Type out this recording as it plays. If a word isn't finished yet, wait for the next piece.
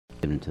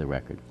Given to the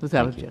record.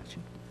 Without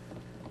objection.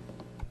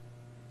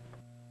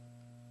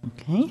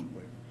 Okay.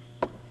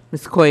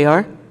 Ms.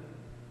 Cuellar.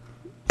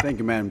 Thank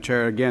you, Madam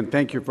Chair. Again,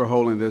 thank you for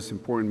holding this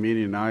important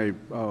meeting. I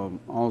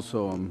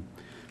also am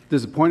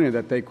disappointed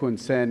that they couldn't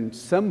send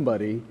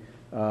somebody.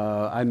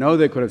 I know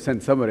they could have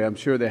sent somebody. I'm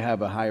sure they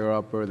have a higher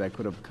upper that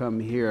could have come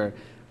here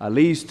at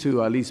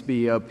least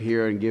be up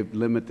here and give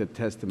limited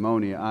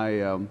testimony.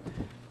 I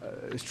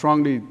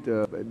strongly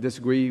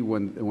disagree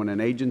when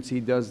an agency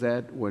does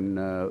that, when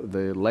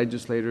the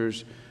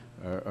legislators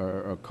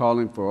are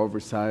calling for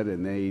oversight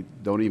and they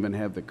don't even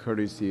have the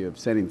courtesy of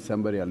sending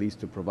somebody at least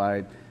to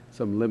provide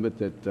some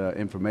limited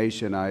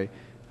information. I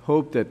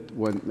hope that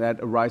when that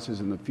arises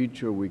in the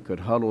future, we could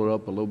huddle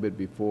up a little bit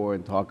before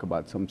and talk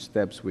about some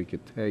steps we could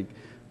take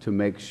to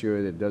make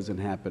sure that it doesn't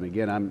happen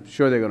again. I'm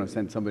sure they're going to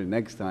send somebody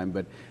next time,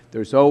 but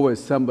there's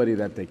always somebody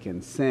that they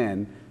can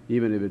send,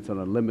 even if it's on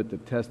a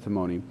limited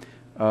testimony.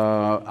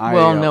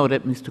 Well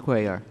noted, Mr.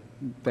 Cuellar.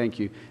 Thank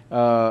you.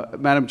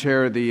 Madam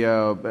Chair,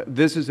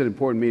 this is an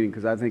important meeting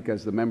because I think,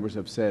 as the members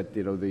have said,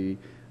 you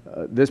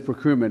know, this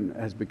procurement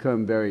has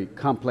become very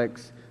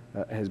complex,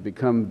 has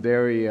become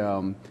very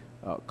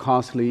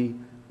costly.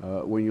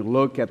 When you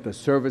look at the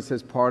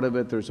services part of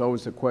it, there's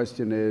always the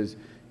question is,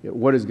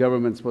 what is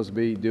government supposed to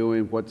be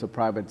doing? What's the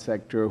private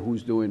sector?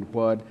 Who's doing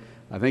what?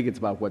 I think it's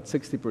about,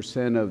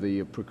 60% of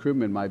the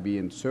procurement might be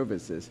in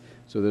services.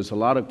 So there's a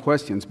lot of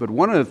questions. But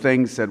one of the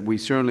things that we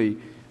certainly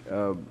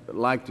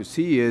like to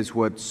see is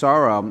what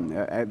SARA,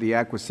 at the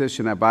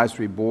Acquisition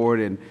Advisory Board,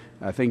 and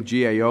I think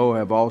GAO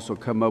have also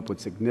come up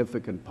with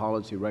significant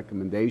policy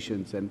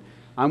recommendations. And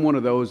I'm one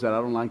of those that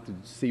I don't like to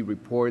see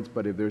reports,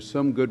 but if there's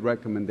some good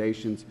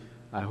recommendations,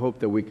 I hope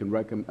that we can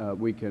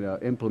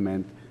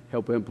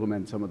help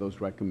implement some of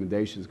those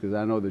recommendations, because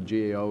I know the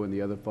GAO and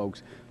the other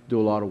folks do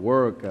a lot of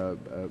work.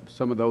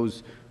 Some of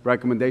those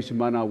recommendations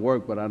might not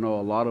work, but I know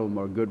a lot of them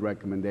are good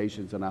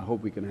recommendations, and I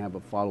hope we can have a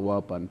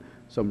follow-up on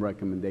some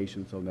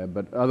recommendations on that.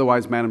 But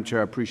otherwise, Madam Chair,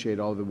 I appreciate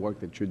all the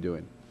work that you're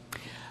doing.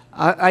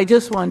 I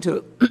just want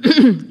to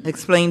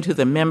explain to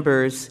the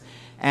members,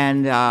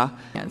 and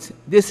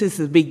this is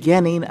the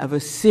beginning of a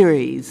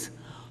series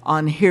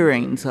on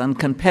hearings on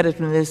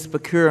competitiveness,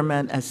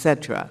 procurement,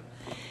 etc.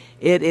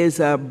 It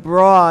is a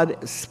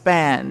broad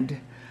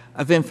span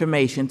of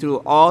information through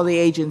all the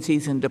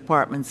agencies and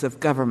departments of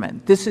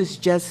government. This is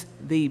just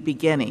the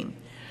beginning.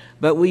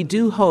 But we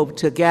do hope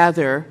to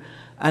gather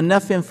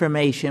enough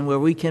information where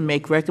we can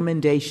make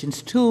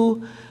recommendations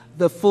to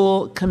the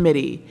full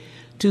committee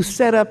to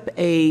set up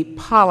a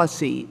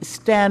policy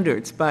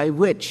standards by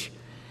which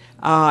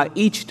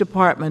each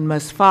department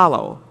must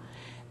follow.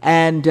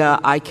 And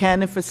I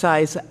can't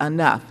emphasize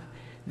enough,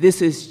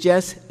 this is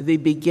just the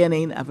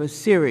beginning of a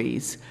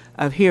series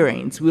of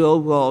hearings.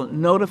 We'll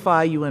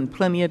notify you in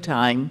plenty of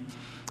time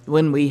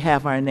when we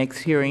have our next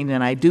hearing,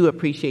 and I do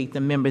appreciate the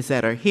members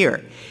that are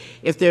here.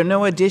 If there are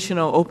no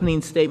additional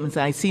opening statements,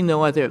 I see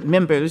no other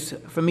members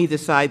from either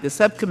side, the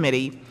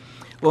subcommittee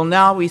will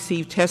now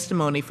receive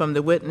testimony from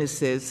the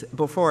witnesses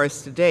before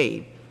us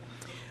today.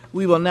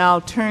 We will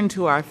now turn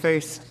to our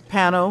first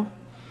panel,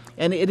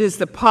 and it is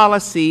the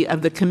policy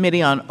of the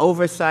Committee on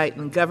Oversight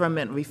and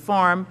Government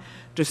Reform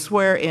to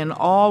swear in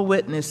all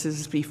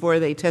witnesses before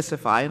they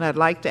testify. And I'd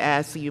like to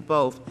ask you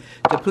both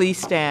to please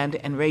stand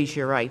and raise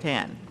your right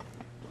hand.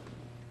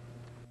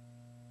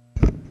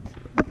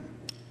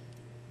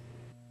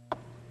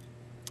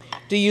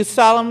 Do you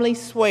solemnly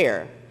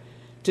swear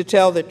to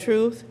tell the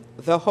truth,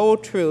 the whole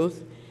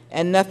truth,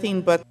 and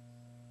nothing but?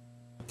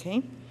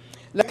 Okay.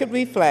 Let it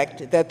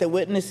reflect that the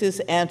witnesses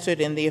answered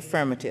in the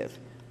affirmative.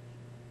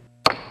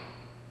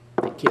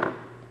 Thank you.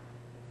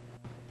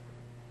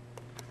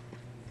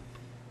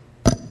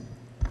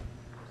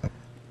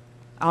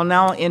 I'll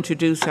now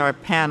introduce our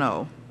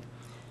panel.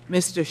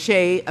 Mr.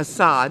 Shay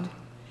Assad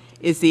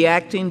is the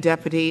Acting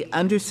Deputy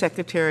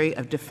Undersecretary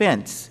of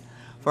Defense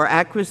for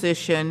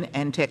Acquisition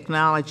and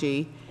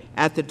Technology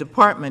at the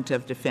Department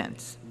of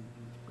Defense.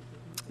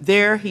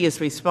 There, he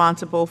is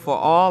responsible for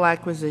all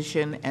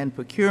acquisition and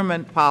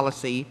procurement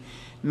policy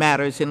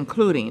matters,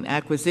 including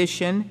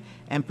acquisition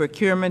and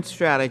procurement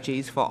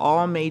strategies for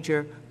all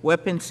major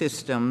weapon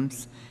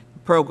systems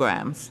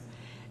programs,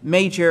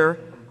 major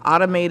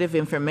automotive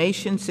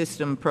information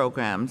system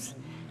programs,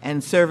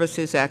 and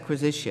services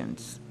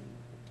acquisitions.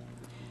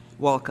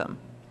 Welcome.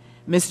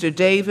 Mr.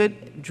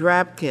 David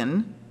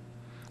Drabkin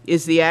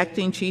is the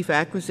Acting Chief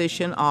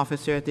Acquisition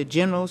Officer at the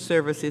General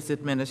Services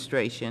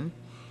Administration.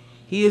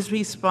 He is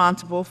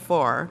responsible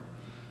for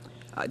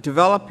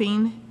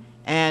developing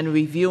and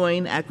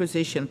reviewing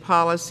acquisition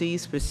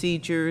policies,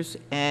 procedures,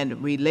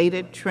 and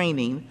related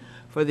training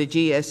for the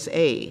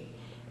GSA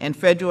and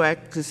federal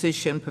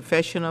acquisition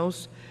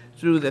professionals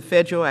through the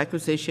Federal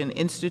Acquisition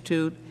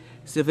Institute,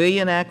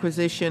 Civilian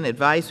Acquisition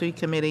Advisory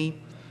Committee,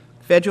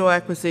 Federal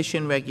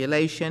Acquisition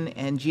Regulation,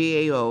 and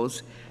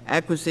GAO's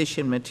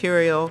acquisition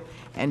material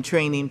and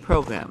training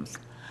programs.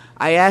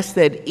 I ask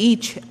that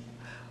each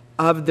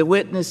of the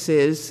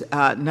witnesses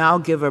now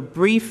give a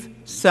brief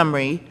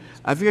summary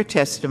of your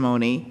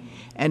testimony,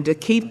 and to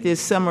keep this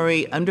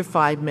summary under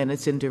 5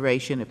 minutes in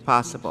duration if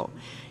possible.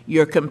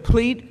 Your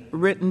complete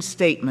written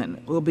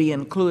statement will be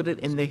included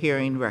in the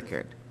hearing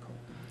record.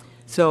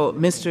 So,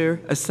 Mr.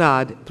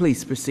 Assad,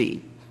 please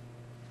proceed.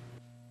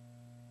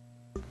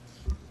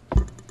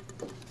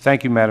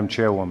 Thank you, Madam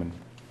Chairwoman.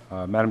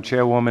 Madam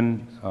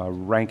Chairwoman,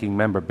 Ranking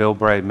Member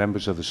Bilbray,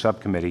 members of the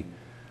subcommittee,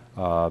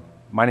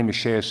 my name is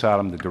Shay Assad.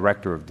 I'm the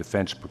Director of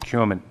Defense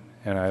Procurement,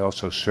 and I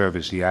also serve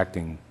as the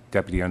Acting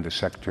Deputy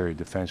Undersecretary of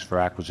Defense for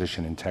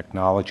Acquisition and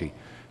Technology.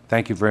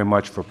 Thank you very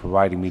much for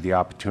providing me the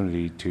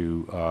opportunity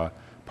to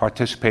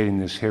participate in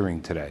this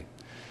hearing today.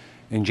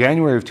 In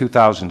January of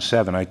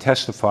 2007, I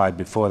testified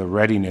before the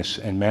Readiness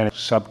and Management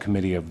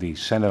Subcommittee of the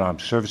Senate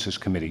Armed Services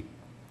Committee.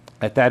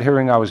 At that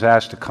hearing, I was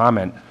asked to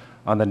comment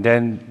on the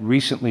then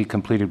recently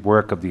completed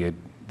work of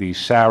the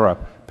SARA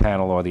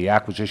panel, or the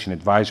Acquisition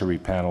Advisory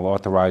Panel,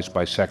 authorized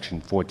by Section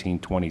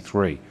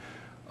 1423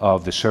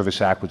 of the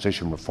Service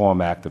Acquisition Reform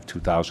Act of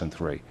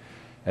 2003.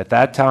 At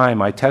that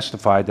time, I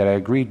testified that I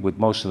agreed with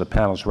most of the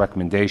panel's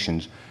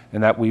recommendations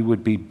and that we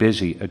would be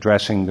busy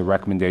addressing the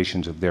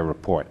recommendations of their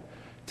report.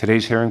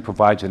 Today's hearing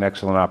provides an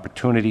excellent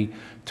opportunity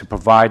to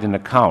provide an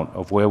account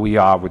of where we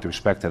are with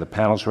respect to the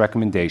panel's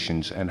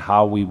recommendations and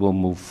how we will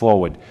move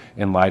forward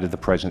in light of the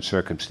present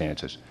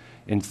circumstances.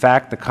 In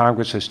fact, the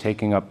Congress is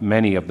taking up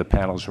many of the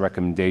panel's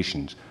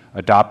recommendations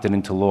adopted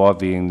into law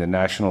via the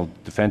National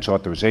Defense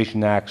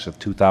Authorization Acts of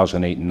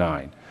 2008 and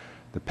 9.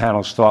 The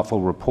panel's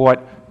thoughtful report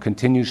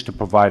continues to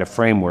provide a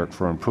framework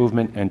for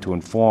improvement and to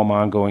inform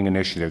ongoing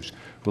initiatives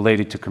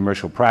related to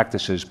commercial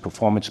practices,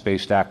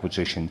 performance-based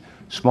acquisition,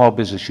 small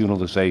business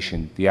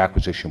utilization, the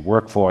acquisition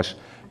workforce,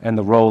 and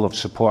the role of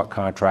support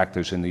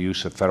contractors in the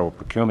use of federal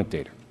procurement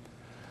data.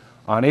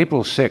 On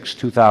April 6,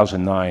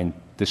 2009,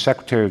 the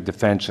Secretary of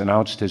Defense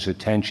announced his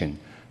intention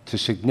to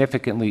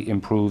significantly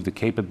improve the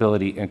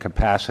capability and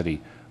capacity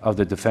of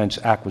the defense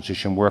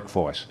acquisition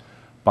workforce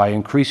by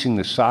increasing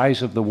the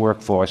size of the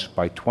workforce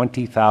by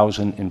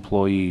 20,000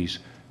 employees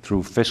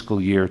through fiscal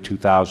year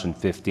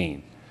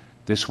 2015.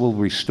 This will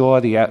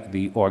restore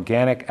the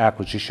organic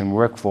acquisition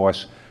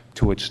workforce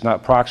to its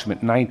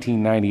approximate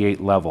 1998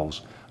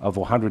 levels of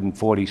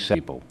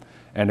 147 people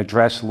and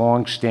address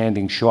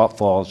long-standing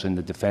shortfalls in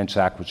the defense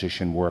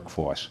acquisition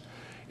workforce.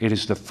 It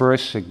is the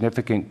first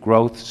significant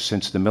growth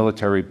since the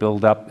military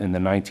buildup in the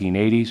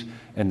 1980s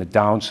and the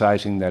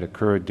downsizing that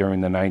occurred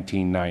during the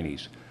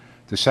 1990s.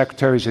 The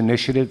Secretary's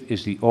initiative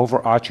is the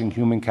overarching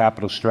human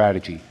capital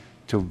strategy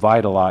to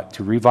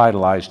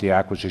revitalize the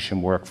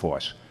acquisition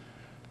workforce.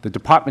 The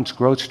Department's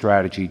growth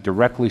strategy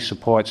directly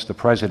supports the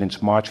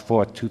President's March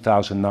 4,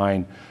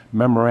 2009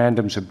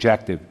 memorandum's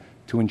objective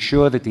to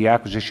ensure that the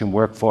acquisition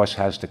workforce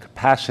has the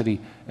capacity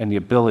and the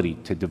ability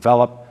to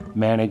develop,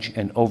 manage,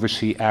 and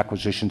oversee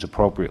acquisitions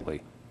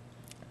appropriately.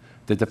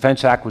 The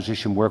defense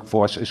acquisition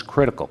workforce is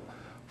critical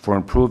for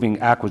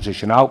improving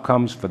acquisition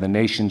outcomes for the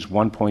nation's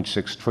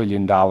 $1.6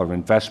 trillion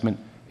investment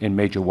in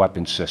major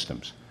weapons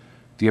systems.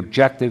 The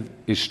objective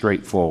is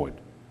straightforward: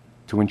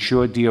 to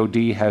ensure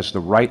DoD has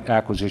the right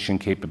acquisition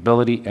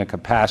capability and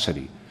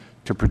capacity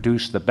to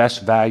produce the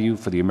best value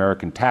for the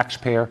American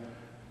taxpayer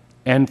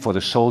and for the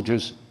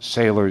soldiers,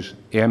 sailors,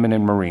 airmen,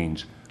 and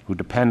Marines who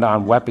depend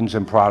on weapons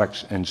and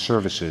products and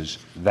services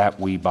that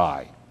we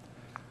buy.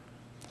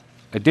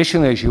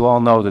 Additionally, as you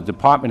all know, the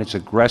Department is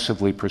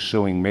aggressively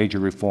pursuing major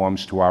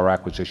reforms to our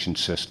acquisition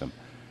system.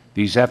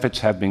 These efforts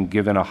have been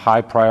given a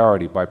high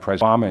priority by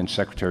President Obama and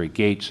Secretary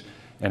Gates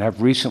and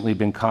have recently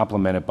been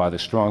complemented by the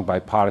strong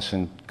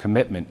bipartisan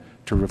commitment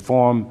to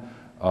reform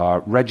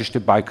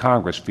registered by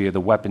Congress via the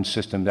Weapons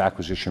Systems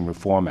Acquisition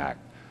Reform Act.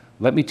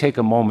 Let me take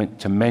a moment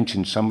to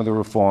mention some of the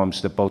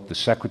reforms that both the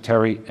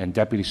Secretary and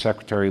Deputy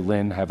Secretary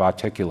Lynn have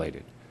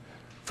articulated.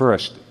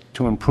 First,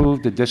 to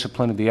improve the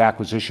discipline of the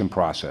acquisition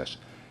process.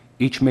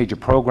 Each major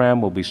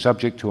program will be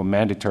subject to a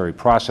mandatory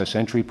process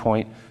entry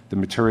point, the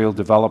material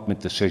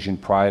development decision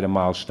prior to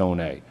milestone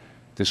A.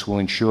 This will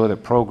ensure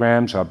that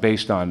programs are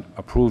based on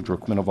approved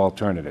requirement of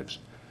alternatives.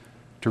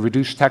 To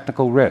reduce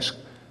technical risk,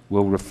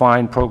 we'll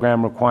refine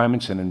program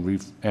requirements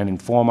and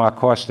inform our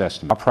cost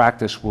estimates. Our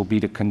practice will be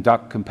to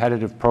conduct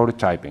competitive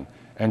prototyping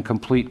and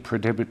complete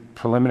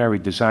preliminary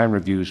design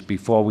reviews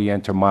before we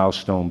enter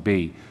milestone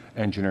B,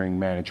 engineering,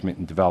 management,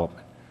 and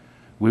development.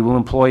 We will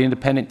employ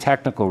independent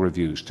technical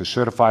reviews to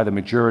certify the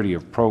majority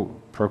of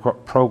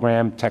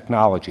program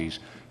technologies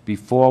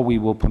before we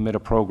will permit a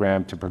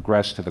program to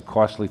progress to the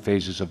costly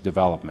phases of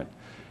development.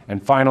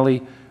 And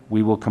finally,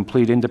 we will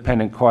complete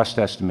independent cost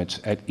estimates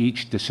at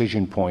each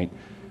decision point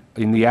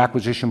in the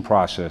acquisition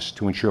process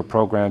to ensure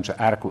programs are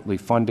adequately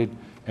funded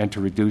and to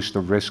reduce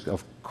the risk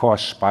of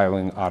costs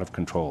spiraling out of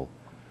control.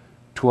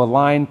 To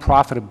align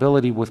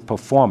profitability with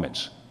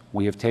performance,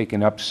 we have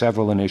taken up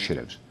several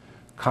initiatives.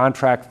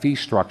 Contract fee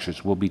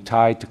structures will be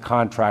tied to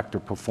contractor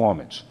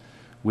performance.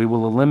 We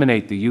will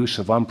eliminate the use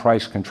of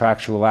unpriced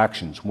contractual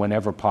actions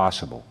whenever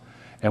possible,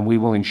 and we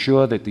will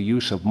ensure that the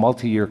use of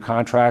multi-year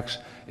contracts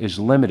is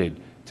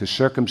limited to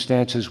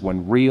circumstances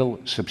when real,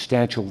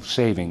 substantial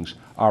savings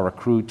are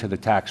accrued to the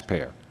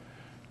taxpayer.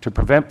 To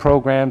prevent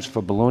programs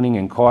for ballooning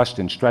in cost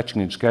and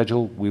stretching in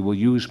schedule, we will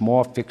use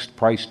more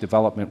fixed-price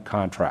development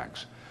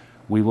contracts.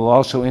 We will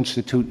also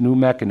institute new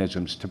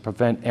mechanisms to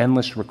prevent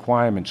endless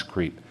requirements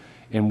creep,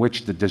 in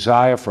which the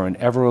desire for an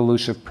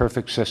ever-elusive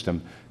perfect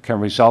system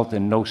can result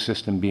in no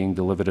system being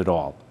delivered at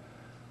all.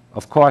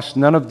 Of course,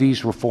 none of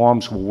these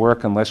reforms will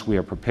work unless we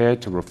are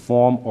prepared to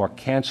reform or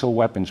cancel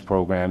weapons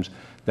programs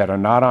that are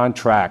not on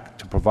track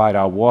to provide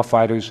our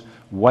warfighters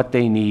what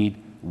they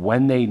need,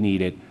 when they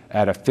need it,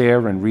 at a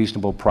fair and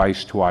reasonable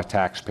price to our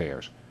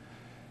taxpayers.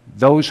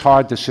 Those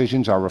hard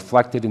decisions are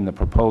reflected in the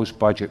proposed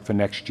budget for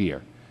next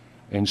year.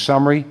 In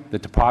summary, the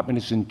Department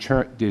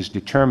is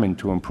determined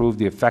to improve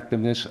the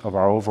effectiveness of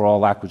our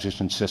overall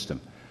acquisition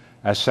system.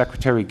 As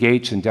Secretary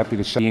Gates and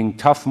Deputy Secretary, being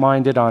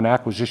tough-minded on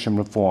acquisition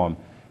reform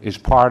is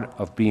part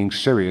of being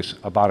serious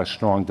about a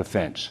strong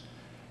defense.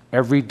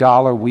 Every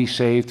dollar we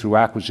save through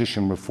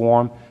acquisition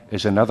reform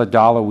is another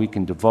dollar we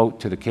can devote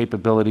to the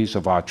capabilities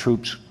of our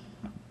troops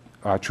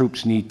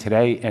need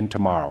today and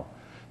tomorrow.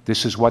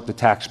 This is what the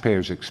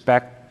taxpayers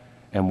expect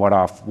and what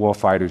our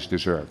warfighters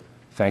deserve.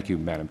 Thank you,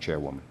 Madam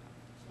Chairwoman.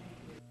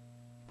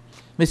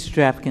 Mr.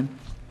 Drapkin.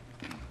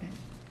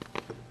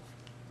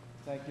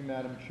 Thank you,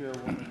 Madam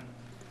Chairwoman.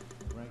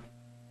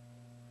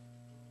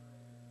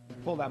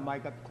 Pull that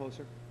mic up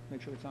closer.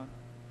 Make sure it's on.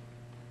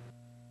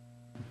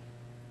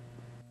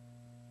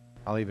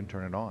 I'll even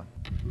turn it on.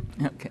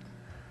 Okay.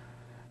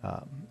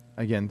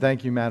 Again,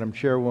 thank you, Madam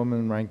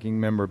Chairwoman, Ranking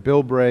Member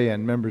Bilbray,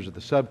 and members of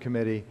the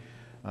subcommittee.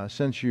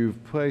 Since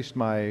you've placed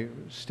my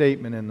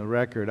statement in the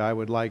record, I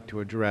would like to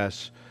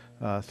address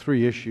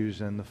three issues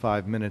in the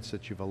 5 minutes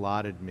that you've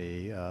allotted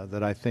me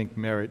that I think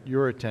merit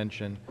your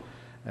attention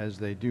as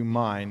they do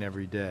mine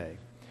every day.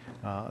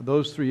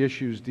 Those three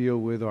issues deal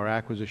with our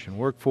acquisition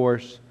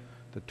workforce,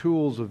 the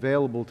tools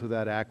available to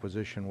that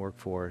acquisition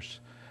workforce,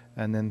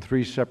 and then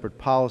three separate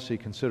policy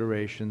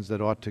considerations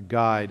that ought to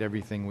guide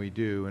everything we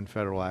do in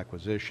federal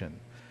acquisition.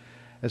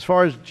 As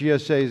far as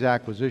GSA's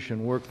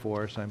acquisition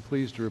workforce, I'm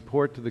pleased to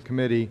report to the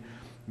committee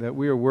that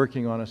we are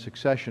working on a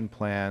succession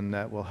plan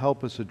that will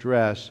help us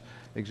address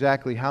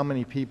exactly how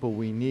many people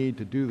we need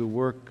to do the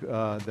work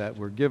that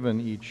we're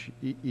given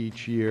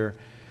each year,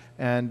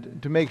 and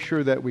to make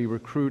sure that we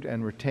recruit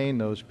and retain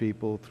those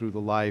people through the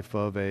life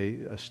of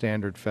a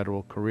standard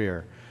federal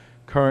career.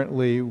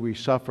 Currently, we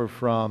suffer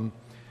from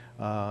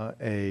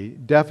a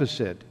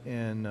deficit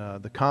in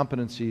the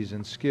competencies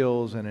and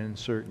skills and in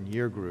certain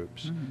year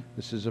groups. Mm-hmm.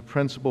 This is a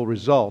principal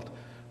result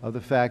of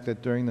the fact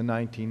that during the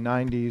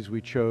 1990s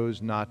we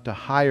chose not to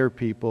hire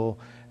people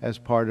as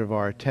part of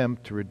our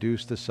attempt to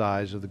reduce the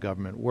size of the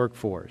government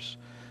workforce.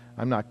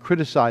 I'm not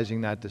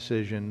criticizing that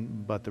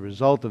decision, but the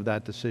result of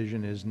that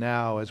decision is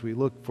now, as we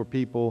look for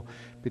people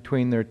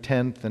between their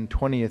 10th and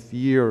 20th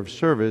year of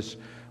service,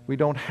 we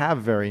don't have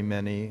very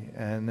many,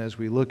 and as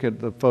we look at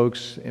the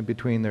folks in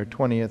between their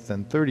 20th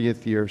and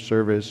 30th year of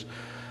service,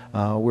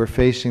 we're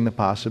facing the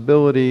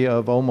possibility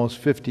of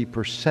almost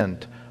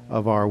 50%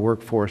 of our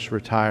workforce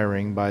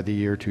retiring by the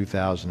year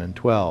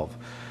 2012.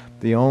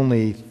 The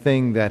only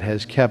thing that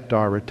has kept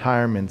our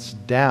retirements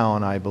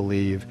down, I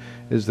believe,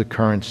 is the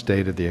current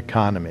state of the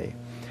economy.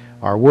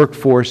 Our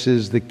workforce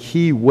is the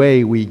key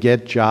way we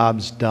get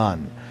jobs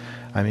done.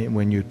 I mean,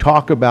 when you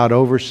talk about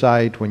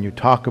oversight, when you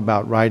talk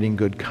about writing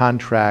good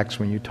contracts,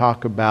 when you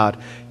talk about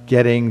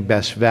getting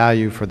best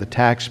value for the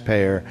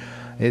taxpayer,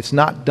 it's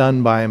not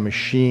done by a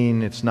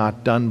machine, it's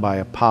not done by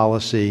a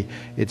policy,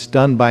 it's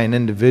done by an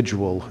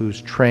individual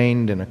who's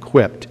trained and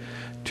equipped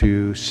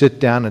to sit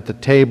down at the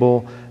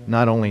table,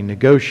 not only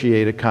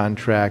negotiate a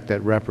contract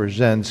that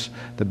represents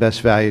the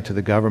best value to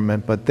the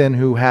government, but then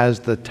who has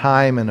the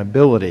time and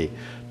ability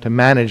to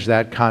manage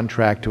that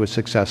contract to a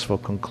successful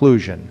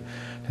conclusion.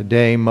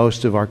 Today,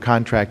 most of our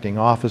contracting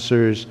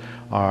officers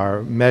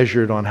are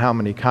measured on how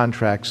many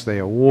contracts they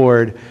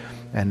award,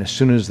 and as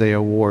soon as they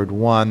award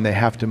one, they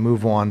have to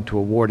move on to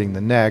awarding the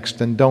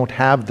next and don't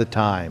have the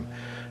time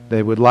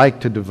they would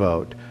like to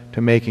devote to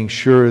making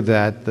sure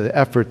that the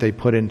effort they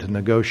put into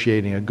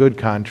negotiating a good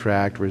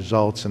contract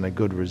results in a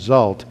good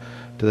result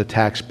to the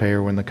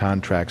taxpayer when the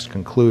contract's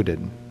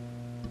concluded.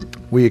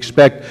 We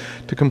expect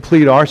to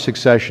complete our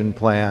succession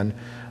plan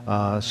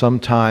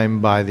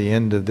sometime by the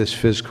end of this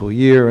fiscal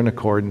year in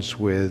accordance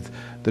with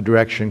the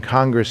direction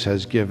Congress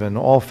has given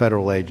all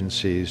federal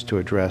agencies to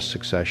address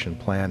succession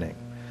planning.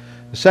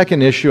 The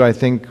second issue I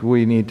think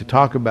we need to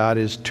talk about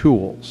is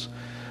tools.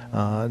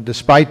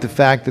 Despite the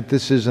fact that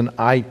this is an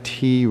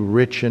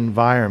IT-rich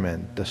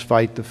environment,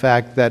 despite the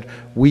fact that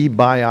we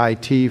buy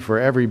IT for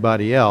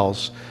everybody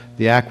else,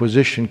 the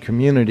acquisition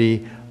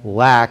community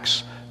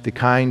lacks the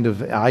kind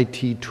of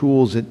IT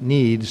tools it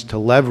needs to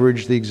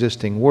leverage the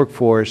existing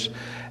workforce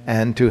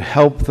and to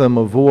help them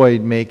avoid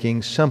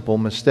making simple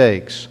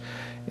mistakes.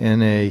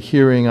 In a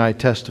hearing I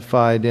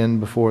testified in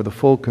before the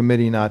full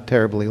committee not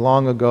terribly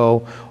long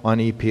ago on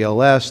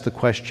EPLS, the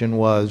question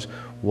was,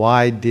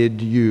 why did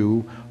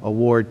you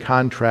award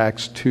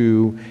contracts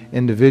to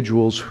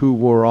individuals who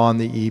were on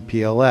the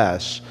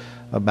EPLS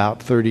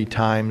about 30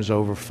 times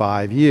over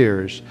 5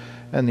 years?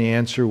 And the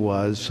answer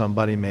was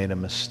somebody made a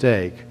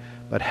mistake.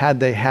 But had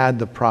they had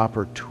the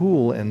proper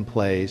tool in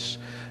place,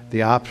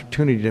 the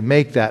opportunity to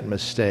make that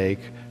mistake,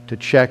 to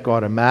check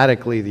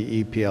automatically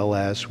the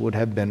EPLS, would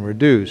have been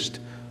reduced.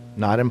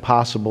 Not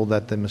impossible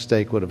that the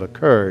mistake would have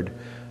occurred,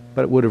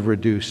 but it would have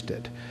reduced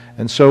it.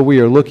 And so we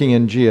are looking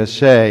in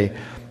GSA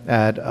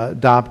at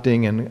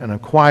adopting and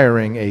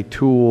acquiring a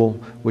tool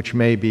which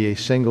may be a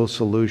single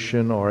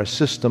solution or a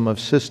system of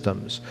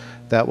systems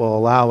that will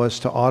allow us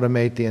to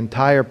automate the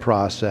entire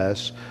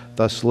process,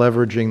 thus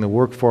leveraging the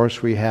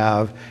workforce we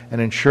have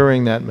and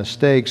ensuring that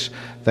mistakes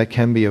that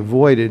can be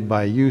avoided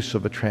by use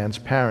of a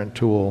transparent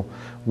tool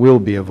will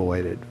be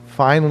avoided.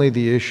 Finally,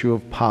 the issue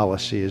of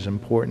policy is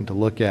important to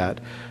look at.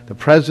 The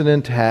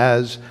President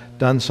has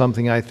done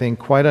something, I think,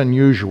 quite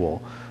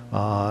unusual.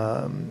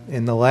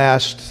 In the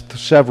last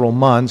several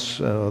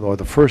months, or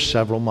the first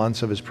several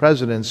months of his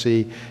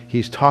presidency,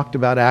 he's talked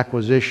about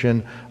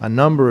acquisition a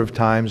number of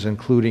times,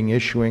 including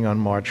issuing on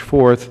March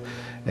 4th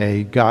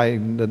a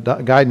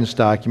guidance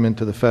document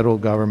to the federal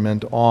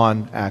government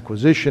on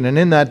acquisition. And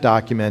in that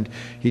document,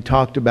 he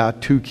talked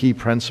about two key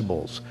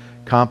principles: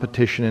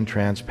 competition and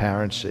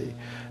transparency.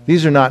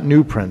 These are not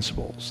new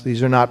principles.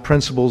 These are not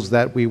principles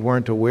that we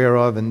weren't aware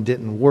of and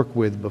didn't work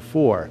with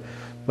before.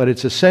 But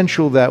it's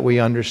essential that we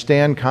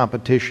understand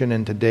competition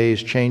in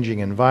today's changing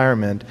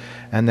environment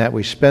and that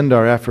we spend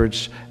our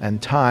efforts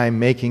and time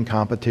making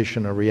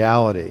competition a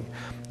reality.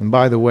 And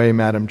by the way,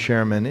 Madam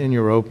Chairman, in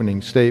your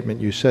opening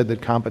statement, you said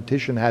that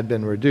competition had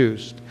been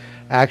reduced.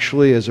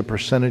 Actually, as a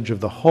percentage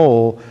of the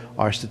whole,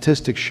 our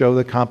statistics show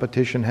that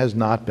competition has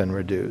not been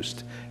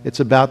reduced. It's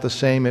about the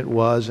same it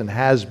was and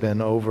has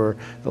been over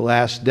the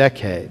last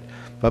decade.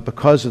 But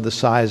because of the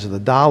size of the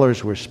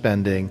dollars we're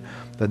spending,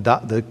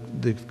 the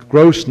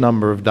gross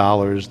number of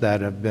dollars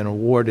that have been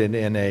awarded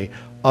in a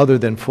other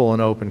than full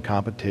and open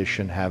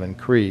competition have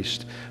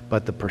increased,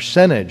 but the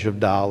percentage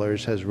of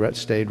dollars has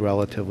stayed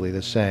relatively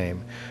the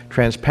same.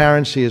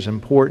 Transparency is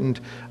important.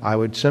 I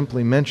would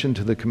simply mention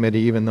to the committee,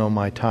 even though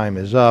my time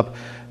is up,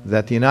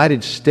 that the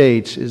United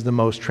States is the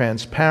most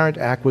transparent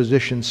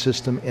acquisition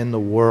system in the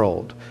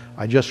world.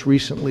 I just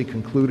recently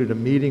concluded a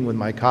meeting with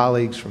my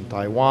colleagues from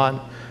Taiwan,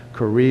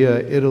 Korea,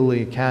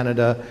 Italy,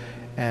 Canada,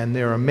 and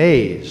they're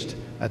amazed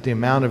at the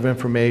amount of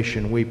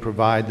information we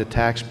provide the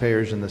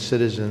taxpayers and the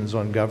citizens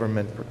on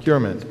government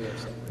procurement.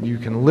 You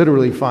can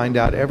literally find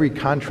out every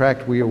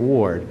contract we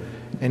award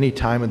any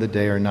time of the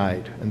day or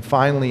night. And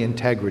finally,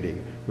 integrity,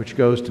 which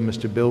goes to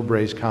Mr.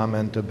 Bilbray's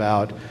comment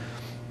about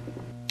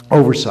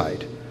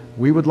oversight.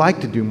 We would like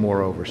to do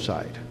more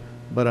oversight,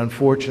 but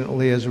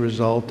unfortunately, as a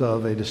result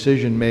of a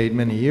decision made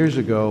many years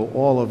ago,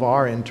 all of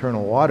our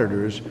internal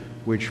auditors,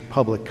 which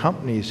public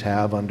companies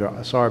have under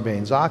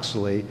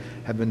Sarbanes-Oxley,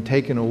 have been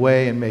taken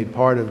away and made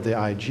part of the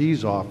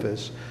IG's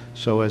office.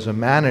 So as a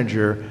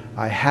manager,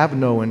 I have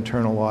no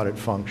internal audit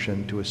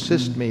function to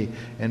assist me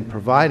in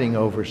providing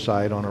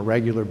oversight on a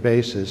regular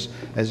basis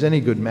as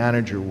any good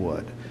manager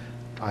would.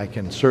 I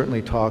can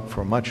certainly talk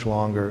for much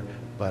longer,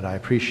 but I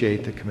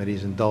appreciate the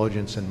committee's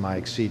indulgence in my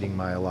exceeding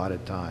my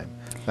allotted time.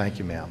 Thank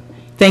you, ma'am.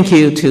 Thank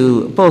you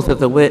to both of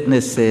the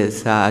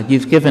witnesses.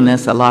 You've given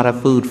us a lot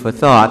of food for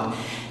thought,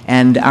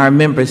 and our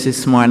members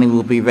this morning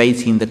will be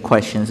raising the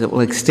questions that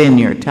will extend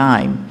your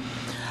time.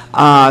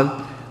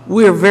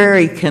 We're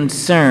very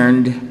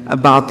concerned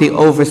about the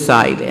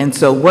oversight, and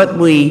so what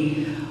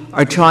we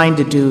are trying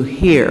to do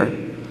here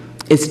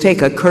is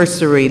take a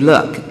cursory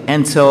look.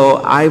 And so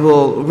I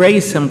will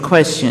raise some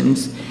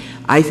questions.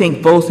 I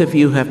think both of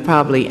you have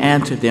probably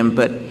answered them,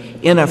 but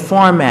in a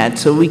format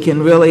so we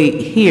can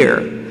really hear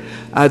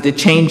the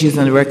changes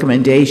and the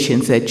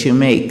recommendations that you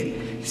make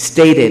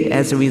stated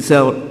as a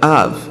result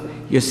of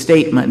your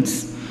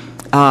statements.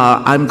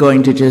 I'm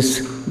going to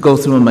just go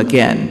through them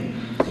again.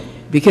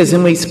 Because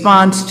in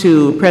response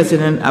to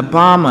President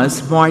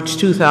Obama's March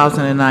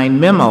 2009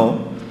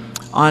 memo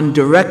on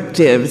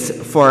directives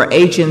for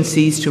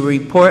agencies to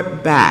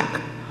report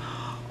back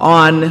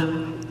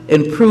on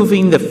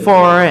improving the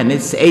FORA and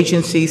its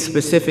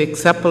agency-specific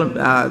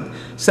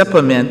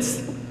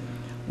supplements,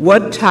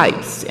 what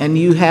types, and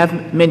you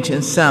have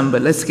mentioned some,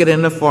 but let's get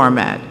in the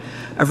format,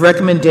 of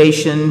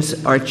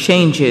recommendations or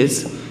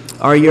changes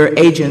are your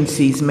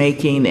agencies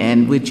making?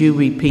 And would you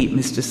repeat,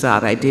 Mr.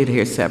 Saad? I did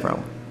hear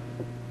several.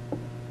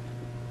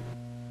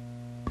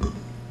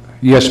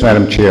 Yes,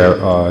 Madam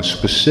Chair.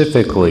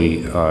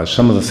 Specifically,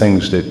 some of the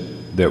things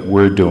that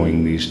we're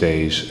doing these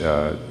days,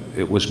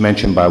 it was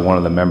mentioned by one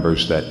of the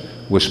members that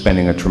we're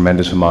spending a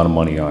tremendous amount of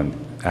money on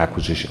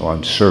acquisition,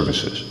 on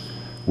services.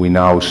 We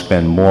now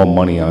spend more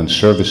money on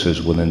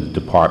services within the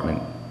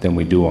department than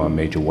we do on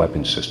major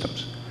weapons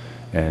systems.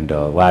 And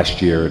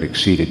last year it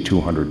exceeded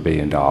 $200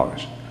 billion.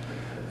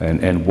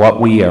 And what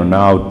we are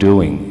now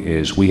doing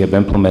is we have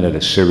implemented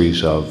a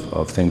series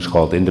of things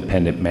called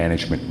independent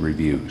management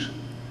reviews,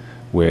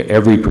 where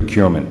every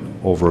procurement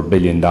over $1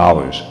 billion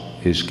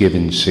is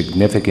given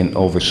significant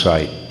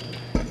oversight,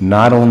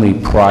 not only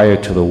prior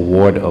to the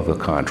award of the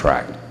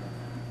contract,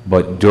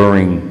 but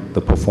during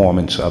the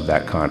performance of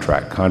that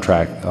contract.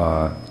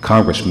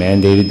 Congress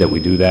mandated that we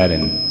do that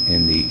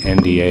in the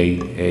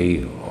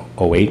NDAA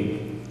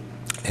 08,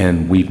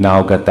 and we've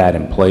now got that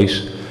in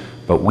place.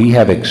 But we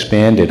have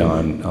expanded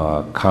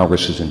on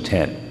Congress's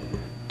intent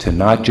to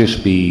not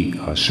just be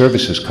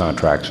services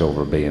contracts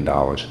over $1 billion,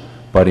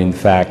 but in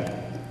fact,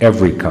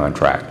 every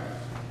contract,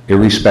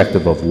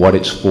 irrespective of what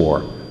it's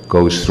for,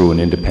 goes through an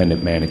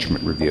independent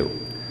management review.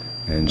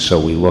 And so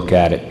we look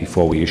at it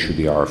before we issue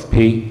the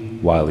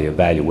RFP, while the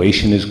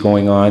evaluation is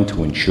going on,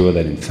 to ensure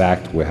that in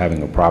fact we're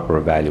having a proper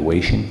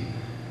evaluation.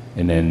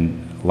 And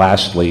then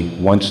lastly,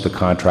 once the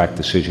contract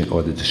decision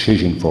or the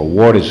decision for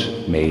award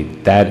is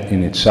made, that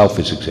in itself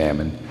is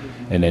examined.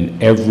 And then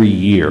every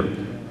year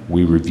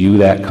we review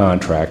that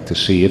contract to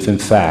see if in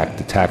fact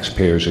the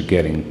taxpayers are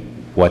getting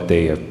what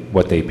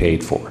they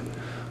paid for.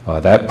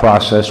 That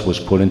process was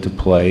put into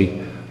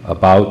play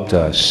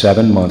about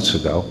 7 months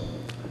ago.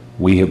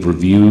 We have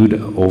reviewed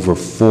over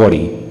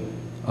 40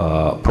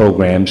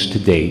 programs to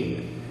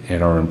date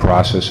and are in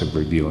process of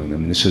reviewing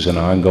them. This is an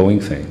ongoing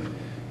thing.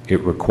 It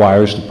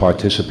requires the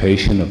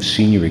participation of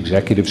senior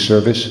executive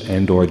service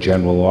and/or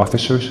general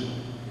officers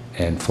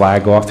and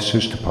flag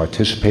officers to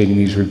participate in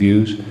these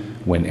reviews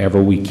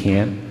whenever we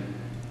can.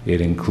 It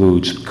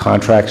includes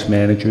contracts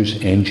managers,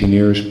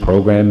 engineers,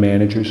 program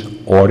managers,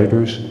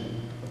 auditors,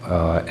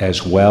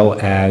 as well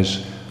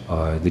as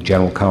the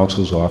General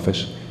Counsel's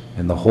office.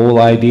 And the whole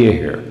idea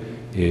here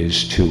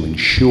is to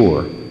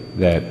ensure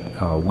that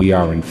we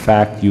are in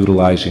fact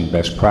utilizing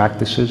best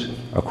practices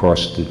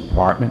across the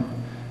department,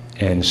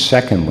 and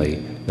secondly,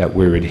 that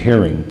we're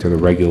adhering to the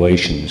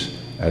regulations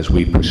as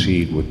we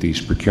proceed with these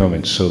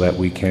procurements so that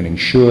we can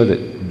ensure that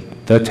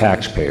the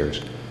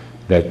taxpayers,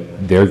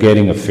 that they're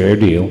getting a fair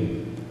deal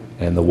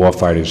and the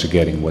warfighters are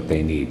getting what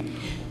they need.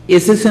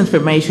 Is this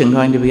information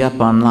going to be up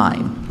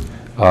online?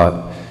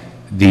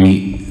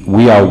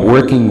 We are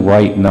working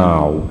right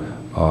now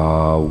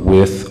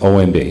with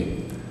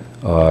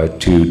OMB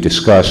to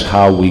discuss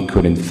how we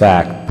could in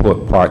fact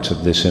put parts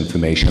of this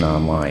information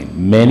online.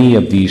 Many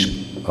of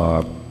these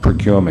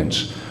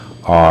procurements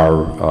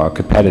are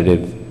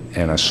competitive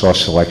and a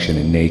source selection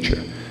in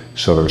nature.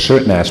 So there are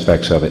certain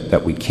aspects of it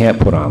that we can't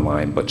put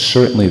online, but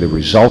certainly the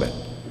result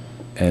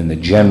and the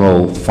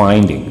general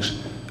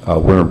findings,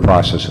 we're in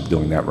process of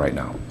doing that right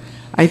now.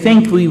 I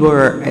think we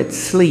were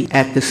asleep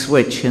at the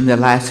switch in the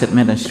last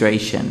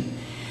administration,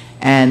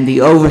 and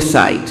the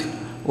oversight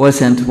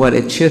wasn't what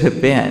it should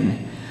have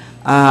been.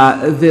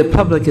 The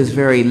public is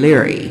very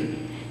leery.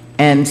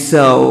 And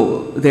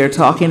so they're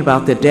talking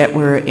about the debt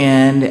we're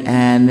in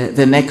and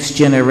the next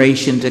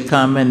generation to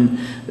come and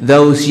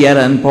those yet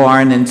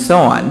unborn and so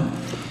on.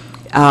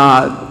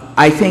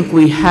 I think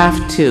we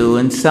have to,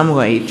 in some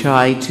way,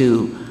 try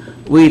to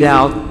weed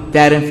out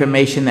that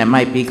information that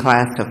might be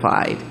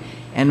classified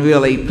and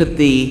really put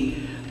the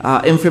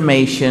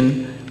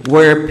information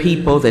where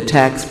people, the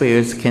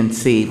taxpayers, can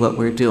see what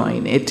we're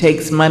doing. It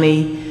takes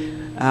money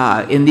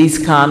in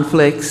these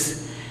conflicts,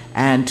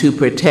 and to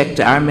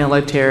protect our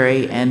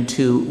military and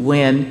to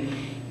win,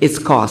 it's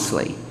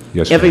costly.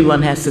 Yes,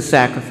 everyone has to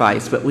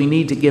sacrifice, but we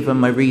need to give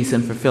them a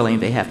reason for feeling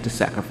they have to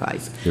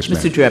sacrifice. Yes,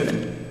 Mr.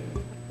 Drebin.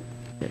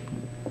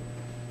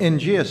 In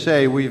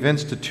GSA, we've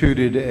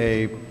instituted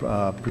a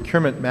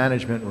procurement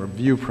management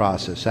review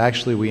process.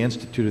 Actually, we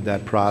instituted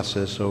that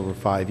process over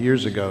 5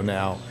 years ago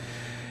now.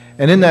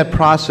 And in that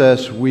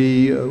process,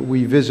 we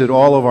visit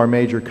all of our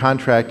major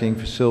contracting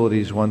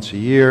facilities once a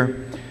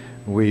year.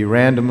 We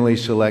randomly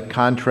select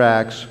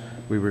contracts,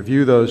 we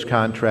review those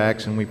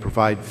contracts, and we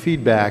provide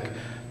feedback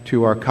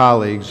to our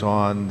colleagues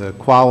on the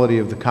quality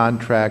of the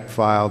contract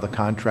file, the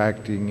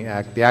contracting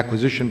act, the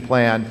acquisition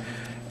plan,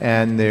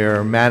 and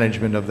their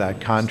management of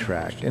that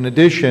contract. In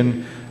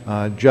addition,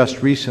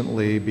 just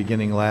recently,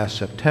 beginning last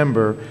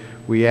September,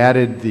 we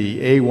added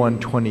the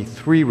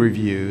A123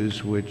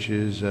 reviews, which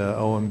is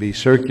OMB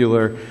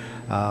circular,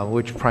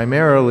 which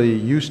primarily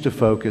used to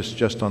focus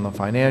just on the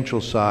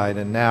financial side,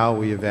 and now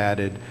we have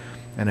added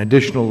an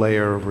additional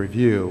layer of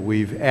review.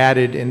 We've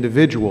added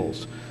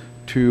individuals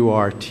to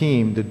our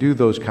team to do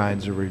those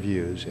kinds of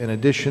reviews. In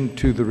addition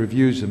to the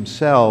reviews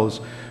themselves,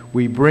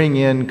 we bring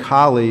in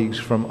colleagues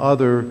from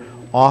other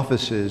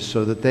offices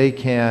so that they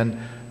can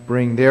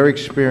bring their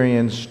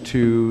experience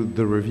to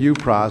the review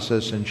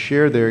process and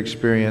share their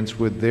experience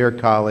with their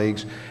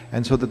colleagues,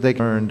 and so that they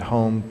can turn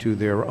home to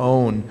their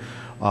own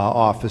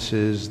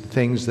offices,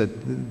 things that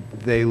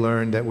they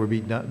learned that were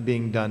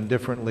being done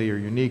differently or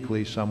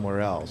uniquely somewhere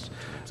else.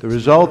 The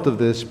result of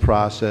this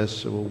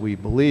process, we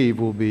believe,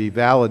 will be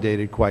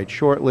validated quite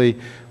shortly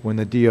when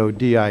the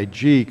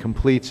DODIG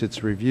completes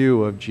its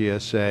review of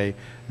GSA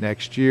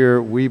next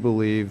year. We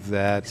believe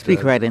that...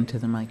 Speak right into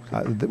the mic.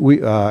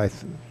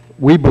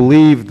 We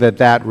believe that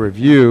that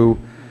review,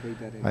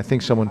 I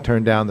think someone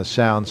turned down the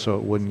sound so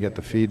it wouldn't get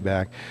the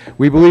feedback.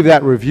 We believe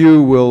that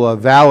review will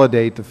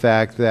validate the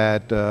fact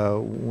that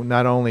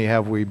not only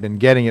have we been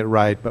getting it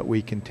right, but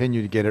we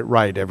continue to get it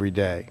right every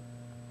day.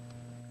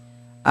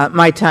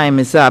 My time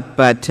is up,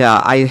 but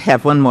I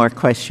have one more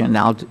question.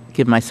 I'll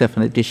give myself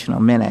an additional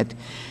minute.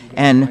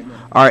 And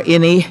are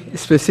any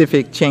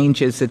specific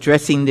changes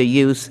addressing the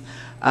use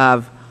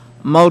of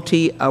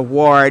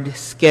multi-award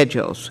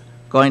schedules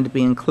going to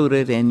be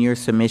included in your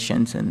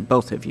submissions, and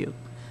both of you?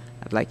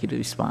 I'd like you to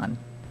respond.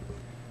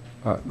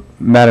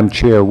 Madam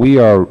Chair, we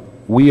are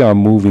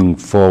moving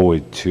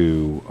forward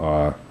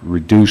to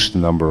reduce the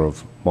number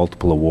of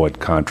multiple award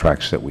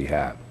contracts that we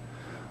have.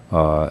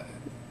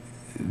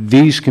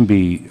 These can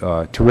be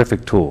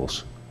terrific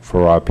tools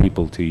for our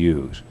people to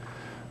use,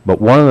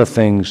 but one of the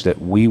things that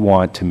we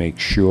want to make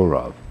sure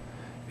of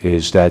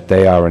is that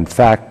they are in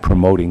fact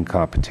promoting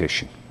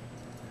competition,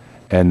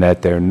 and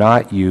that they're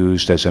not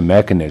used as a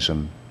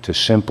mechanism to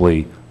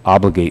simply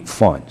obligate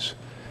funds.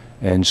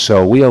 And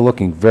so we are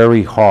looking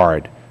very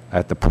hard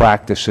at the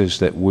practices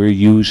that we're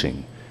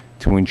using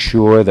to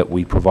ensure that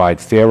we provide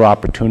fair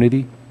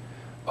opportunity.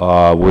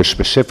 We're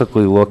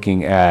specifically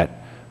looking at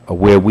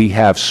where we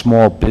have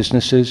small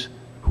businesses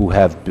who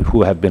have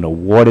been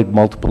awarded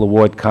multiple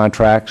award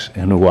contracts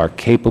and who are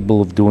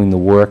capable of doing the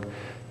work,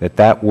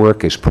 that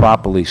work is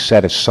properly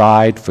set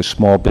aside for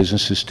small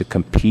businesses to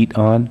compete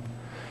on.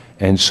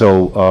 And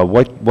so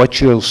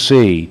what you'll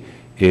see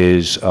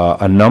is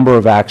a number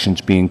of actions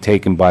being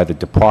taken by the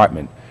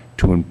department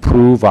to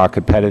improve our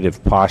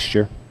competitive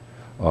posture.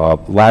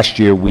 Last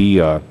year,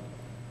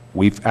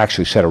 we've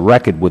actually set a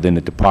record within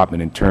the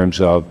department in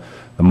terms of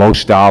the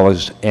most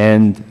dollars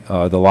and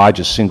the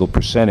largest single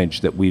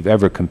percentage that we've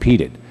ever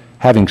competed.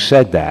 Having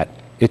said that,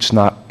 it's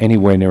not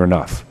anywhere near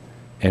enough,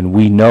 and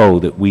we know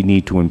that we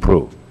need to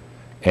improve.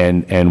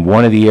 And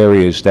one of the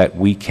areas that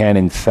we can,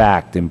 in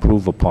fact,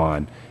 improve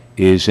upon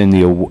is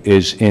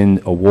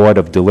in award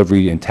of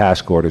delivery and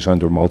task orders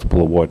under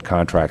multiple award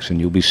contracts. And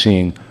you'll be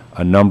seeing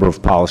a number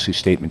of policy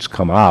statements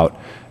come out,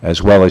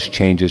 as well as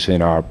changes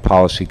in our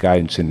policy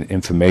guidance and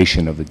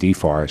information of the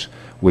DFARS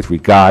with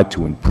regard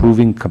to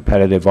improving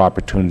competitive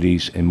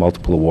opportunities in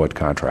multiple award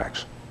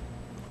contracts.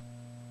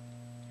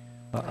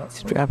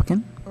 Mr.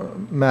 Applicant?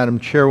 Madam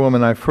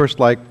Chairwoman, I'd first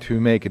like to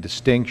make a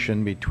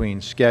distinction between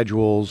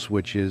schedules,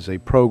 which is a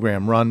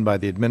program run by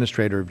the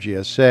administrator of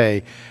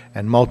GSA,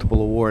 and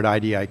multiple award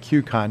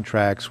IDIQ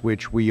contracts,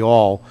 which we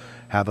all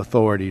have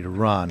authority to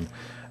run.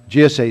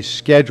 GSA's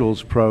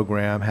schedules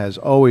program has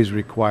always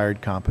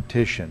required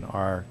competition.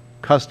 Our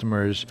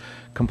customers'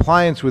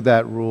 compliance with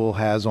that rule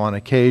has on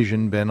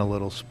occasion been a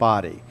little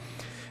spotty.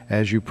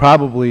 As you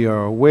probably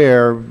are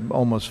aware,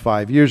 almost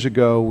 5 years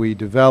ago, we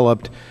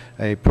developed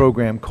a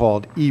program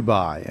called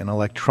eBuy, an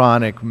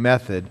electronic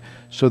method,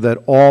 so that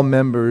all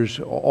members,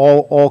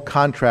 all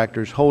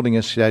contractors holding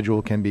a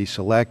schedule can be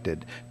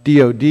selected.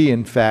 DOD,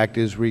 in fact,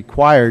 is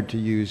required to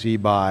use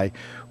eBuy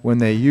when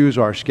they use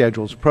our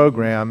schedules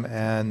program,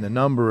 and the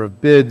number of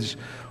bids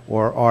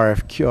or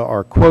RFQ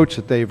or quotes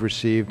that they've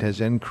received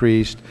has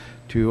increased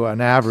to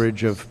an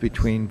average of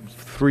between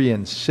 3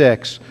 and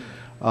 6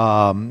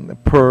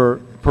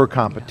 per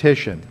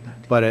competition,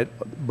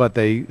 but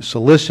they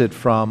solicit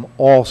from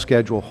all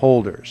schedule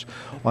holders.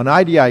 On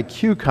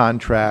IDIQ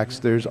contracts,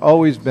 there's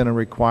always been a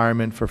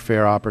requirement for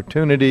fair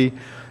opportunity.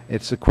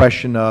 It's a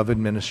question of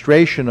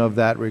administration of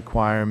that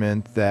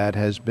requirement that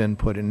has been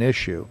put in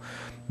issue.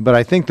 But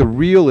I think the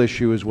real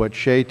issue is what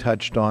Shay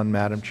touched on,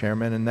 Madam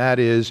Chairman, and that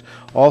is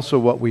also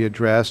what we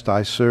addressed.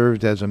 I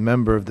served as a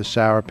member of the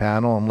Sauer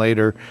panel, and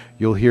later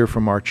you'll hear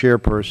from our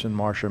chairperson,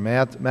 Marsha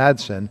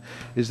Madsen,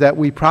 is that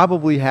we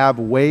probably have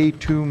way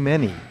too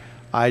many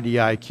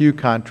IDIQ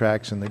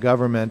contracts in the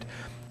government.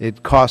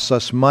 It costs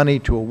us money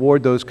to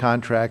award those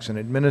contracts and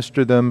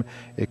administer them.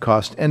 It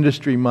costs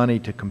industry money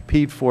to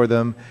compete for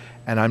them,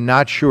 and I'm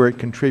not sure it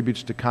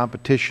contributes to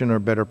competition or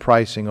better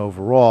pricing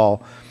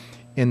overall.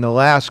 In the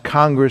last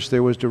Congress,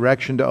 there was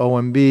direction to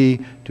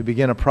OMB to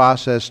begin a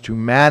process to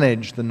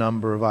manage the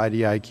number of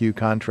IDIQ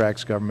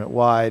contracts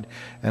government-wide,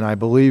 and I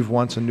believe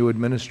once a new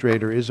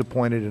administrator is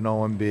appointed in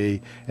OMB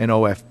and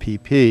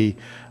OFPP,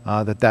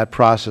 that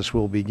process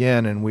will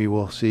begin, and we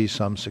will see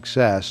some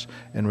success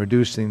in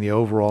reducing the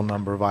overall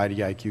number of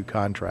IDIQ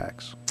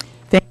contracts.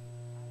 Thank you.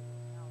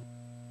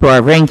 To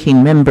our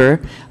ranking member,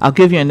 I'll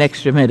give you an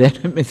extra minute,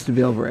 Mr.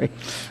 Bilbray.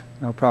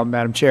 No problem,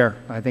 Madam Chair.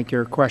 I think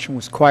your question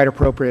was quite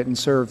appropriate and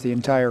served the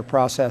entire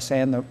process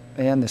and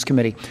this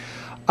committee.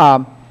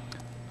 Mr.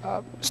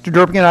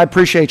 Durpingen, I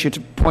appreciate you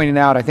pointing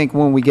out, I think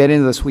when we get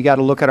into this, we got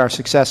to look at our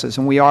successes,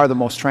 and we are the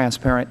most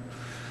transparent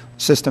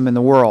system in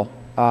the world.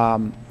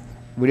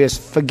 We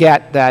just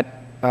forget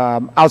that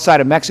outside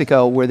of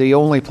Mexico, we're the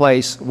only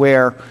place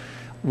where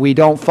we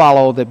don't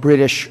follow the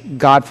British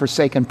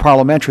godforsaken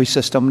parliamentary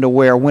system to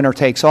where winner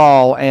takes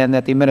all, and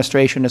that the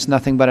administration is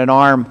nothing but an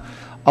arm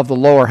of the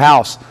lower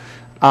house.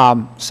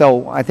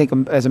 So I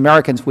think as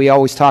Americans, we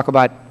always talk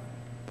about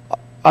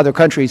other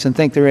countries and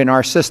think they're in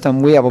our system.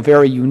 We have a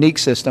very unique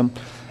system,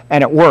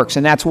 and it works.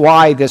 And that's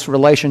why this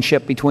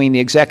relationship between the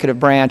executive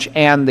branch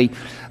and the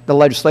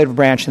legislative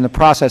branch in the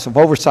process of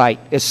oversight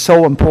is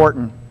so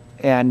important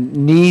and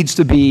needs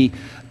to be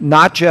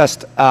not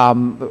just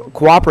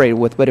cooperated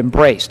with, but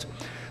embraced.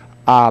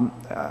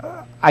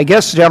 I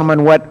guess,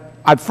 gentlemen, what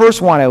I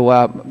first want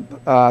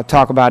to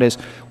talk about is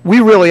we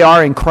really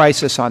are in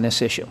crisis on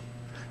this issue.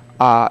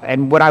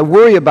 And what I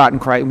worry about in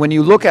crisis, when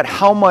you look at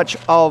how much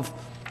of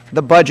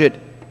the budget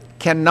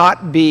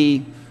cannot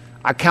be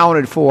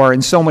accounted for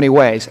in so many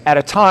ways, at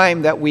a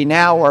time that we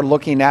now are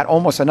looking at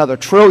almost another $1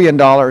 trillion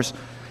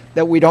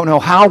that we don't know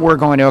how we're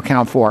going to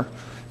account for.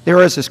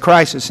 There is this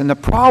crisis, and the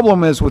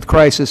problem is with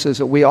crisis is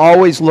that we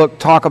always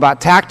talk about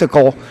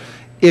tactical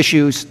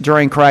issues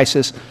during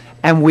crisis,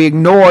 and we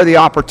ignore the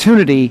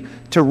opportunity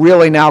to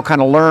really now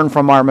kind of learn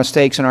from our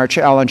mistakes and our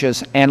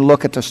challenges and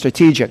look at the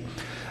strategic.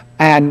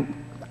 And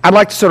I'd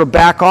like to sort of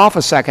back off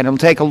a second and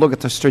take a look at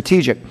the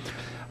strategic.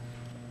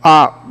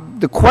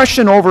 The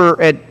question over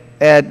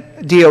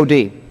at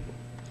DOD,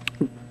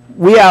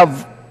 we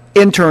have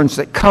interns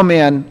that come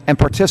in and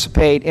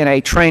participate in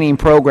a training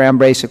program,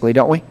 basically,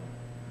 don't we?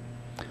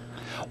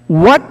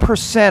 What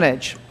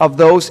percentage of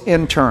those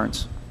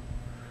interns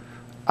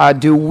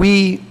do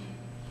we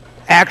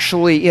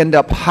actually end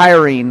up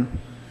hiring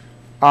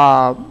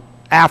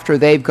after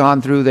they've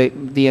gone through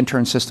the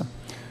intern system?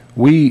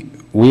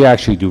 We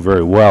actually do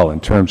very well in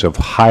terms of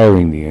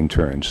hiring the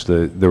interns.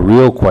 The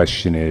real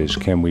question is,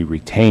 can we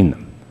retain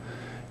them?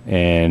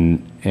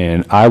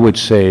 And I would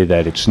say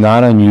that it's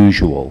not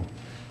unusual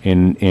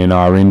in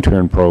our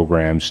intern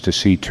programs to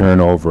see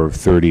turnover of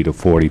 30 to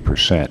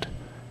 40%.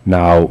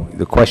 Now,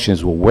 the question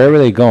is, well, where are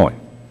they going?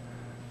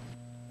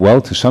 Well,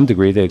 to some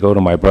degree, they go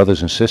to my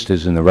brothers and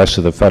sisters in the rest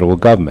of the federal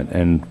government.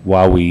 And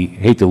while we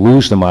hate to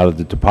lose them out of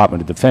the Department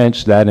of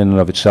Defense, that in and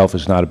of itself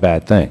is not a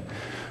bad thing.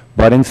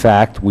 But in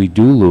fact, we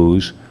do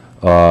lose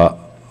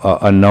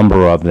a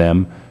number of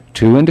them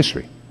to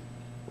industry,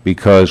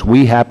 because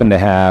we happen to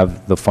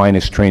have the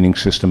finest training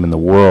system in the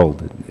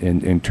world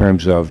in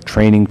terms of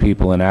training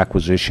people in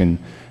acquisition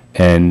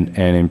and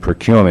in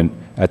procurement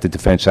at the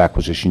Defense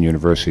Acquisition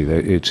University.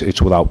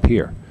 It's without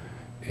peer.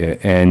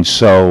 And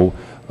so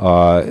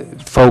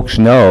folks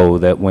know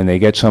that when they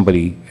get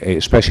somebody,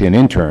 especially an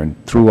intern,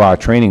 through our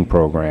training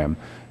program,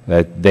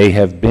 that they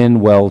have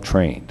been well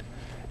trained.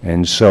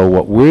 And so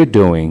what we're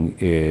doing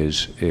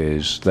is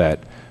that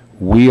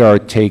we are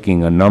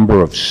taking a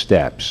number of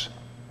steps,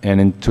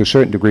 and to a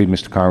certain degree,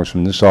 Mr.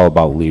 Congressman, this is all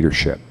about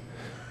leadership.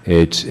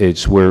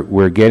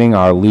 We're getting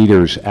our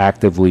leaders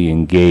actively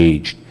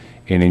engaged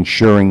in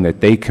ensuring that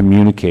they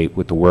communicate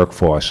with the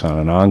workforce on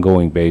an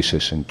ongoing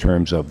basis in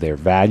terms of their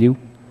value.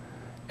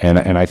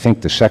 And I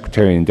think the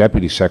Secretary and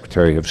Deputy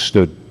Secretary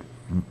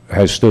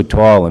has stood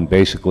tall and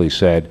basically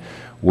said,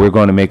 we're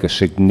going to make a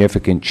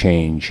significant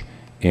change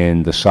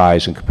in the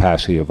size and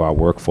capacity of our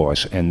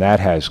workforce. And that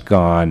has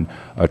gone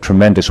a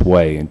tremendous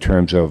way in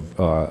terms of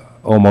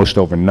almost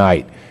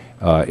overnight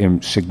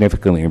in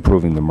significantly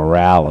improving the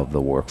morale of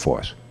the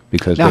workforce,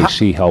 because they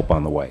see help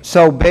on the way.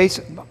 So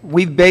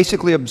we've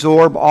basically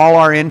absorbed all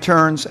our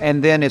interns,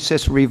 and then it's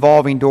this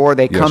revolving door.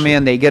 They come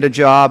in, they get a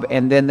job,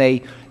 and then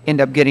they end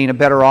up getting a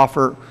better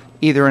offer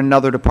either in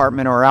another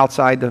department or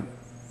outside the...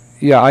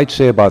 Yeah, I'd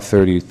say about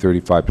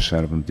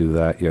 35% of them do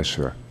that, yes,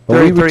 sir. But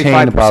 30, we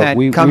retain about,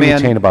 we come in.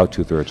 retain about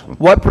 2/3 of them.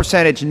 What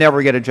percentage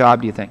never get a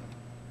job, do you think?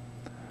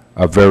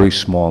 A very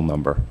small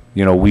number.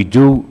 You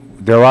know,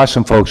 there are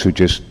some folks who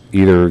just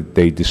either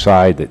they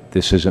decide that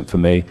this isn't for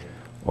me,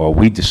 or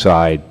we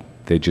decide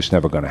they're just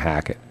never going to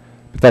hack it.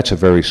 But that's a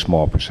very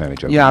small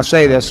percentage of it. Yeah, I'll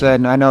say this,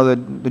 and I know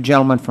that the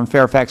gentleman from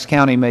Fairfax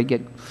County may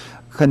get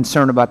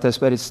concerned about this,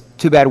 but it's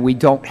too bad we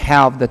don't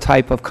have the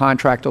type of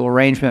contractual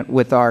arrangement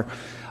with our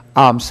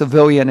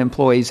civilian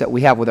employees that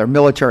we have with our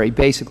military,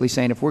 basically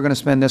saying, if we're going to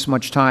spend this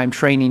much time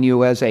training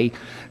you as a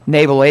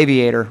naval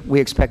aviator, we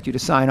expect you to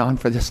sign on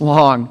for this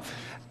long.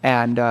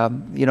 And,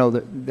 you know,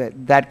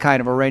 that kind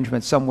of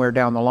arrangement somewhere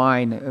down the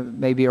line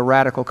may be a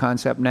radical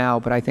concept now,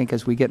 but I think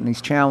as we get in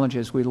these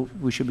challenges,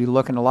 we should be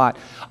looking a lot.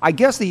 I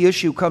guess the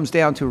issue comes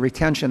down to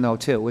retention, though,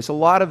 too. It's a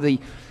lot of the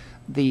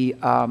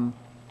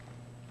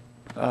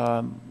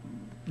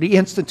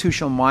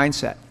institutional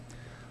mindset.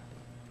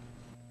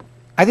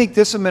 I think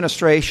this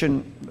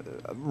administration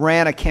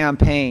ran a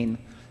campaign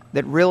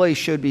that really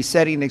should be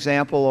setting an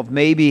example of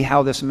maybe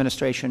how this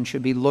administration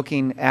should be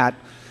looking at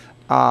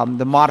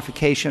the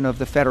modification of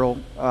the federal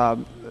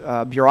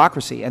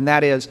bureaucracy, and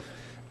that is,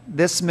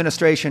 this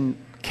administration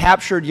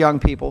captured young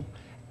people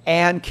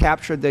and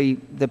captured the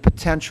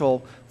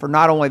potential for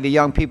not only the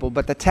young people,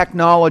 but the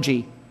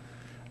technology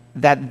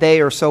that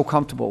they are so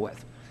comfortable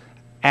with.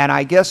 And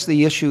I guess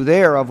the issue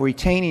there of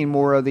retaining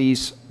more of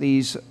these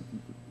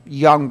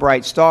young,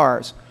 bright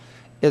stars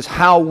is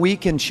how we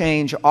can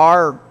change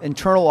our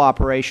internal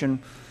operation,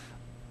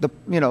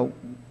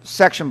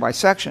 section by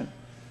section,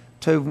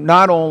 to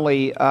not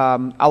only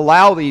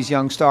allow these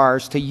young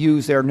stars to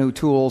use their new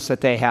tools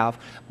that they have,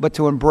 but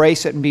to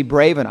embrace it and be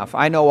brave enough.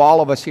 I know all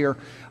of us here,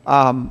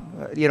 that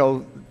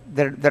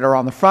are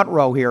on the front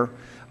row here,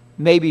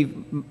 may be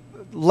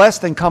less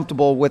than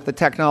comfortable with the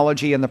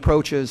technology and the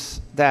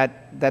approaches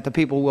that the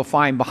people will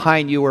find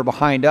behind you or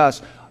behind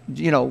us,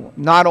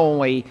 not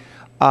only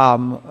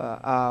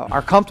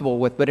are comfortable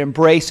with, but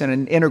embrace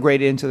and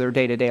integrate it into their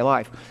day-to-day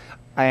life.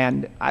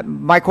 And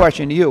my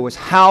question to you is,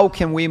 how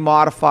can we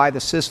modify the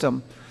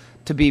system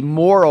to be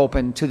more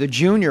open to the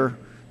junior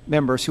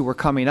members who are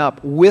coming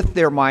up with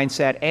their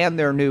mindset and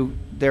their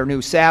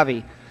new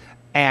savvy,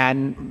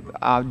 and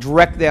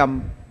direct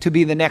them to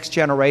be the next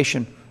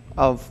generation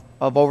of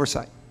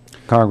oversight?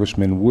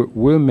 Congressman,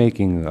 we're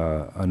making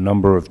a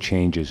number of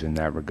changes in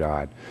that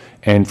regard.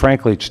 And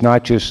frankly, it's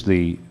not just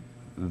the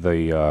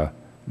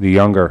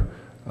younger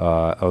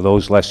or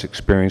those less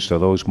experienced or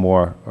those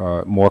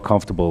more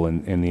comfortable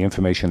in the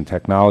information and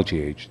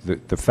technology age.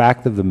 The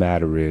fact of the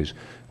matter is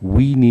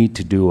we need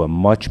to do a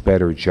much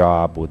better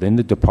job within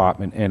the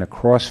department and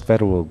across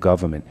federal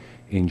government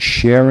in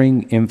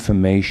sharing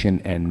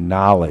information and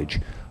knowledge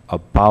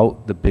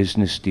about the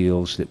business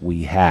deals that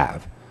we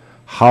have.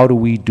 How do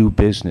we do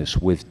business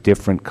with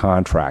different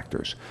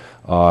contractors?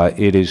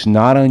 It is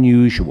not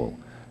unusual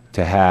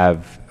to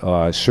have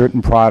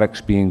certain products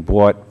being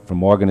bought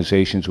from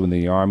organizations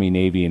within the Army,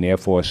 Navy, and Air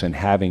Force and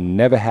having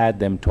never had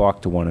them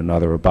talk to one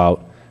another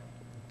about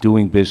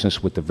doing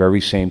business with the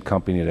very same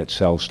company that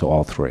sells to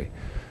all three.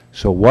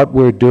 So what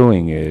we're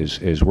doing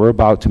is we're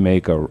about to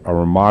make a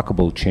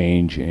remarkable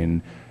change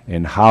in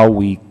how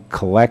we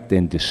collect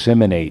and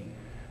disseminate,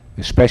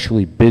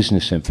 especially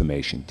business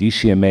information.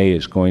 DCMA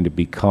is going to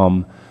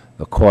become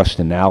the cost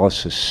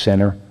analysis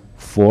center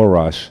for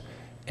us,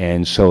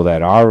 and so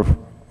that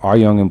our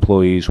young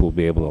employees will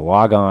be able to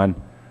log on,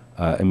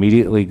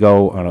 immediately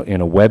go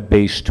in a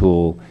web-based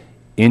tool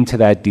into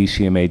that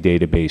DCMA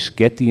database,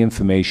 get the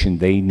information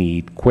they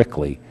need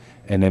quickly,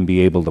 and then be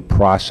able to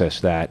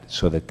process that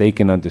so that they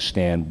can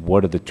understand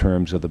what are the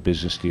terms of the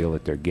business deal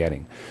that they're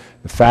getting.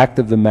 The fact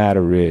of the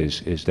matter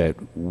is that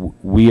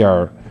we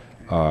are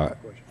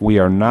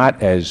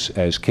not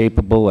as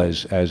capable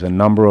as a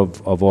number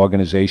of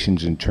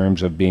organizations in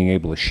terms of being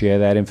able to share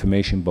that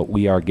information, but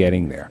we are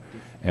getting there.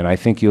 And I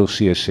think you'll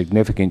see a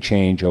significant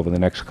change over the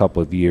next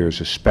couple of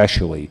years,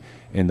 especially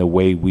in the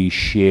way we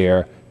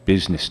share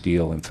business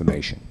deal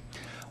information.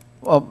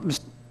 Well,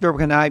 Mr.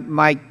 Durkin,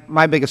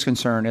 my biggest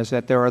concern is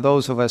that there are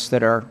those of us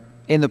that are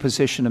in the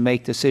position to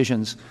make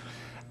decisions,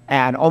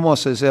 and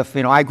almost as if,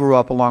 I grew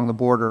up along the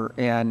border,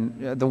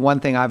 and the one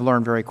thing I've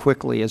learned very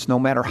quickly is no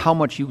matter how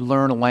much you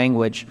learn a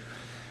language,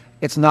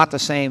 it's not the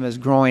same as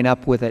growing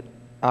up with it.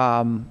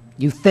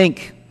 You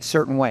think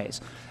certain ways.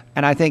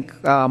 And I think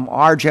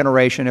our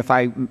generation, if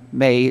I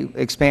may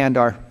expand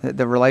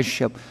the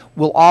relationship,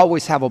 will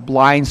always have a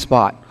blind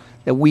spot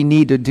that we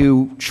need to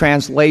do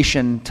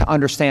translation to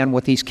understand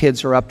what these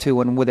kids are up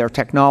to and with their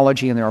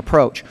technology and their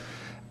approach,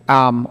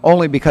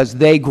 only because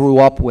they grew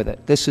up with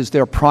it. This is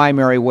their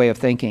primary way of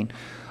thinking.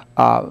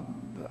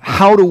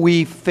 How do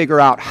we figure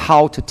out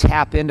how to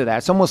tap into that?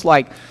 It's almost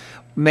like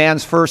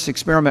man's first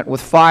experiment with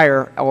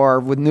fire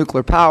or with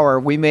nuclear power.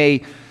 We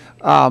may,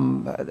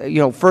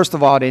 first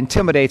of all, it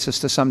intimidates us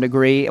to some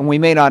degree, and we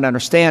may not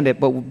understand it,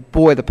 but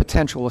boy, the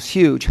potential is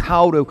huge.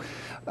 How do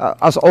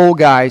us old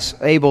guys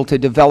able to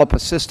develop a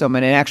system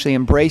and actually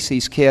embrace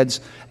these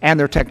kids and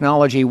their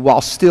technology while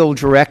still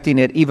directing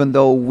it, even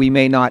though we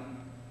may not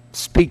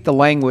speak the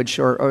language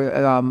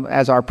or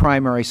as our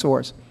primary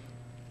source?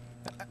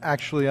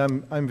 Actually,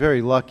 I'm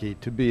very lucky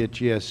to be at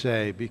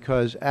GSA,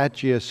 because at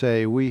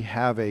GSA we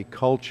have a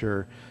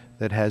culture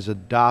that has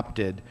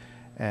adopted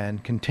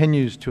and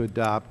continues to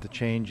adopt the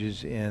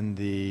changes in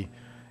the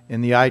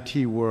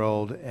IT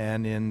world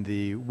and in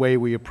the way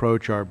we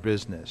approach our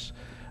business.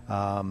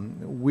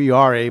 We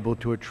are able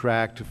to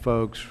attract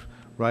folks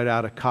right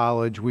out of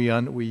college. We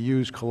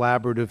use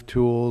collaborative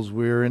tools.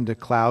 We're into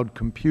cloud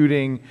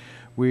computing.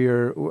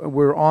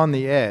 We're on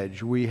the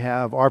edge.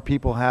 Our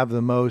people have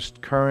the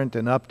most current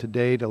and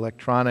up-to-date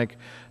electronic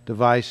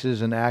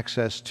devices and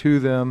access to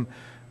them.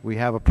 We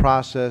have a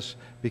process.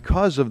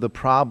 Because of the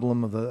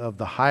problem of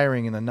the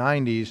hiring in the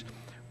 90s,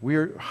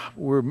 we're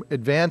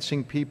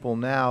advancing people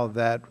now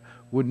that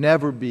would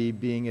never be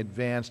being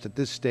advanced at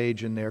this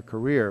stage in their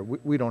career.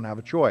 We don't have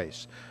a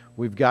choice.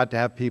 We've got to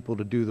have people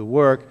to do the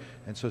work,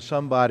 and so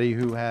somebody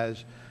who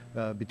has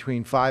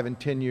between 5 and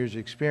 10 years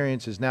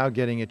experience is now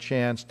getting a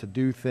chance to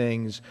do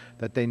things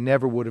that they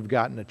never would have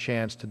gotten a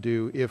chance to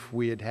do if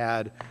we had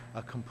had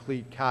a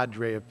complete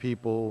cadre of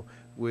people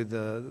with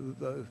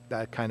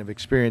that kind of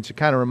experience. It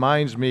kind of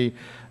reminds me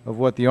of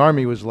what the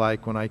Army was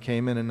like when I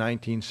came in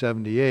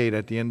 1978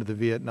 at the end of the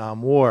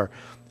Vietnam War.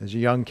 As a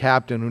young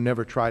captain who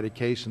never tried a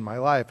case in my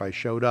life, I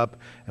showed up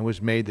and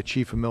was made the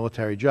Chief of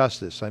Military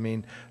Justice. I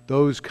mean,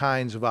 those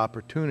kinds of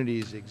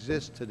opportunities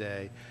exist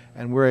today,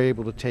 and we're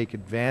able to take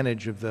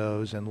advantage of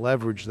those and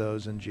leverage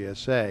those in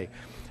GSA.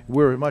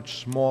 We're a much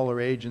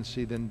smaller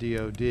agency than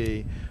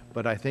DOD,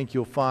 but I think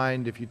you'll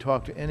find if you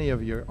talk to any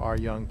of our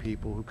young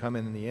people who come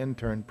in the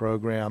intern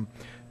program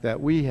that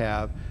we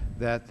have,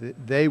 that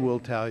they will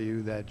tell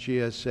you that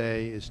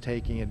GSA is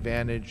taking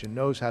advantage and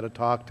knows how to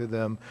talk to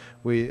them.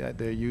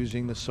 They're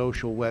using the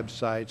social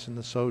websites and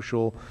the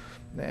social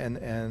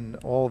and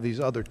all these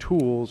other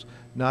tools,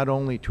 not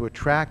only to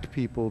attract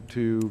people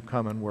to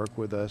come and work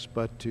with us,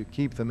 but to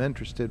keep them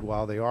interested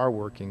while they are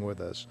working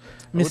with us.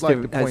 I would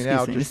like to point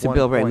out just one Mr.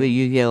 Bilbray, point. will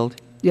you yield?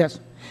 Yes.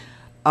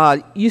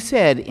 You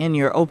said in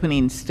your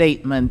opening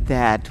statement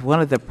that one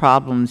of the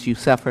problems you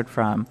suffered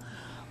from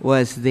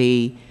was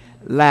the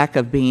lack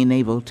of being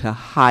able to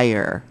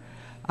hire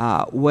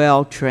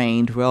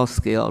well-trained,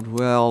 well-skilled,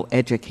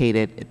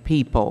 well-educated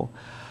people.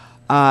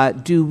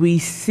 Do we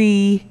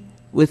see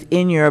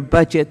within your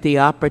budget the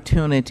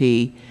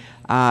opportunity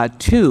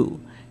to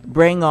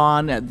bring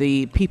on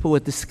the people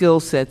with the skill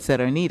sets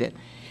that are needed.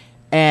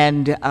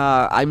 And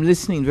I'm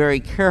listening very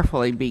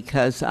carefully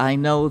because I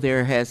know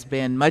there has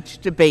been much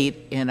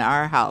debate in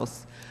our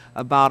House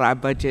about our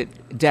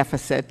budget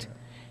deficit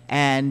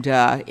and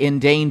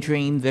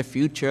endangering the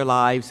future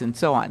lives and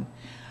so on.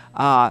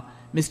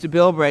 Mr.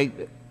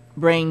 Bilbray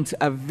brings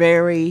a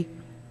very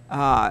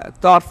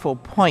thoughtful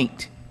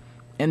point,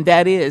 and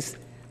that is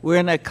we're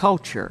in a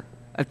culture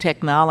of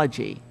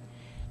technology.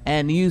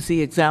 And use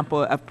the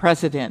example of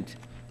President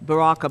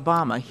Barack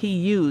Obama. He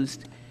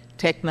used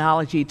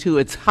technology to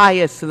its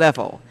highest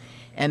level,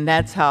 and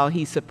that's how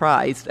he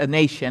surprised a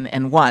nation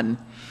and won.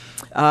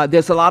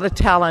 There's a lot of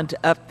talent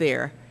out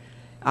there.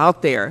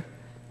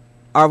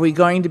 Are we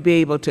going to be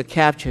able to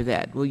capture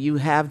that? Will you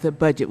have the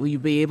budget? Will you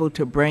be able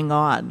to bring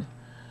on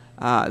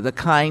the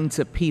kinds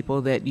of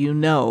people that you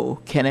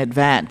know can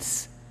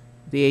advance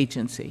the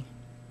agency?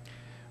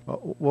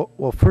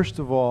 Well, first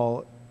of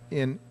all,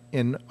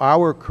 in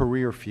our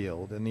career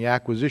field, in the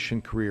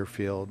acquisition career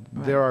field,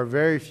 right, there are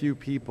very few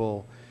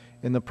people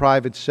in the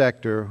private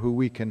sector who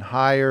we can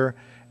hire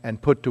and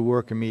put to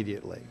work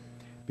immediately.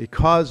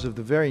 Because of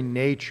the very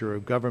nature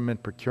of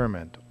government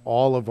procurement,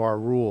 all of our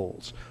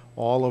rules,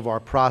 all of our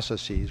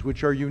processes,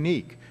 which are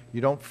unique.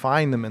 You don't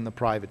find them in the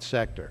private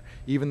sector.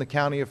 Even the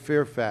County of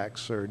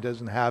Fairfax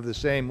doesn't have the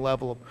same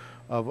level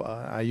of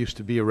I used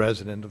to be a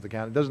resident of the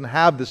county, doesn't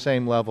have the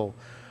same level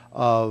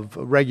of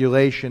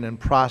regulation and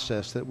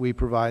process that we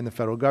provide in the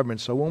federal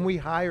government. So when we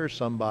hire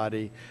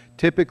somebody,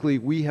 typically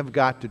we have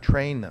got to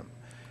train them.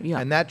 Yeah.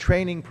 And that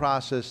training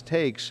process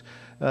takes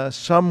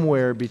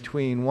somewhere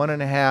between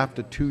 1.5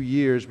 to 2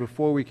 years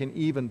before we can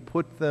even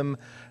put them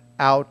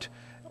out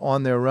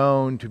on their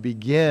own to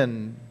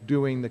begin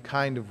doing the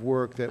kind of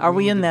work that Are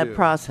we in need to that do.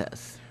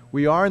 process?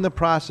 We are in the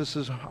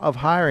processes of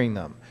hiring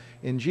them.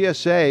 In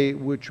GSA,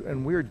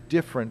 and we're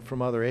different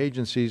from other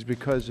agencies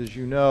because, as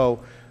you know,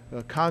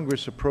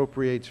 Congress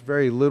appropriates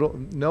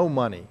no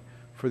money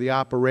for the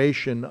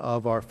operation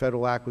of our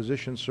Federal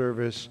Acquisition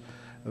Service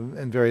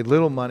and very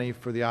little money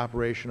for the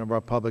operation of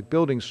our Public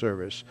Building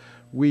Service.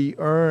 We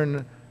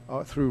earn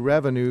through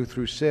revenue,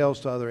 through sales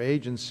to other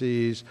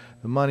agencies,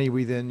 the money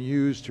we then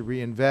use to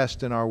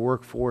reinvest in our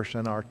workforce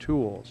and our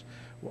tools.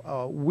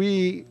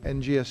 We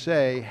and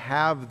GSA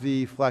have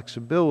the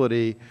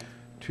flexibility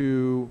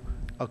to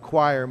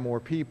acquire more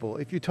people.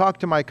 If you talk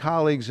to my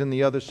colleagues in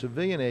the other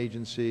civilian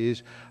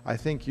agencies, I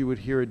think you would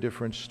hear a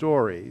different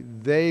story.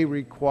 They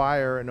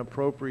require an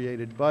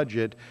appropriated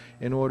budget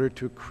in order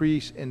to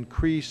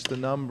increase the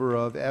number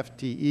of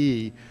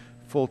FTE,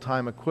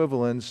 full-time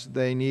equivalents,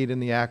 they need in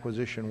the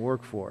acquisition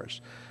workforce.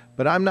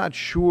 But I'm not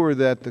sure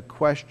that the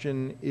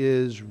question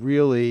is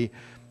really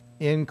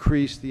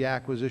increase the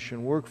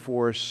acquisition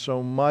workforce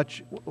so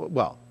much.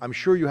 Well, I'm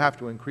sure you have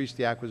to increase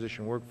the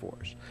acquisition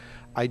workforce.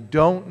 I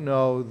don't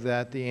know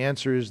that the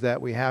answer is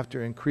that we have to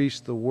increase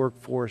the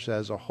workforce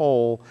as a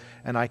whole,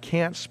 and I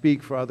can't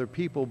speak for other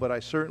people, but I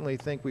certainly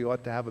think we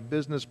ought to have a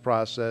business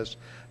process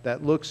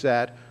that looks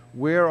at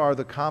where are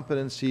the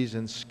competencies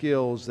and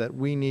skills that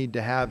we need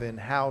to have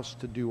in-house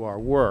to do our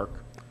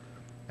work,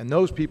 and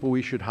those people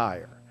we should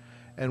hire.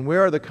 And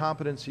where are the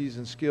competencies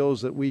and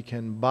skills that we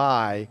can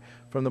buy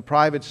from the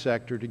private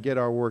sector to get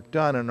our work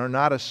done and are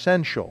not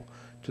essential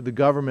to the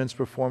government's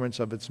performance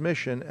of its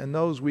mission, and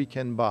those we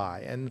can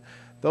buy. And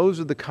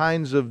those are the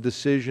kinds of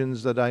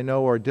decisions that I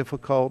know are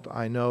difficult.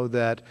 I know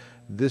that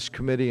this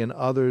committee and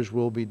others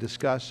will be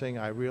discussing.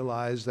 I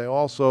realize they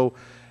also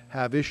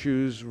have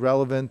issues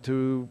relevant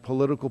to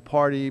political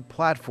party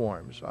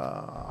platforms.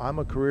 I'm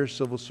a career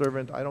civil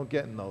servant. I don't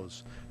get in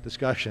those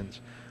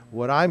discussions.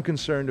 What I'm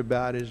concerned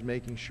about is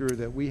making sure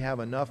that we have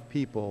enough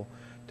people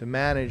to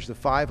manage the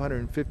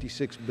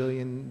 $556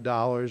 billion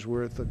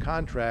worth of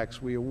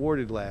contracts we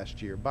awarded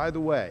last year. By the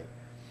way,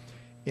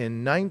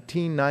 in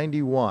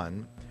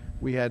 1991,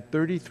 we had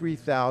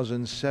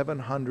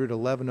 33,700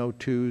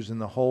 1102s in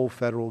the whole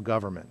federal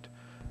government.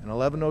 An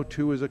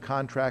 1102 is a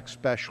contract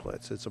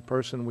specialist. It's a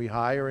person we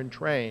hire and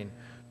train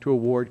to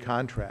award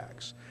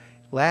contracts.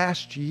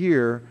 Last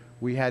year,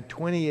 we had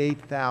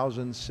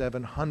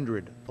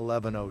 28,700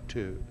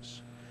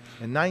 1102s.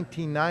 In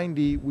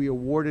 1990, we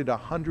awarded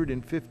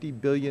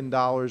 $150 billion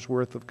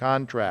worth of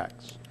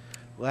contracts.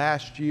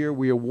 Last year,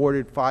 we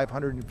awarded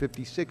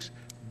 $556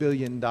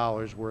 billion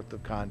worth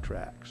of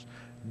contracts.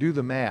 Do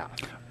the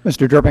math.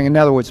 Mr. Durping, in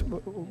other words,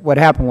 what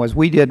happened was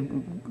we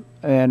did,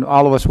 and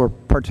all of us were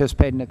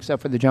participating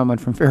except for the gentleman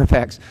from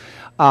Fairfax,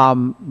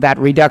 that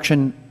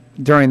reduction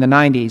during the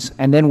 90s,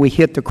 and then we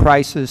hit the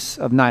crisis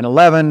of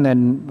 9/11,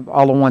 and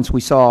all at once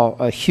we saw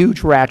a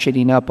huge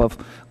ratcheting up of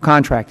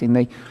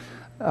contracting.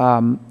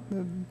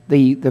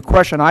 The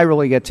question I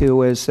really get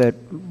to is that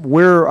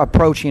we're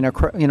approaching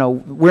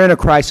we're in a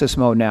crisis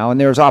mode now,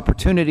 and there's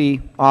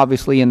opportunity,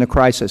 obviously, in the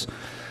crisis.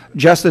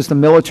 Just as the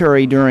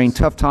military during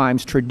tough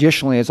times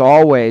traditionally has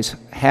always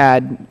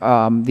had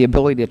the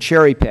ability to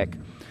cherry pick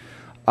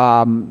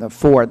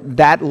for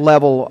that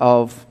level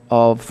of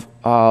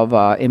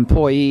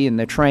employee and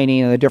the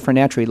training and the different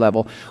entry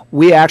level.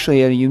 We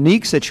actually are in a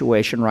unique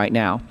situation right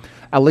now,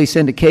 at least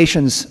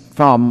indications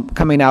from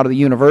coming out of the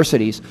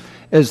universities,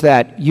 is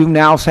that you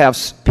now have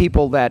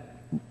people that,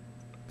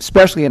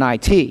 especially in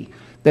IT,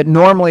 that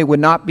normally would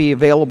not be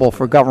available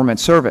for government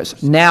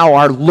service, now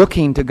are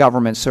looking to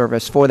government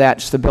service for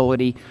that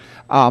stability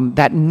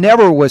that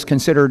never was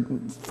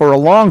considered for a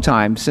long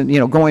time,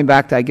 going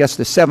back to, I guess,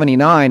 the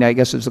 79, I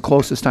guess is the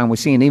closest time we've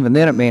seen. Even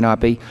then it may not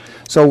be.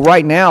 So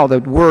right now the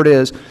word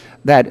is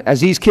that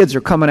as these kids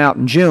are coming out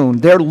in June,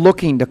 they're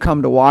looking to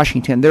come to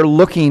Washington. They're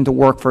looking to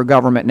work for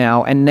government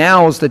now, and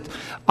now is the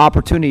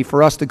opportunity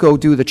for us to go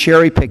do the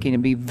cherry picking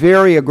and be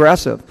very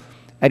aggressive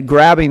at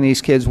grabbing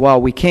these kids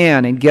while we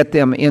can and get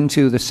them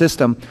into the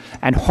system,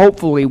 and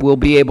hopefully we'll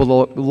be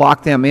able to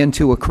lock them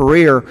into a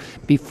career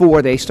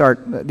before they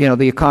start,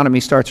 the economy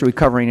starts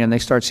recovering and they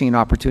start seeing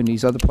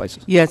opportunities other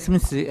places. Yes,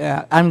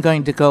 I'm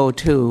going to go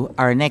to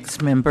our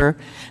next member,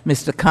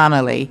 Mr.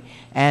 Connolly,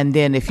 and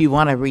then if you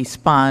want to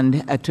respond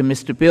to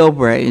Mr.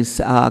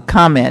 Bilbray's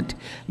comment,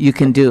 you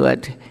can do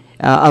it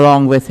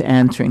along with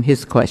answering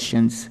his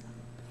questions.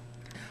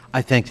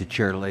 I thank the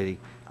chair, lady.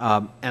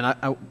 And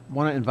I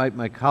want to invite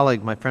my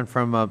colleague, my friend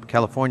from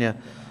California.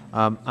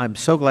 I'm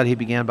so glad he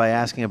began by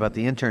asking about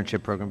the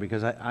internship program,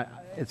 because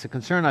it's a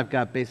concern I've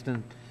got based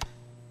on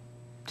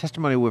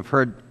testimony we've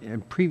heard in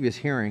previous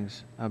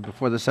hearings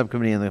before the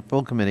subcommittee and the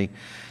full committee.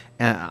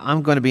 And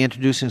I'm going to be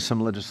introducing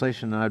some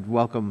legislation, and I'd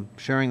welcome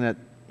sharing that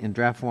in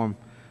draft form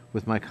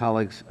with my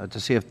colleagues to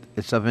see if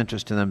it's of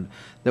interest to them,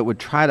 that would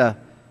try to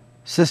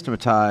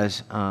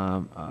systematize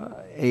a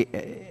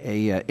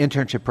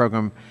internship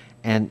program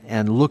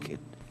and look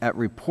at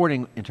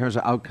reporting in terms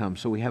of outcomes,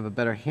 so we have a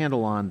better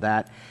handle on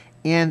that,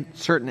 and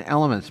certain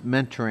elements,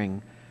 mentoring,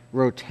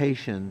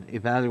 rotation,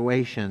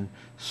 evaluation,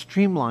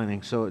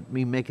 streamlining, so it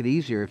may make it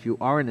easier. If you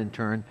are an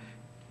intern,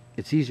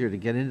 it's easier to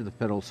get into the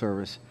federal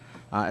service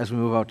as we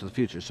move out to the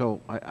future. So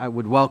I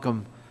would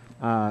welcome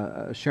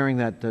sharing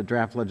that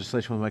draft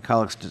legislation with my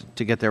colleagues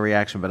to get their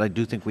reaction, but I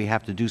do think we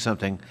have to do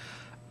something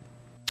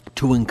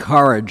to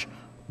encourage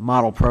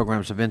model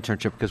programs of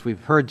internship, because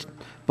we've heard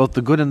both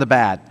the good and the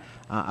bad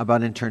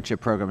about internship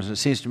programs. And it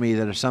seems to me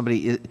that if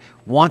somebody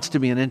wants to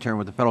be an intern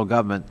with the federal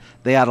government,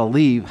 they ought to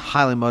leave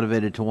highly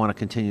motivated to want to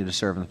continue to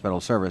serve in the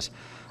federal service.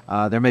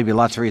 There may be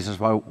lots of reasons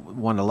why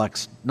one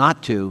elects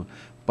not to,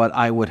 but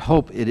I would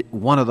hope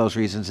one of those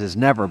reasons is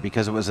never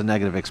because it was a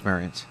negative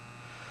experience.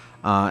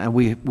 And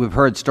we've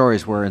heard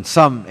stories where in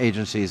some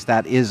agencies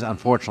that is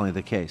unfortunately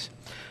the case.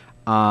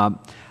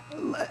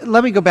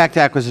 Let me go back to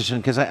acquisition,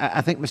 because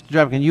I think, Mr.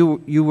 Jobkin,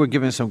 you were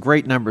giving some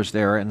great numbers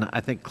there, and I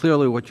think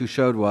clearly what you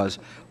showed was,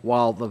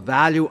 while the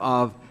value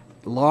of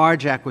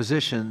large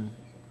acquisition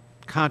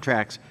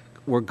contracts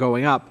were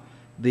going up,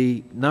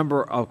 the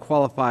number of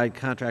qualified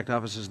contract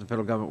officers in the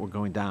federal government were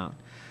going down.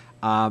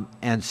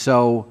 And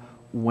so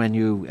when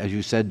you, as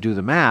you said, do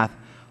the math,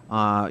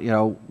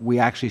 we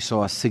actually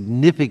saw a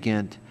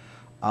significant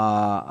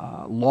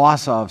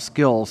loss of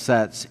skill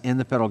sets in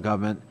the federal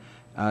government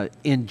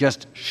in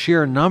just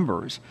sheer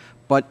numbers.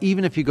 But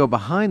even if you go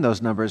behind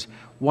those numbers,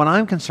 what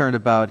I'm concerned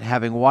about,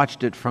 having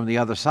watched it from the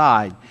other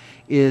side,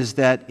 is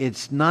that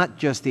it's not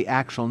just the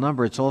actual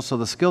number, it's also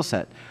the skill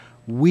set.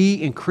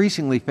 We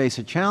increasingly face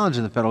a challenge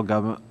in the federal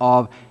government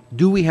of,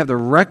 do we have the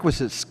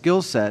requisite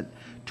skill set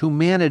to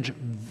manage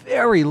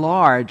very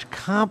large,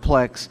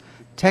 complex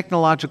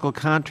technological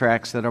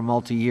contracts that are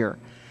multi-year?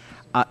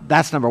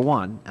 That's number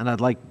one, and I'd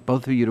like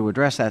both of you to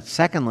address that.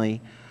 Secondly,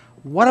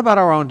 what about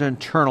our own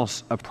internal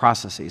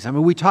processes? I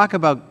mean, we talk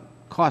about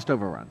cost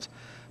overruns,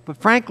 but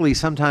frankly,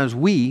 sometimes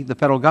we, the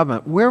federal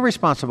government, we're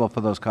responsible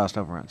for those cost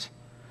overruns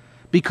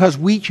because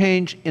we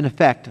change, in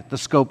effect, the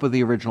scope of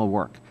the original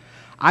work.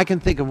 I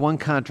can think of one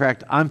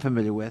contract I'm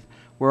familiar with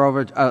where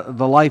over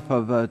the life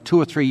of a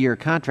 2 or 3 year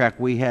contract,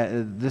 we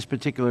had, this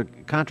particular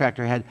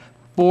contractor had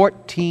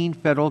 14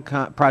 federal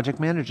project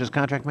managers,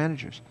 contract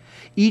managers,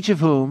 each of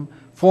whom,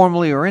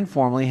 formally or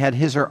informally, had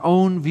his or her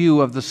own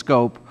view of the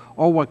scope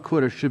or what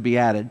could or should be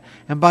added.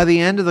 And by the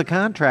end of the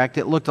contract,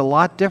 it looked a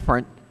lot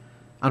different,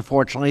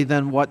 unfortunately,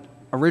 than what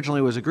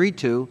originally was agreed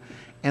to,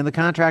 and the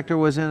contractor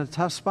was in a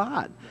tough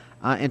spot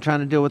in trying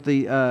to deal with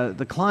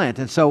the client.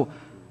 And so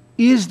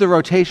is the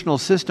rotational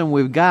system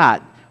we've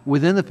got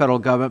within the federal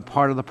government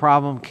part of the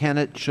problem?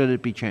 Should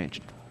it be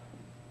changed?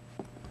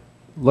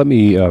 Let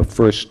me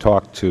first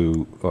talk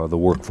to the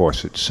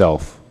workforce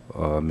itself,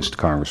 Mr.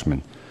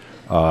 Congressman.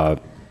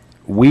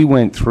 We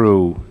went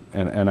through,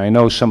 and I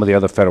know some of the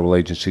other federal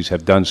agencies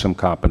have done some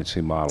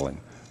competency modeling,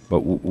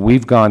 but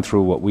we've gone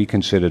through what we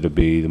consider to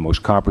be the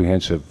most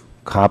comprehensive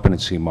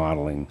competency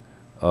modeling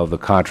of the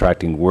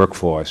contracting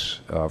workforce,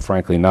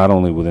 frankly, not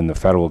only within the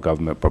federal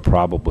government, but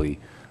probably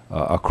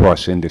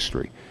across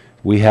industry.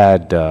 We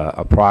had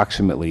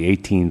approximately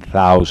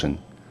 18,000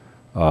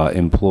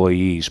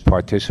 employees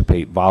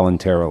participate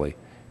voluntarily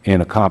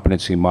in a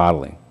competency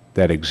modeling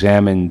that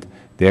examined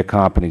their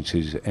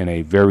competencies in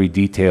a very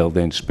detailed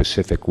and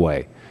specific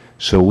way.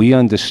 So we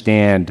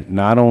understand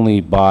not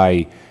only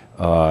by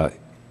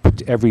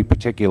every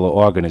particular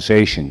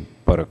organization,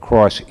 but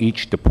across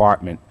each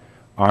department,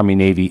 Army,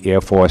 Navy, Air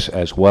Force,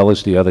 as well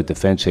as the other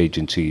defense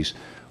agencies,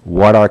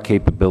 what our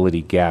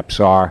capability gaps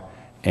are,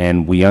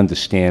 and we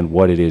understand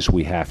what it is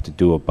we have to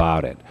do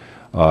about it.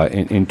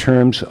 In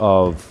terms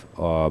of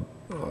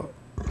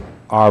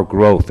our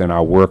growth in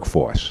our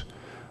workforce,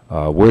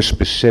 we're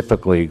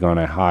specifically going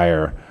to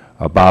hire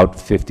about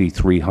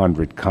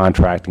 5,300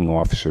 contracting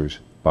officers,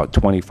 about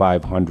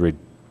 2,500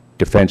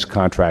 Defense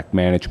Contract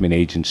Management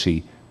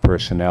Agency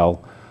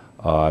personnel,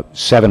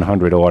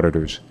 700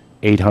 auditors,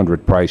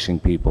 800 pricing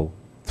people,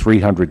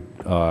 300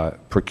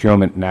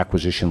 procurement and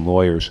acquisition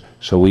lawyers.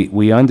 So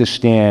we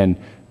understand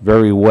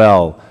very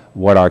well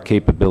what our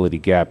capability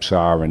gaps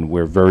are, and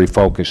we're very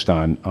focused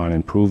on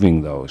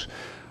improving those.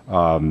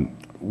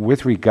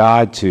 With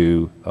regard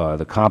to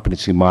the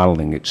competency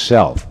modeling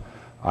itself,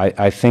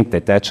 I think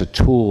that that's a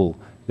tool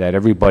that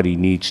everybody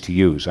needs to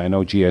use. I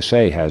know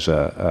GSA has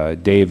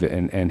Dave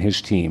and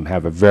his team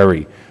have a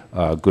very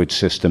good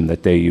system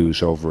that they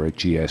use over at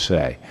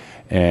GSA.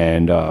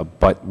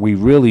 But we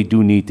really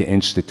do need to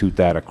institute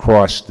that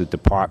across the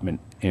department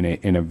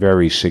in a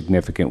very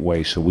significant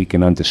way so we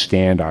can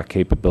understand our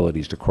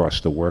capabilities across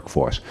the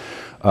workforce.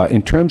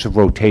 In terms of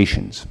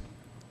rotations,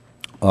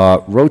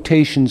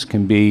 rotations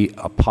can be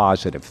a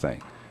positive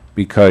thing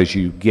because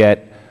you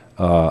get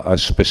a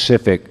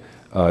specific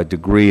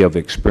degree of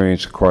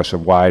experience across a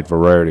wide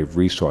variety of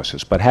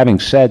resources. But having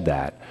said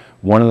that,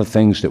 one of the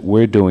things that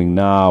we're doing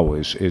now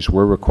is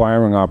we're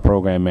requiring our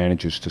program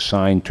managers to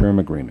sign term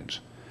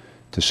agreements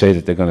to say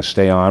that they're going to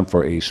stay on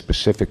for a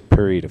specific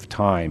period of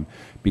time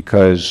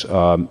because,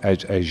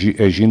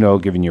 as you know,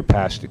 given your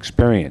past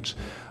experience,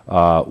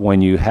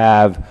 when you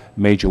have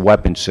major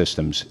weapon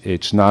systems,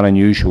 it's not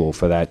unusual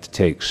for that to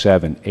take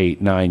 7,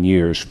 8, 9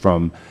 years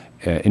from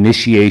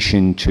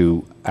initiation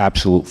to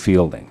absolute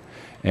fielding.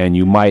 And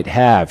you might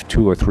have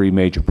 2 or 3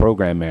 major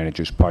program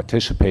managers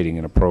participating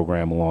in a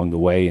program along the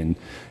way,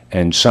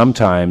 and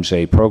sometimes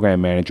a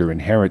program manager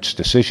inherits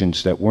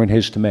decisions that weren't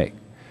his to make.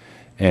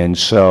 And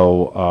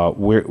so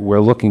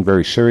we're looking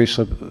very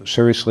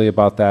seriously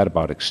about that,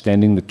 about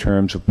extending the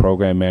terms of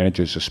program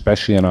managers,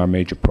 especially in our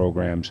major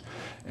programs.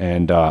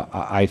 And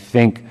I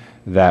think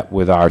that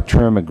with our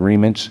term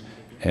agreements,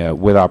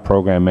 with our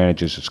program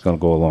managers, it's going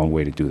to go a long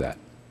way to do that.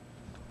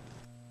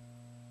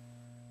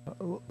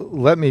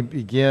 Let me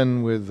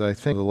begin with, I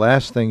think, the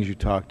last things you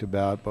talked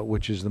about, but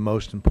which is the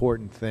most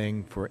important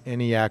thing for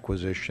any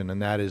acquisition,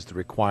 and that is the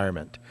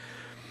requirement.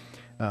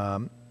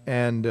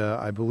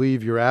 I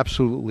believe you're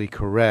absolutely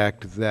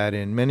correct that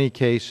in many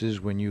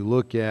cases when you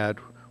look at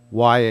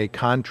why a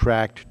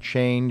contract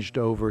changed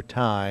over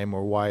time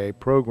or why a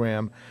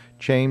program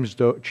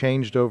changed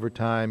over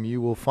time,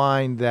 you will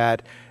find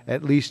that,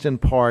 at least in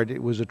part,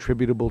 it was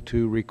attributable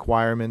to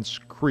requirements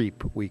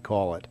creep, we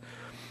call it.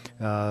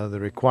 The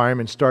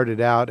requirement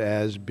started out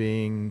as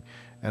being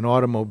an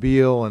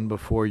automobile, and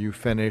before you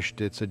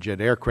finished, it's a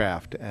jet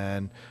aircraft.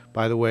 And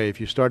by the way,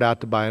 if you start out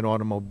to buy an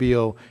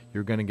automobile,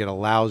 you're going to get a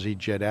lousy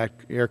jet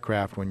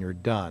aircraft when you're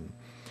done.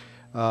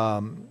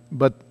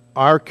 But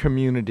our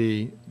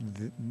community,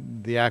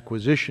 the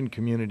acquisition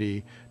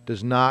community,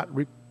 does not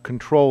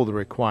control the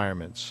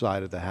requirements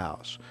side of the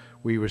house.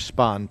 We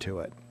respond to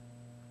it.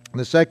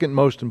 The second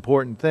most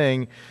important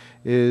thing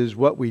is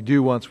what we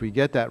do once we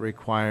get that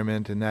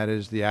requirement, and that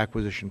is the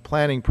acquisition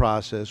planning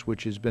process,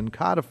 which has been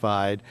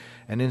codified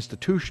and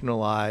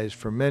institutionalized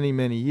for many,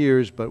 many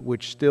years, but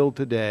which still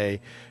today,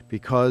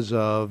 because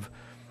of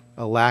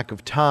a lack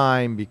of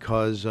time,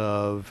 because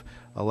of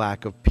a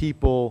lack of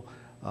people,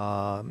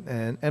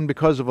 and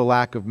because of a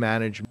lack of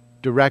management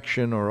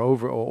direction or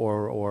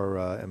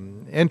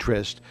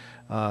interest,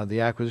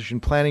 the acquisition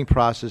planning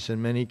process in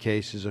many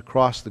cases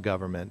across the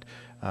government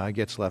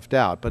gets left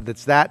out. But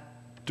it's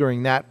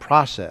during that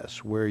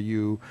process where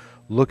you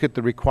look at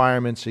the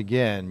requirements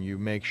again, you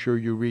make sure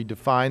you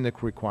redefine the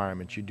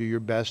requirements, you do your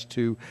best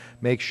to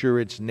make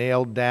sure it's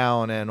nailed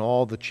down and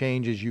all the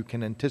changes you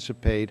can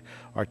anticipate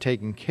are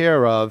taken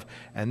care of,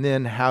 and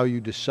then how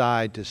you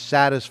decide to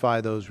satisfy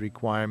those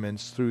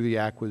requirements through the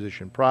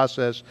acquisition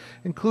process,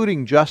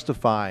 including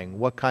justifying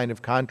what kind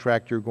of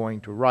contract you're going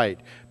to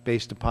write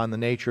based upon the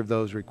nature of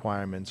those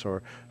requirements,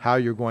 or how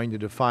you're going to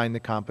define the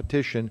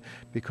competition,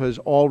 because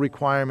all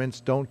requirements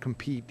don't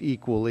compete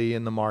equally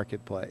in the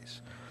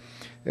marketplace.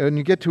 When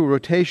you get to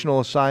rotational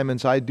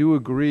assignments, I do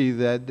agree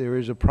that there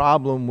is a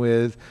problem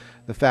with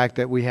the fact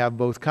that we have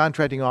both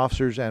contracting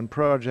officers and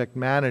project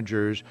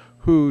managers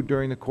who,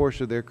 during the course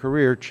of their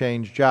career,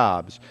 change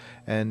jobs.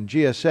 And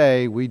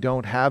GSA, we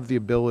don't have the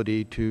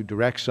ability to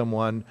direct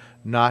someone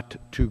not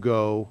to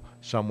go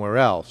somewhere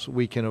else.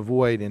 We can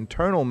avoid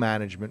internal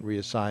management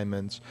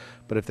reassignments,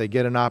 but if they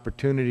get an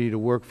opportunity to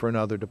work for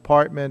another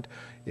department,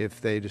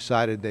 if they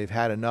decided they've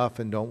had enough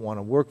and don't want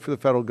to work for the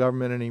federal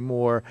government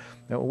anymore,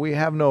 we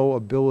have no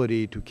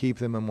ability to keep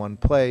them in one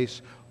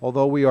place,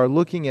 although we are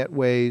looking at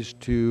ways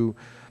to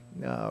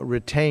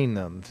retain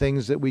them,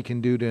 things that we can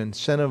do to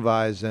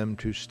incentivize them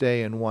to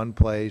stay in one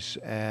place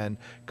and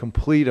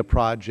complete a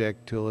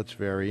project till its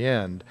very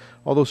end.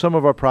 Although some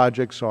of our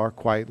projects are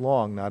quite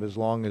long, not as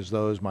long as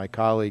those my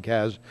colleague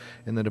has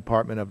in the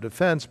Department of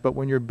Defense, but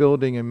when you're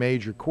building a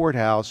major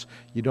courthouse,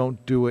 you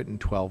don't do it in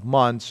 12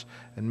 months,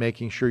 and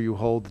making sure you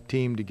hold the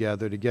team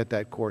together to get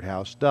that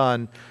courthouse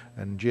done,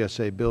 and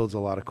GSA builds a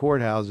lot of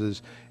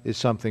courthouses, is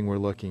something we're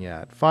looking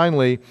at.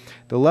 Finally,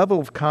 the level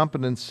of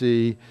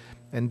competency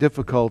and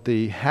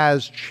difficulty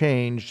has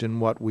changed in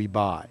what we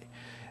buy.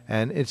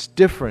 And it's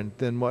different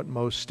than what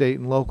most state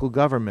and local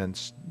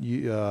governments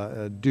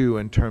do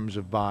in terms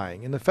of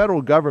buying. In the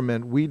federal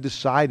government, we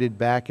decided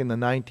back in the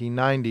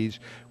 1990s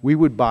we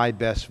would buy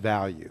best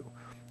value.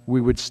 We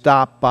would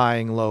stop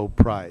buying low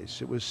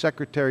price. It was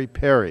Secretary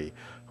Perry,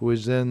 who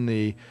was then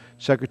the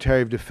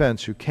Secretary of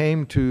Defense, who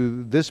came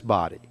to this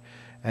body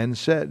and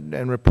said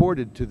and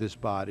reported to this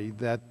body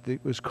that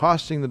it was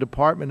costing the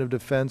Department of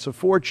Defense a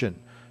fortune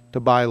to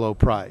buy low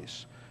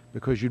price,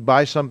 because you'd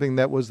buy something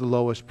that was the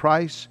lowest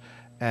price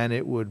and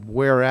it would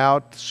wear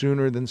out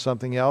sooner than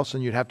something else,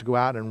 and you'd have to go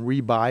out and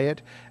rebuy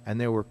it,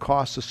 and there were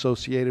costs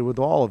associated with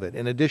all of it.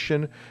 In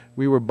addition,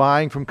 we were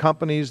buying from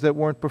companies that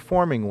weren't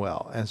performing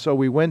well, and so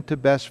we went to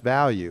best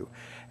value.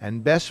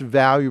 And best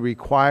value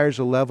requires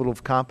a level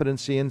of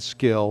competency and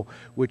skill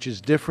which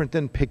is different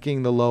than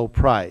picking the low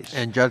price.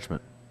 And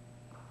judgment.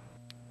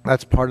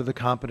 That's part of the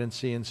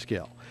competency and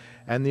skill.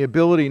 And the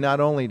ability not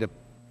only to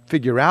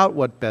figure out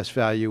what best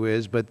value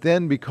is, but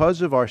then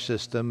because of our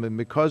system and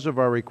because of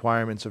our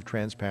requirements of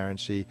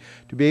transparency,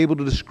 to be able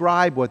to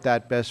describe what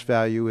that best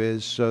value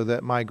is so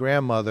that my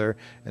grandmother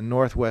in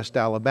Northwest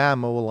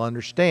Alabama will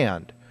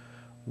understand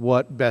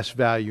what best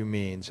value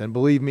means. And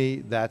believe me,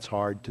 that's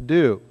hard to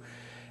do.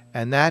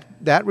 And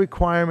that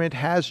requirement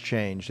has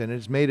changed, and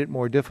it's made it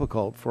more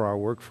difficult for our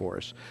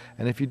workforce.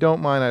 And if you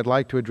don't mind, I'd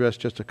like to address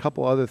just a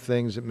couple other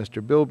things that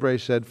Mr. Bilbray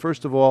said.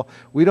 First of all,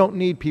 we don't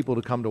need people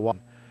to come to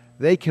Washington.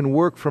 They can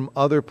work from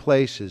other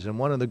places. And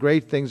one of the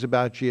great things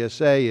about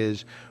GSA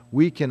is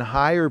we can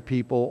hire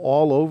people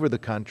all over the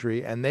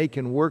country, and they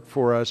can work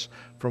for us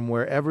from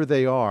wherever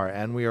they are.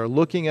 And we are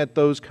looking at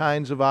those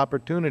kinds of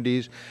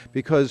opportunities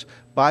because,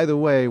 by the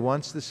way,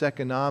 once this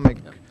economic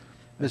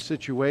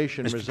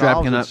situation Mr.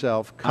 resolves Drapkin,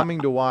 itself, coming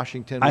to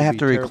Washington I will have be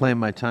to terrible. reclaim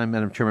my time,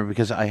 Madam Chairman,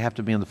 because I have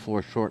to be on the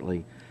floor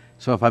shortly.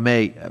 So if I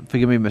may,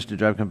 forgive me, Mr.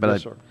 Drapkin, but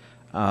Yes, sir.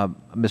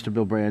 Mr.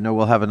 Bilbray, I know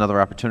we'll have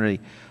another opportunity.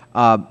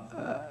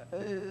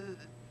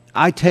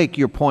 I take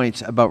your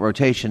points about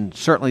rotation.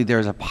 Certainly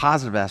there's a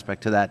positive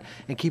aspect to that,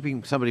 and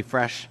keeping somebody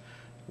fresh,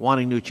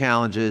 wanting new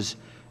challenges.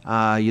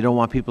 You don't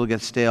want people to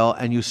get stale,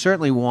 and you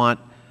certainly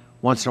want,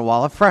 once in a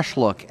while, a fresh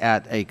look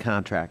at a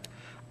contract.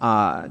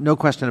 No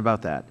question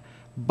about that.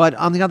 But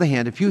on the other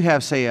hand, if you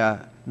have, say,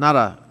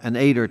 not an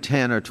 8 or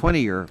 10 or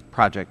 20-year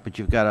project, but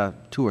you've got a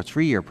 2 or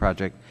 3 year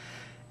project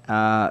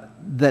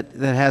that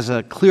has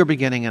a clear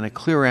beginning and a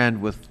clear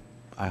end with,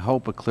 I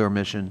hope, a clear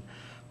mission,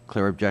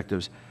 clear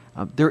objectives,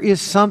 there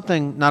is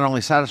something not only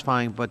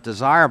satisfying but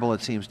desirable,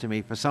 it seems to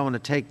me, for someone to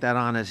take that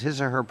on as his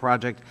or her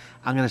project.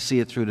 I'm going to see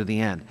it through to the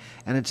end.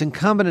 And it's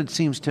incumbent, it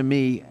seems to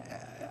me,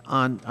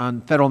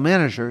 on federal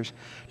managers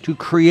to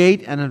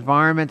create an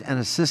environment and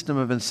a system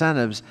of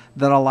incentives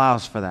that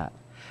allows for that.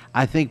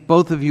 I think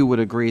both of you would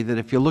agree that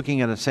if you're looking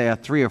at, say, a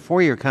 3 or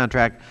 4 year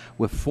contract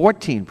with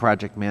 14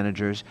 project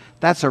managers,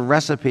 that's a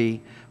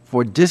recipe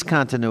for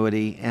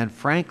discontinuity and,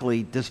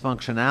 frankly,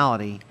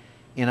 dysfunctionality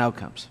in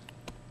outcomes.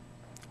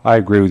 I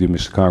agree with you,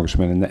 Mr.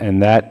 Congressman,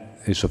 and that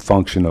is a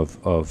function of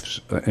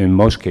in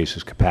most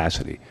cases,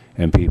 capacity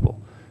and people.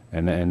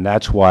 And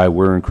that's why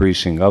we're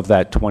increasing, of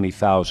that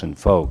 20,000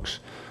 folks,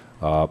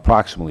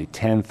 approximately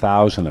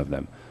 10,000 of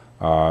them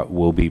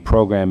will be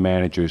program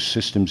managers,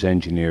 systems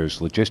engineers,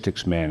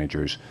 logistics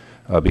managers,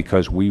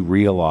 because we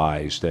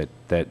realize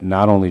that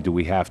not only do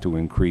we have to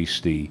increase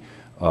the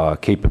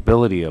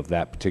capability of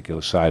that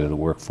particular side of the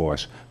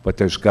workforce, but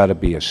there's got to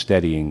be a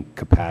steadying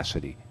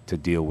capacity to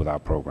deal with our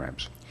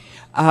programs.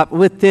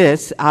 With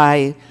this,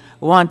 I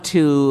want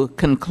to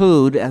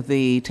conclude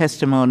the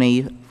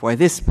testimony for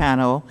this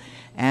panel,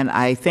 and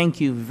I thank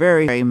you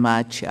very, very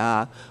much.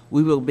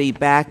 We will be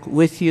back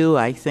with you.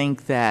 I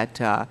think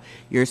that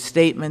your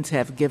statements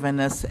have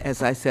given us,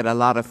 as I said, a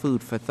lot of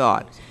food for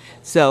thought.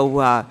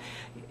 So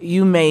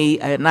you may,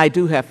 and I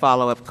do have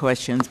follow-up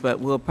questions, but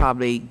we'll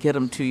probably get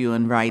them to you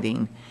in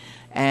writing.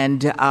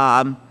 And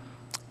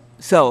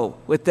so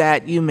with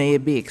that, you may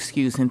be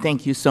excused, and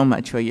thank you so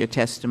much for your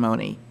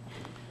testimony.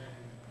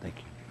 Thank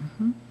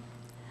you.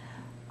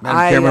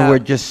 Madam Chairman, we're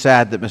just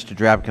sad that Mr.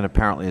 Drapkin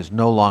apparently is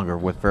no longer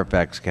with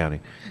Fairfax County.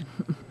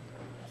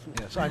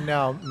 Yes, I'm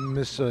now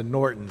Ms.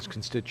 Norton's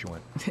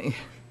constituent.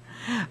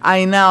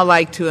 I now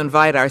like to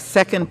invite our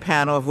second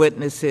panel of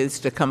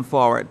witnesses to come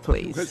forward,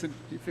 please.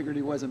 He figured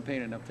he wasn't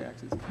paying enough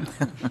taxes.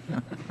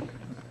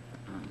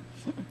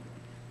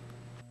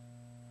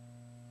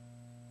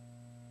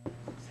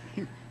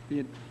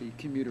 The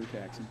commuter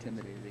tax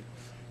intimidating.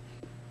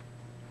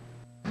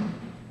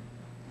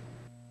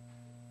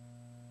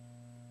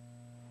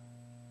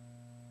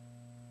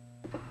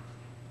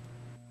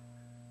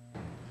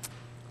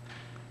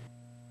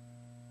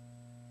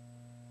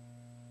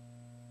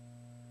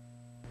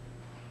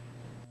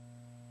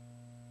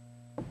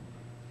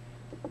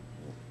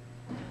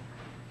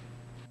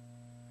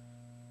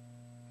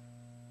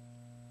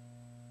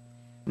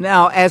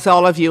 Now, as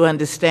all of you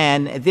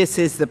understand, this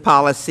is the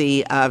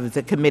policy of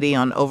the Committee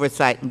on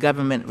Oversight and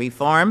Government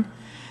Reform,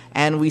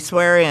 and we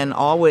swear in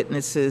all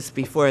witnesses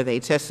before they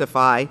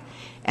testify,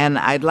 and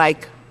I'd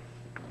like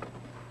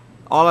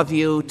all of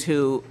you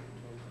to,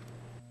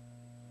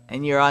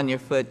 and you're on your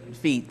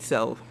feet,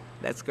 so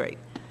that's great.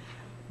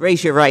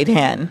 Raise your right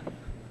hand.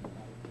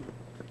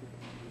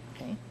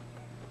 Okay.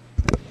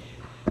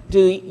 Do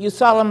you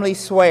solemnly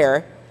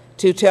swear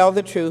to tell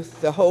the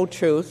truth, the whole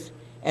truth,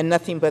 and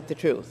nothing but the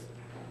truth?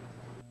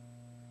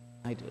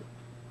 I do.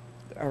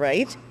 All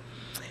right.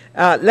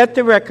 Let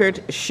the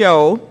record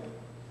show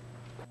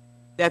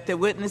that the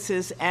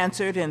witnesses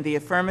answered in the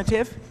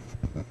affirmative.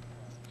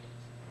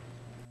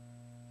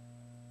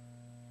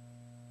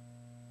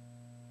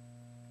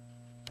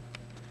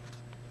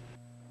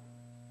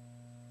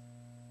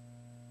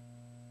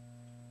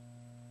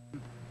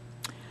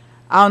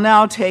 I'll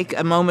now take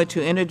a moment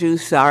to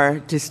introduce our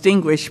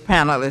distinguished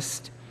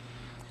panelists.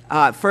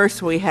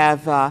 First, we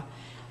have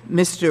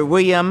Mr.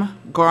 William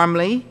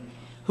Gormley,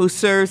 who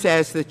serves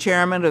as the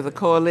chairman of the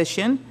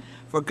Coalition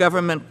for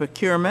Government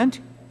Procurement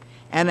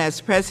and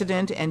as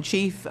president and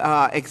chief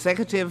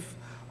executive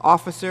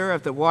officer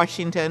of the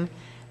Washington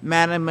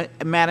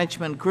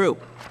Management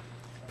Group.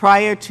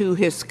 Prior to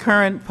his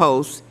current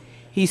post,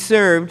 he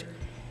served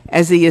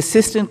as the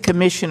assistant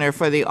commissioner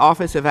for the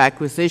Office of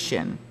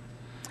Acquisition,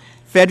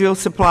 Federal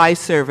Supply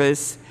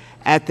Service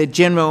at the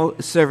General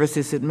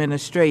Services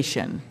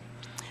Administration.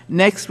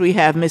 Next, we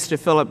have Mr.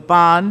 Philip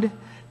Bond,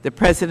 the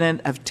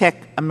president of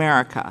Tech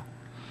America.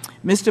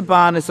 Mr.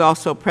 Bond is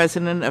also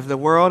president of the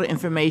World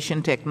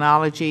Information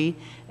Technology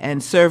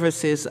and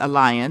Services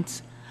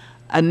Alliance,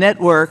 a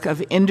network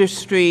of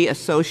industry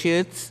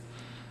associates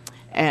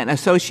and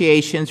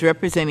associations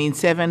representing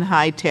 7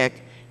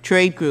 high-tech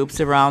trade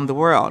groups around the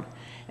world.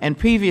 And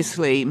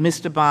previously,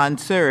 Mr. Bond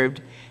served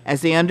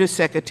as the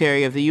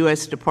Undersecretary of the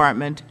U.S.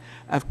 Department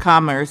of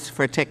Commerce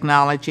for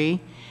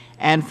Technology,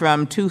 and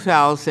from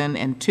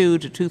 2002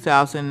 to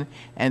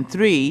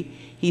 2003,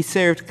 he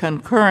served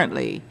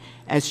concurrently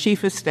as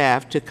Chief of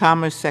Staff to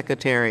Commerce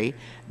Secretary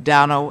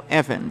Donald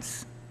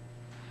Evans.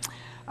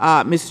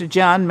 Mr.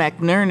 John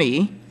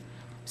McNerney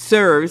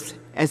serves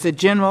as the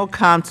General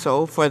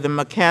Counsel for the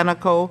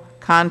Mechanical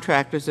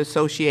Contractors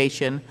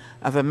Association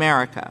of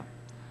America.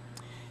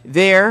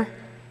 There,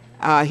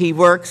 he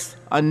works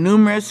on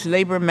numerous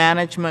labor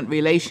management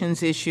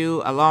relations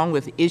issues, along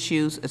with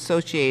issues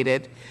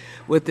associated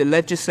with the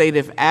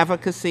legislative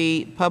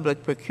advocacy,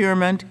 public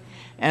procurement,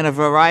 and a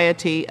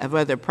variety of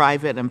other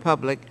private and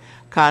public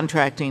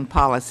contracting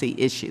policy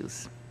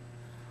issues.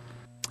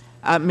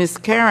 Ms.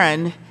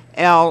 Karen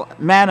L.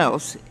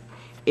 Manos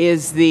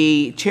is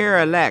the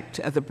chair-elect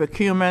of the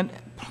Procurement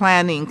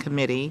Planning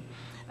Committee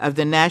of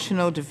the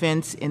National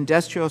Defense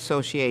Industrial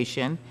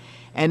Association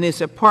and is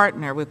a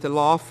partner with the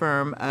law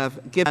firm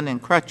of Gibbon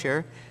and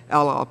Crutcher,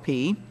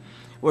 LLP,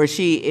 where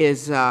she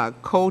is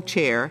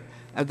co-chair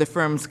of the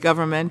firm's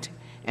Government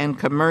and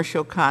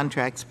Commercial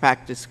Contracts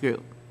Practice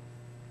Group.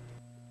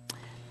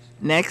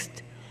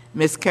 Next,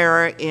 Ms.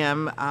 Kara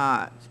M.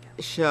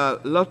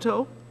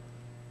 Shalotto.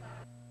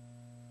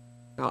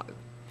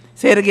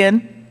 Say it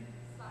again.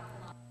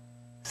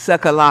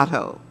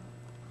 Sacalato.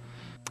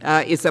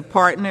 Is a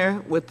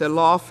partner with the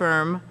law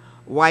firm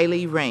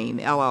Wiley Rain,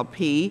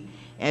 LLP,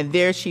 and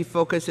there she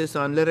focuses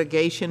on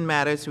litigation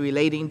matters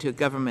relating to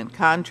government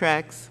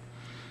contracts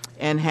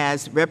and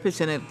has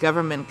represented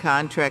government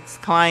contracts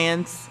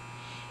clients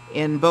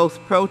in both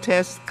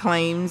protest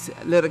claims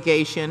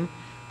litigation,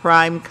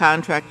 prime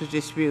contractor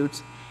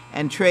disputes,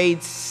 and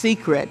trade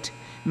secret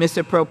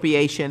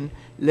misappropriation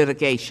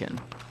litigation.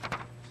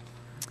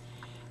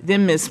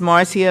 Then Ms.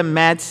 Marcia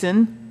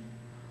Madsen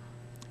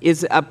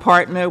is a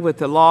partner with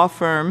the law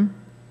firm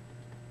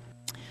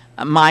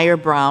Meyer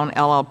Brown,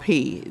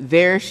 LLP.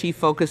 There she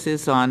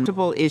focuses on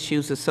multiple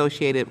issues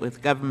associated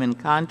with government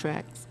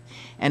contracts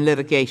and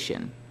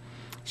litigation.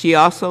 She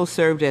also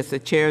served as the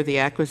chair of the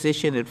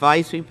Acquisition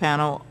Advisory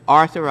Panel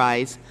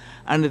authorized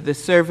under the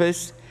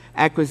Service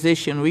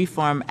Acquisition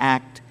Reform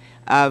Act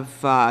of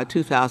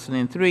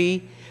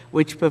 2003,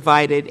 which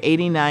provided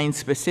 89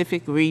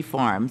 specific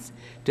reforms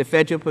to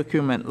federal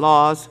procurement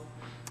laws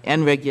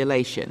and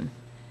regulation.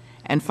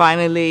 And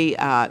finally,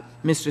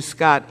 Mr.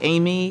 Scott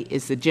Amy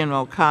is the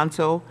General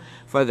Counsel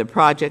for the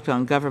Project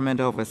on Government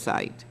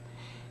Oversight.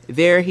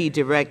 There he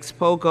directs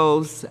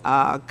POGO's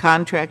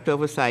contract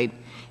oversight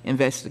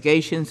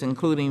investigations,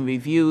 including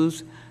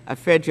reviews of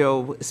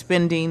federal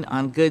spending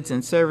on goods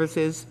and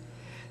services,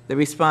 the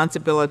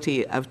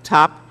responsibility of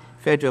top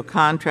federal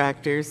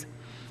contractors,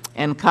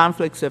 and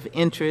conflicts of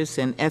interest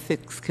and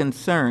ethics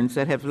concerns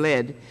that have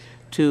led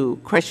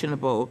to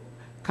questionable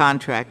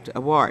contract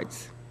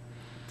awards.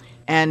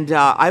 And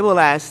I will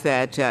ask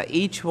that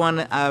each one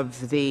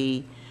of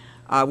the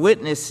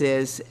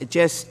witnesses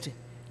just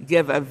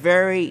give a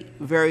very,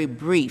 very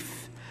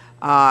brief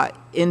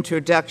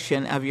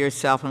introduction of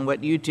yourself and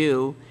what you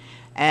do.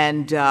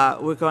 And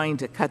we're going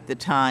to cut the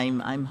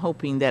time. I'm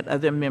hoping that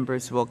other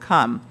members will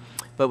come,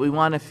 but we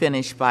want to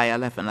finish by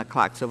 11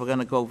 o'clock, so we're going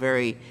to go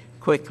very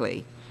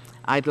quickly.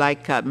 I'd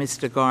like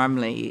Mr.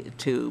 Gormley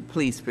to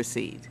please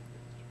proceed.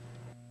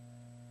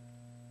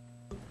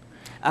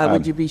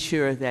 Would you be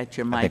sure that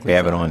your mic I think is we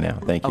have it on now.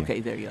 Thank you. Okay,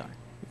 there you are.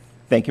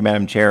 Thank you,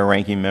 Madam Chair,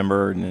 Ranking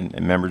Member, and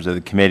members of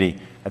the committee.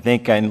 I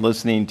think in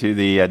listening to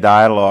the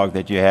dialogue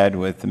that you had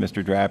with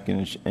Mr.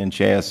 Drapkin and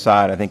Shea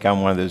Assad, I think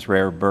I'm one of those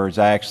rare birds.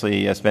 I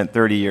actually spent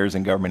 30 years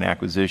in government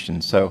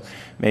acquisitions, so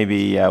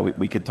maybe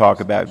we could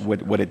talk about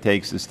what it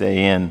takes to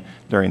stay in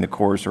during the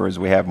course or as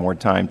we have more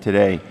time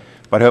today.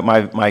 But I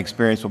hope my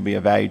experience will be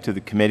of value to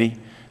the committee.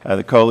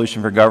 The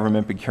Coalition for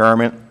Government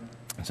Procurement,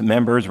 some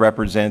members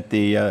represent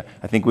the,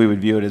 I think we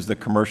would view it as the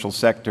commercial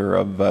sector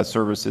of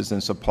services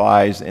and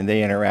supplies, and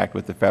they interact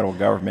with the federal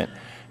government.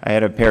 I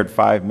had prepared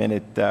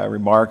 5-minute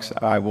remarks.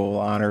 I will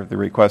honor the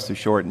request to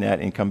shorten that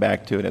and come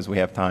back to it as we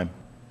have time.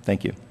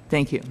 Thank you.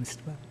 Thank you, Mr.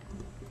 Buck.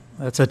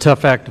 That's a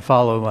tough act to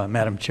follow,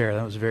 Madam Chair.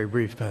 That was very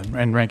brief.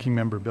 And Ranking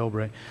Member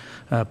Bilbray,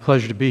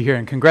 pleasure to be here.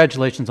 And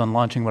congratulations on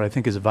launching what I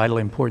think is a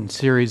vitally important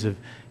series of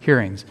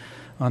hearings.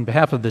 On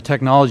behalf of the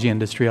technology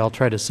industry, I'll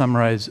try to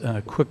summarize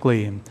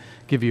quickly and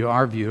give you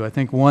our view. I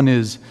think one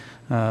is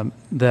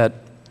that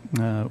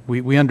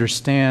we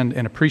understand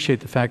and appreciate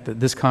the fact that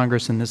this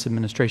Congress and this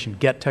administration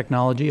get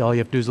technology. All you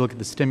have to do is look at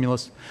the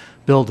stimulus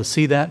bill to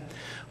see that.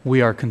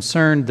 We are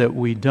concerned that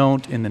we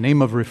don't, in the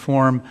name of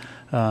reform,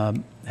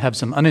 have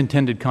some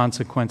unintended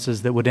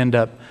consequences that would end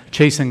up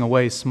chasing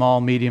away small,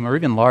 medium, or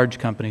even large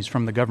companies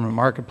from the government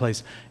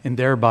marketplace and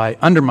thereby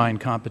undermine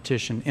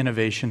competition,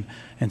 innovation,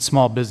 and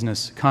small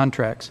business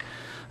contracts.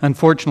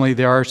 Unfortunately,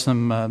 there are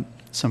some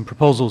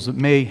proposals that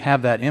may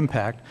have that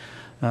impact.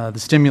 The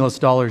stimulus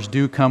dollars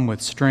do come with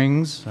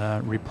strings,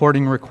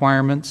 reporting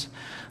requirements.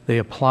 They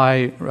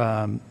apply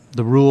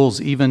the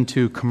rules even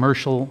to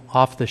commercial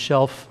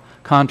off-the-shelf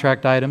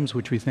contract items,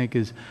 which we think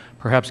is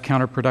perhaps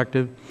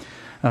counterproductive.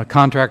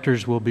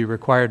 Contractors will be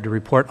required to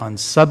report on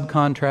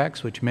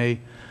subcontracts, which may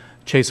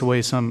chase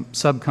away some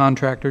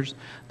subcontractors.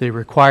 They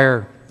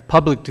require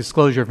public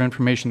disclosure of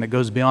information that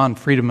goes beyond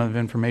Freedom of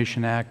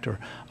Information Act or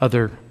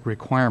other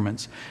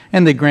requirements.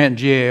 And they grant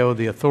GAO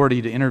the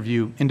authority to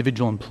interview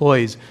individual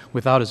employees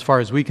without, as far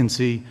as we can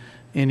see,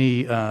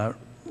 any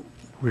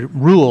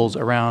rules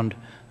around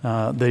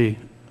the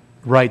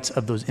rights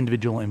of those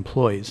individual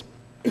employees.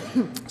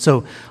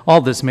 So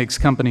all this makes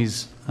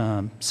companies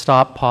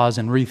stop, pause,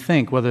 and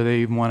rethink whether they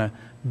even want to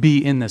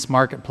be in this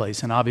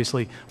marketplace. And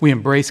obviously, we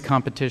embrace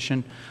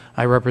competition.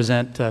 I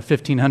represent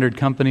 1,500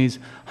 companies,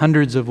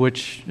 hundreds of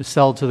which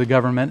sell to the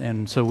government,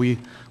 and so we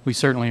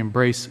certainly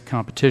embrace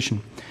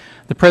competition.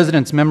 The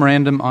President's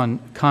memorandum on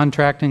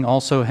contracting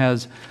also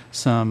has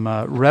some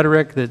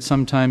rhetoric that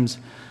sometimes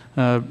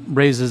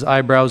raises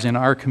eyebrows in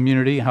our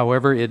community.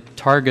 However, it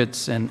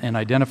targets and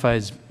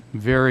identifies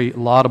very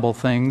laudable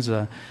things,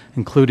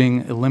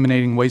 including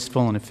eliminating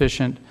wasteful and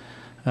efficient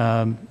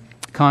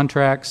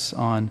contracts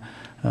on,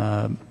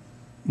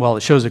 while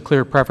it shows a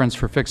clear preference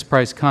for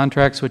fixed-price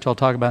contracts, which I'll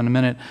talk about in a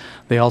minute,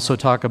 they also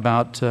talk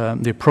about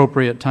the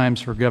appropriate times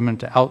for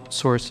government to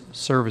outsource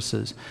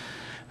services.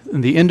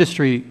 And the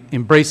industry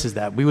embraces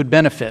that. We would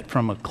benefit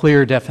from a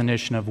clear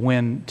definition of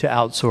when to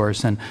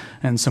outsource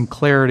and some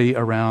clarity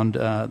around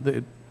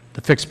the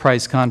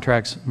fixed-price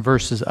contracts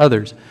versus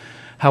others.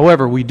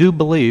 However, we do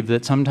believe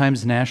that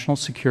sometimes national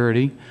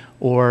security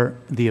or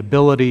the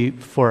ability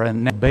for a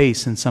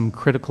base in some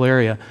critical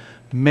area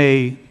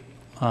may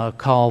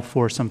call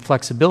for some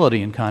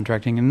flexibility in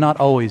contracting and not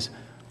always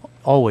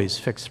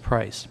fixed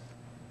price.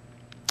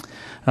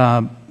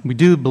 We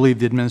do believe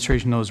the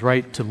administration knows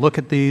right to look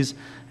at these,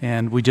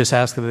 and we just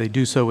ask that they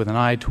do so with an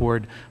eye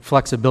toward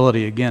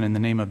flexibility, again, in the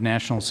name of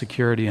national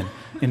security and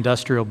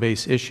industrial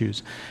base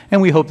issues.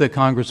 And we hope that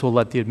Congress will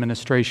let the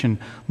administration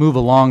move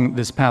along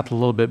this path a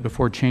little bit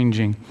before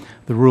changing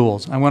the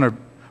rules. I want to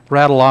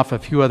rattle off a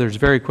few others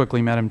very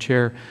quickly, Madam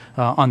Chair.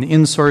 On the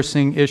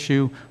insourcing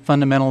issue,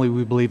 fundamentally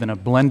we believe in a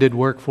blended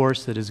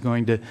workforce that is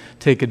going to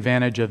take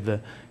advantage of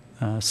the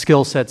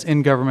skill sets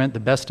in government, the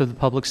best of the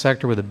public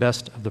sector with the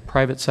best of the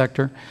private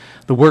sector.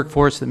 The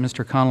workforce that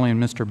Mr. Connolly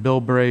and Mr.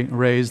 Bilbray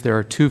raised, there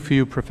are too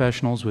few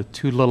professionals with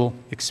too little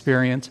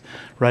experience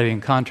writing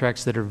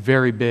contracts that are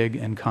very big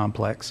and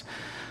complex.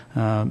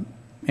 And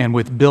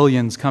with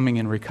billions coming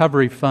in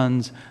recovery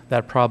funds,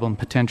 that problem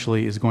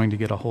potentially is going to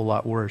get a whole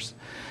lot worse.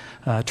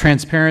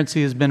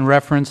 Transparency has been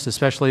referenced,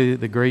 especially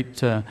the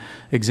great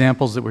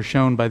examples that were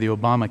shown by the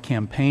Obama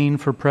campaign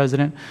for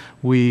president.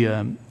 We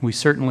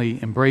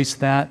certainly embrace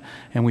that,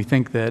 and we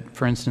think that,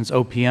 for instance,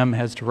 OPM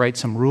has to write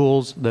some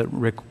rules that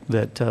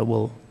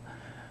will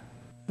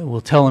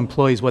tell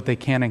employees what they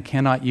can and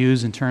cannot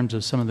use in terms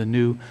of some of the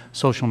new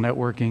social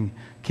networking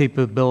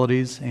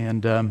capabilities.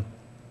 And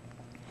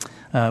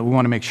we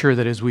want to make sure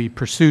that as we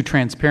pursue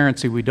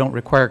transparency, we don't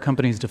require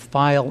companies to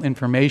file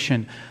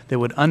information that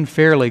would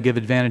unfairly give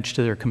advantage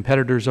to their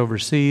competitors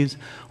overseas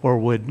or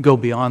would go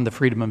beyond the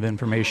Freedom of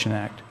Information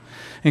Act.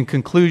 In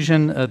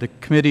conclusion, the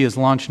committee has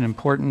launched an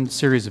important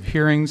series of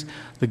hearings.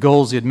 The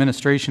goals the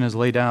administration has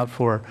laid out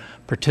for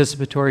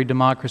participatory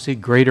democracy,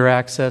 greater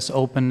access,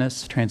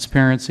 openness,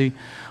 transparency,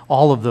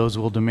 all of those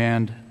will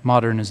demand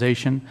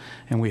modernization,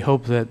 and we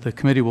hope that the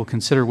committee will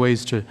consider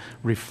ways to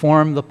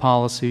reform the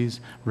policies,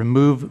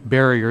 remove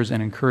barriers,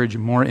 and encourage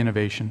more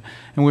innovation.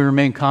 And we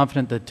remain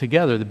confident that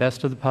together, the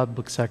best of the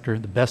public sector,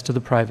 the best of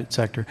the private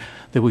sector,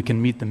 that we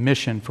can meet the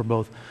mission for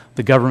both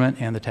the government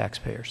and the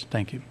taxpayers.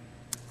 Thank you.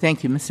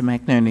 Thank you. Mr.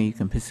 McNerney, you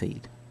can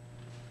proceed.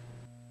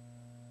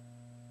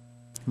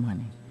 Good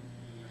morning.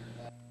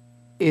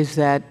 Is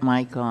that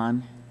mic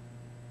on?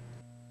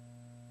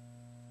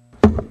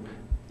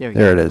 There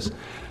it is.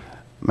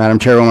 Madam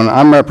Chairwoman,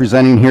 I'm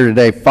representing here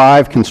today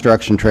 5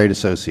 construction trade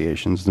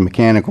associations: the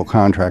Mechanical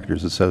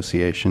Contractors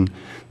Association,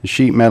 the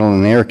Sheet Metal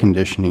and Air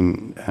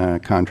Conditioning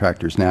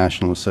Contractors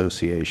National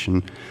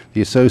Association,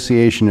 the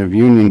Association of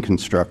Union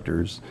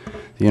Constructors,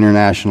 the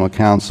International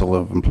Council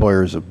of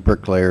Employers of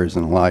Bricklayers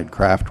and Allied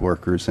Craft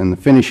Workers, and the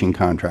Finishing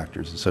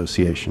Contractors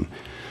Association.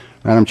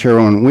 Madam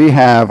Chairwoman,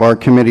 our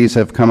committees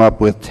have come up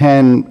with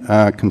 10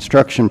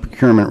 construction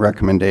procurement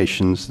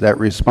recommendations that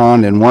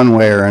respond in one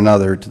way or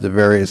another to the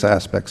various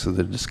aspects of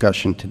the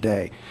discussion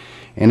today.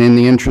 And in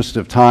the interest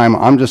of time,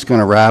 I'm just going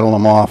to rattle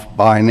them off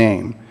by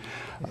name.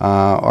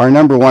 Our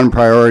number one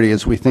priority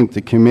is we think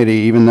the committee,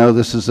 even though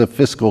this is a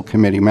fiscal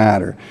committee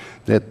matter,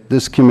 that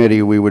this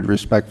committee, we would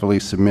respectfully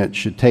submit,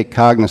 should take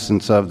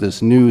cognizance of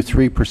this new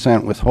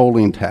 3%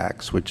 withholding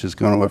tax, which is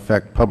going to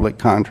affect public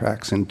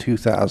contracts in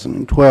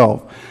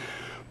 2012.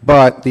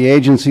 But the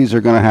agencies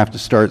are going to have to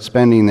start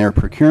spending their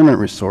procurement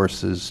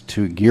resources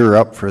to gear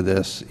up for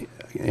this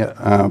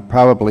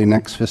probably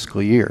next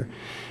fiscal year.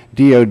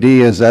 DOD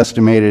has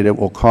estimated it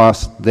will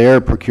cost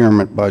their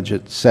procurement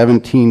budget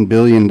 $17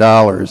 billion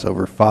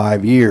over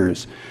 5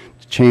 years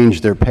to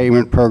change their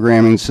payment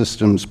programming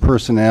systems,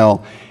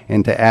 personnel,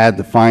 and to add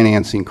the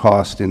financing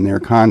cost in their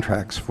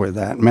contracts for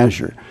that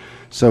measure.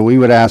 So we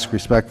would ask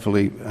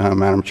respectfully,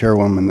 Madam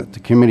Chairwoman, that the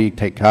committee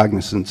take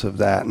cognizance of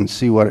that and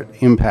see what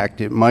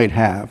impact it might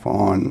have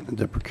on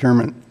the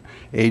procurement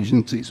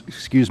agencies,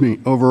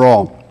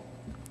 overall.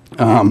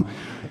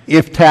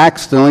 If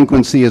tax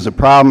delinquency is a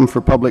problem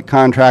for public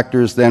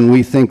contractors, then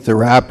we think the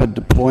rapid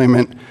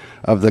deployment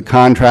of the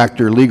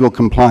contractor legal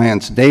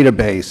compliance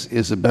database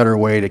is a better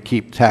way to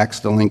keep tax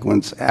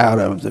delinquents out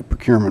of the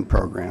procurement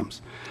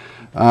programs.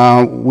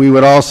 We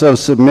would also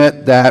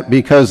submit that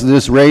because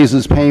this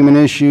raises payment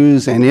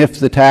issues, and if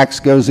the tax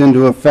goes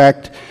into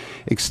effect,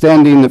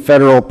 extending the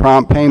federal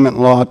prompt payment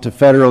law to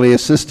federally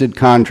assisted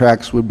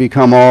contracts would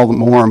become all the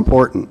more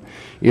important.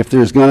 If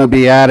there's going to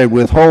be added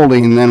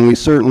withholding, then we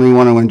certainly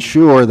want to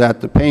ensure that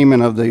the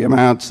payment of the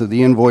amounts of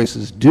the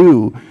invoices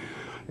due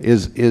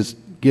is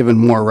given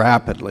more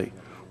rapidly.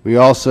 We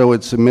also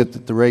would submit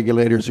that the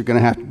regulators are going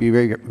to have to be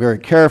very, very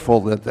careful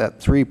that that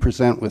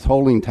 3%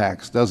 withholding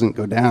tax doesn't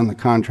go down the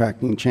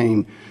contracting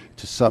chain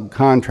to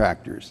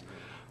subcontractors.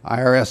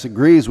 IRS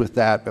agrees with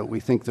that, but we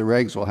think the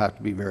regs will have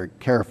to be very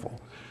careful.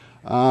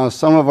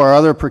 Some of our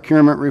other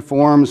procurement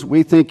reforms,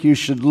 we think you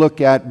should look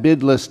at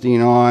bid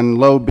listing on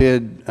low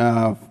bid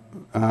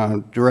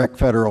direct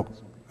federal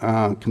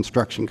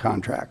construction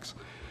contracts.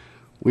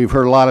 We've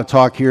heard a lot of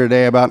talk here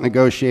today about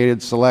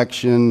negotiated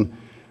selection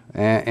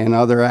and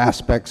other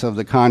aspects of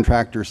the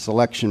contractor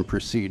selection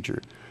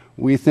procedure.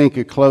 We think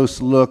a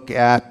close look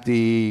at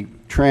the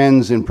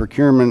trends in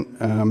procurement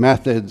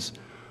methods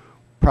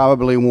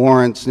probably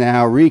warrants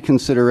now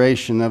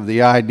reconsideration of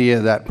the idea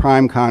that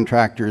prime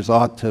contractors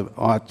ought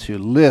to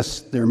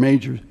list their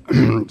major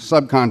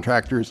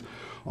subcontractors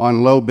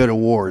on low bid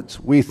awards.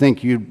 We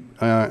think you'd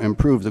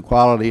improve the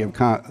quality of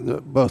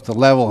both the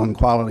level and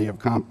quality of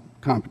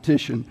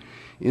competition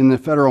in the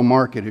federal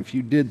market if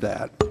you did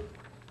that.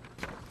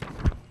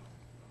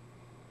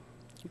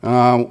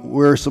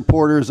 We're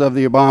supporters of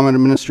the Obama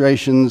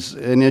administration's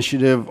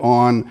initiative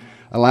on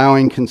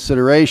allowing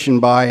consideration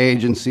by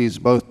agencies,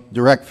 both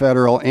direct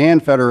federal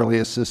and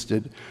federally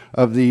assisted,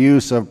 of the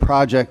use of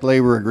project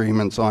labor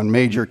agreements on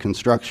major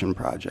construction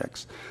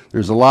projects.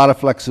 There's a lot of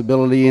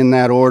flexibility in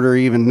that order.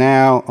 Even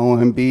now,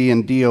 OMB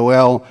and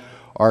DOL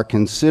are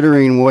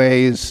considering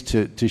ways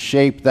to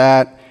shape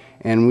that,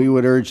 and we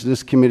would urge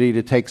this committee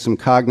to take some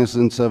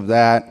cognizance of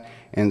that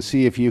and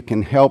see if you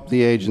can help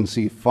the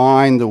agency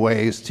find the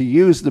ways to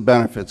use the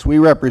benefits. We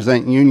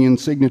represent union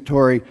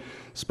signatory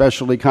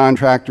specialty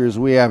contractors.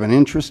 We have an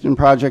interest in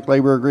project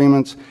labor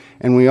agreements,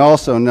 and we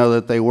also know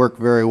that they work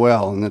very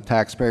well, and the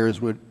taxpayers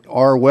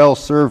are well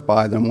served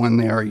by them when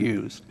they are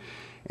used.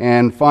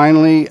 And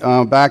finally,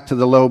 back to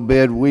the low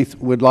bid, we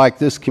would like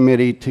this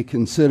committee to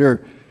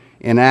consider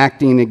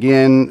enacting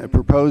again,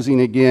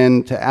 proposing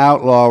again to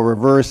outlaw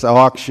reverse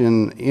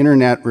auction,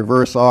 internet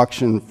reverse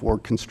auction for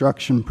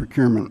construction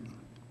procurement.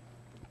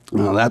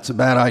 Now, that's a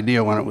bad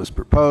idea when it was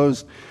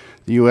proposed.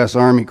 The U.S.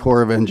 Army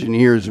Corps of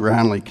Engineers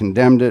roundly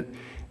condemned it,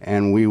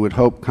 and we would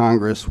hope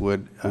Congress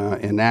would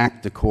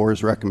enact the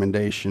Corps'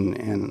 recommendation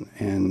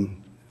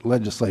and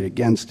legislate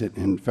against it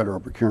in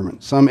federal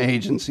procurement. Some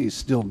agencies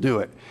still do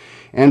it.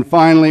 And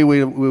finally,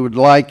 we would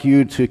like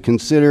you to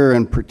consider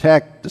and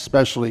protect,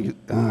 especially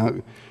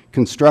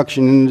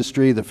construction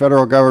industry. The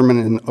federal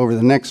government over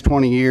the next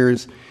 20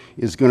 years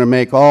is going to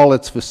make all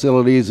its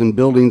facilities and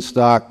building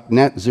stock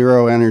net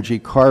zero energy,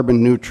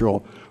 carbon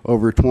neutral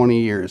over 20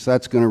 years.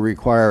 That's going to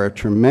require a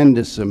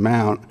tremendous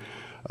amount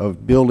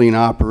of building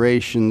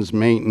operations,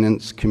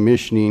 maintenance,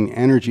 commissioning,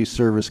 energy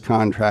service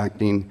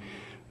contracting,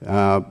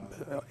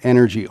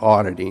 energy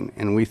auditing.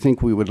 And we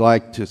think we would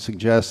like to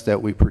suggest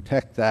that we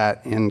protect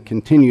that and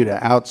continue to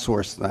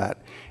outsource that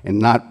and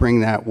not bring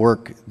that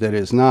work that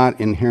is not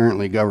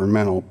inherently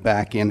governmental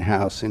back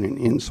in-house in an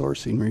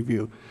insourcing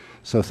review.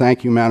 So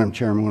thank you, Madam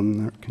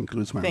Chairwoman. That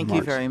concludes my remarks. Thank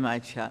you very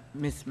much.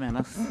 Ms.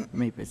 Menace,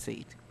 may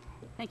proceed.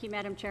 Thank you,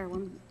 Madam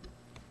Chairwoman.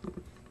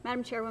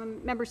 Madam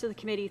Chairwoman, members of the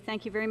committee,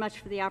 thank you very much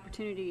for the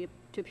opportunity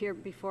to appear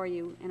before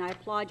you, and I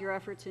applaud your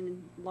efforts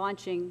in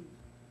launching,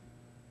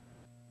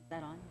 is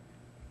that on?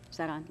 Is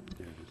that on?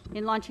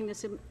 In launching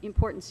this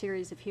important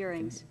series of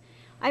hearings.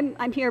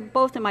 I'm here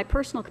both in my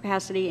personal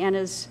capacity and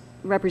as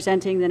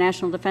representing the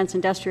National Defense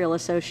Industrial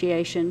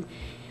Association.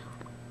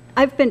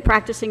 I've been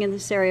practicing in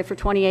this area for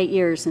 28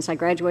 years since I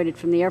graduated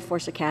from the Air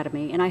Force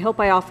Academy, and I hope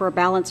I offer a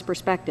balanced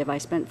perspective. I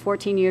spent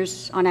 14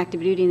 years on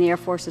active duty in the Air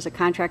Force as a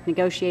contract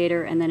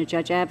negotiator and then a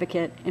judge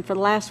advocate, and for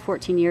the last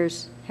 14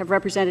 years have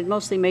represented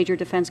mostly major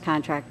defense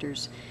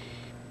contractors.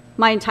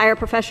 My entire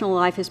professional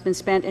life has been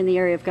spent in the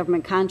area of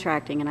government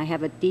contracting, and I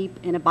have a deep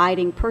and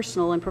abiding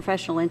personal and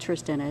professional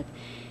interest in it.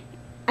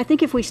 I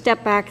think if we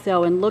step back,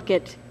 though, and look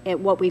at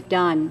what we've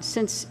done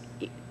since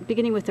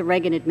beginning with the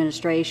Reagan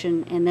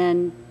administration and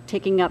then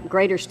taking up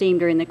greater steam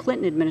during the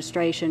Clinton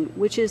administration,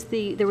 which is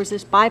there was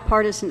this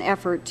bipartisan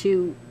effort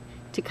to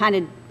kind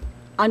of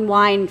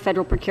unwind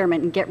federal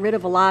procurement and get rid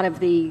of a lot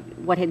of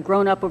what had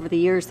grown up over the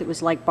years that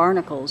was like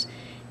barnacles,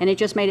 and it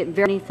just made it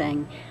very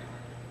anything.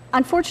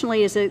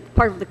 Unfortunately, as a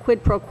part of the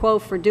quid pro quo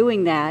for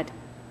doing that,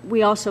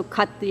 we also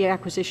cut the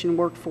acquisition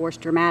workforce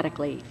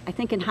dramatically. I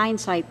think in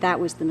hindsight that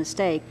was the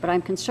mistake, but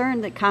I'm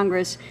concerned that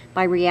Congress,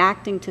 by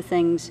reacting to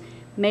things,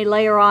 may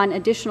layer on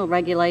additional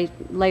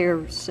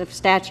layers of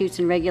statutes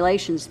and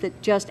regulations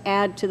that just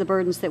add to the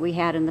burdens that we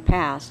had in the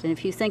past. And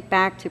if you think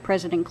back to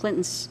President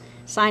Clinton's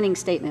signing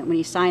statement when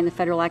he signed the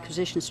Federal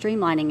Acquisition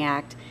Streamlining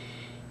Act,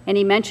 and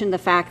he mentioned the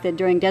fact that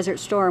during Desert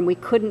Storm we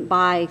couldn't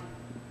buy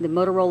the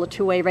Motorola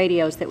two-way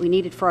radios that we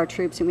needed for our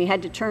troops, and we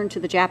had to turn to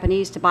the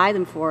Japanese to buy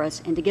them for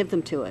us and to give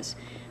them to us.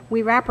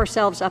 We wrap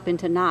ourselves up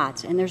into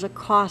knots, and there's a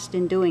cost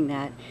in doing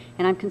that.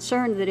 And I'm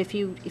concerned that if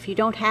you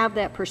don't have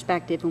that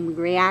perspective and we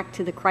react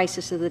to the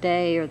crisis of the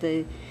day or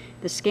the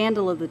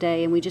scandal of the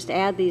day and we just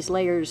add these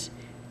layers,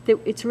 that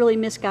it's really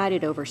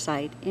misguided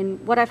oversight.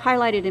 And what I've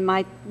highlighted in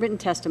my written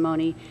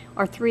testimony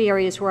are three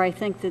areas where I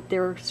think that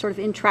there are sort of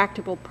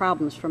intractable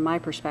problems from my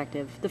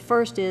perspective. The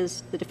first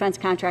is the Defense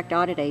Contract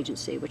Audit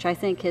Agency, which I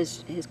think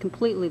has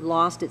completely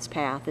lost its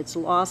path. It's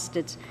lost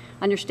its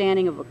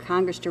understanding of what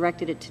Congress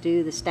directed it to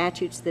do, the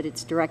statutes that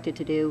it's directed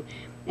to do,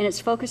 and it's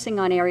focusing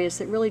on areas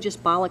that really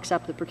just bollocks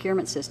up the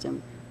procurement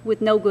system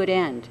with no good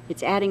end.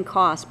 It's adding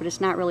costs, but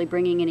it's not really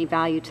bringing any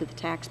value to the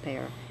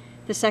taxpayer.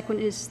 The second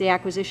is the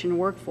acquisition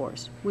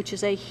workforce, which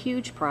is a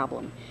huge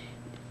problem.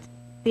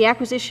 The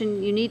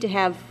acquisition, you need to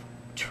have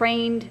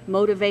trained,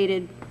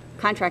 motivated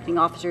contracting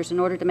officers in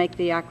order to make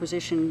the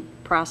acquisition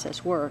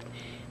process work.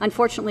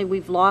 Unfortunately,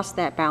 we've lost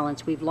that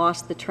balance. We've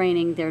lost the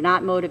training. They're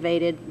not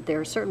motivated.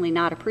 They're certainly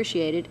not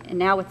appreciated. And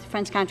now with the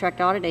Defense Contract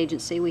Audit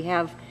Agency, we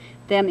have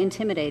them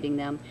intimidating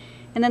them.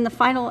 And then the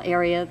final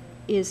area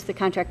is the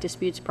contract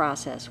disputes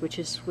process, which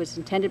was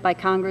intended by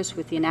Congress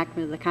with the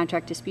enactment of the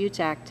Contract Disputes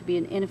Act to be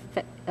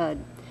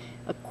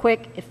a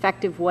quick,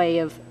 effective way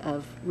of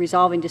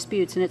resolving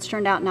disputes, and it's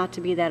turned out not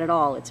to be that at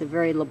all. It's a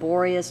very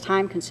laborious,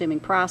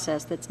 time-consuming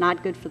process that's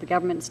not good for the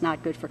government, it's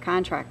not good for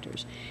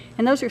contractors.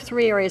 And those are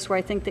three areas where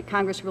I think that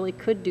Congress really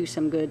could do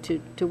some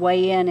good to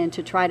weigh in and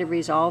to try to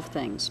resolve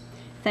things.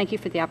 Thank you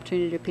for the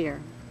opportunity to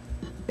appear.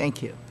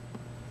 Thank you.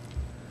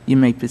 You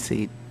may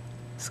proceed.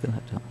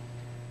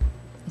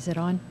 Is it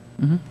on?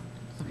 Mm-hmm.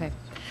 Okay.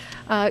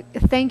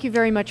 Thank you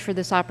very much for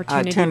this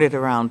opportunity. Turn it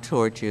around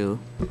toward you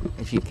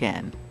if you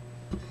can.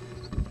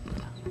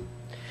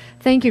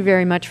 Thank you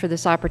very much for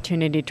this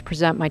opportunity to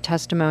present my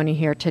testimony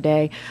here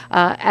today.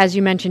 As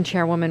you mentioned,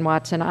 Chairwoman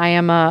Watson, I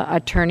am an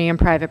attorney in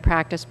private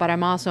practice, but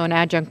I'm also an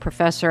adjunct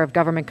professor of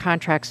government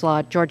contracts law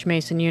at George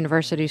Mason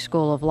University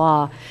School of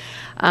Law.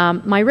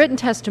 My written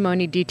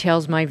testimony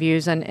details my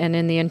views, and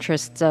in the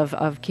interests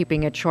of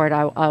keeping it short,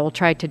 I will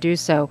try to do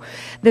so.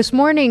 This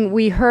morning,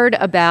 we heard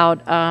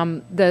about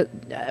from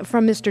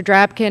Mr.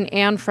 Drapkin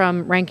and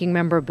from Ranking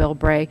Member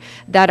Bilbray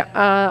that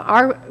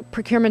our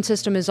procurement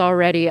system is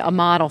already a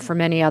model for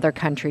many other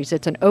countries.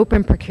 It's an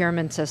open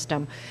procurement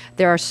system.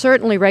 There are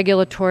certainly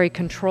regulatory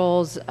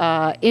controls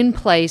in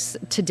place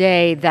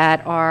today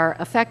that are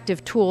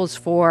effective tools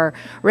for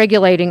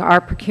regulating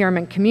our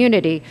procurement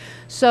community.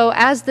 So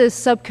as this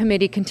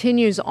subcommittee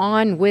continues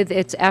on with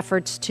its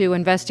efforts to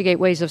investigate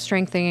ways of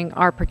strengthening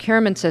our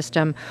procurement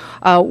system,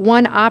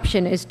 one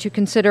option is to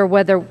consider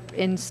whether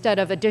instead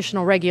of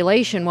additional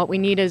regulation, what we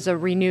need is a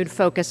renewed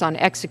focus on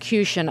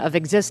execution of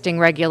existing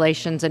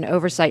regulations and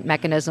oversight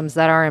mechanisms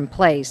that are in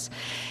place.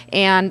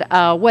 And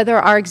and whether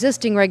our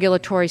existing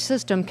regulatory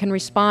system can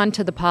respond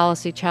to the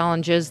policy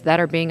challenges that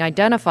are being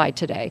identified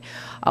today.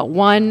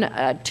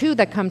 Two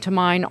that come to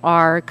mind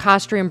are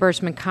cost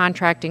reimbursement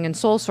contracting and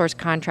sole source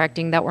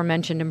contracting that were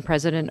mentioned in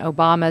President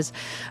Obama's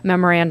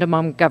Memorandum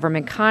on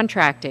Government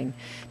Contracting.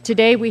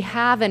 Today, we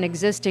have an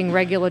existing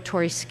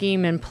regulatory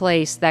scheme in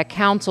place that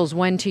counsels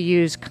when to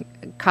use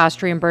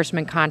cost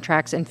reimbursement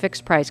contracts and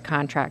fixed price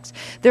contracts.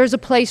 There's a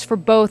place for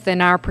both in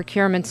our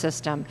procurement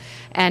system,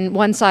 and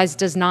one size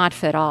does not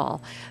fit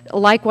all.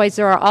 Likewise,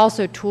 there are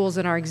also tools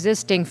in our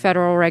existing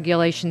federal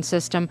regulation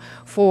system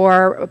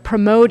for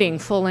promoting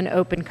full and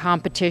open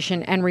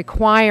competition and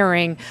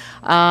requiring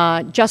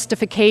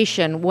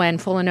justification when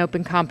full and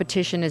open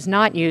competition is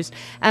not used,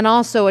 and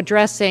also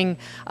addressing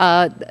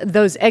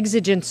those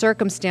exigent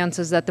circumstances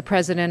that the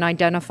President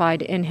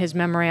identified in his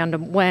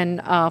memorandum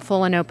when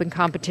full and open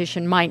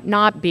competition might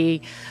not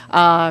be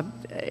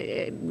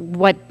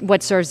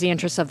what serves the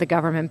interests of the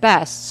government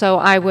best. So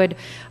I would,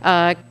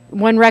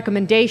 one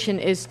recommendation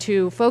is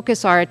to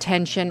focus our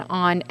attention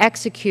on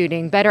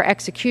better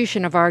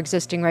execution of our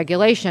existing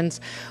regulations,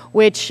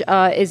 which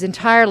is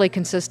entirely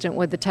consistent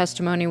with the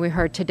testimony we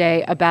heard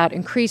today about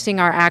increasing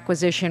our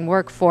acquisition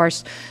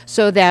workforce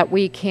so that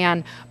we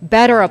can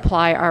better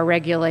apply our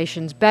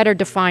regulations, better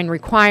define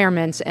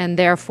requirements, and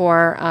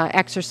therefore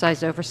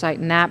exercise oversight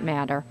in that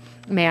manner.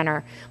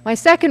 My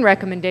second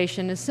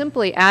recommendation is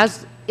simply,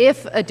 as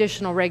if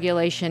additional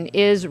regulation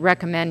is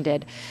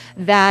recommended,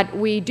 that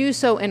we do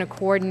so in a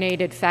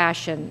coordinated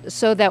fashion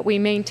so that we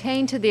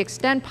maintain, to the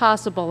extent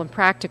possible and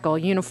practical,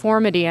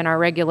 uniformity in our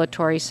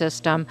regulatory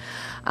system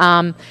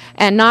and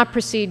not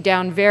proceed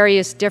down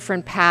various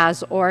different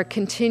paths or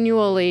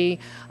continually,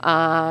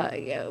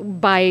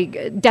 by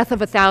death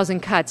of a thousand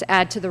cuts,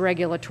 add to the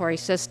regulatory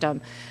system.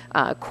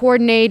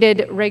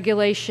 Coordinated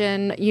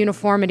regulation,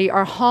 uniformity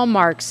are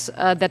hallmarks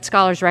that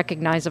scholars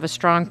recognize of a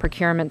strong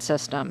procurement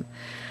system.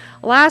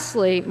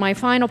 Lastly, my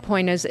final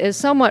point is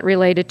somewhat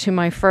related to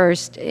my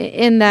first,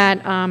 in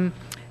that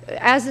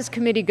as this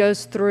committee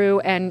goes through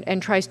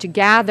and tries to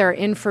gather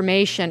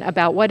information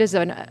about what is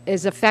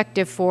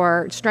effective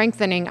for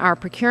strengthening our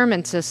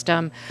procurement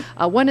system,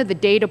 one of the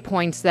data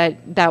points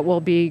that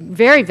will be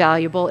very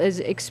valuable is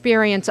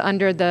experience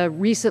under the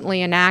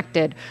recently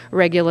enacted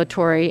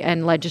regulatory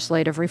and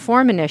legislative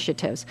reform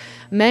initiatives.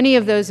 Many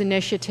of those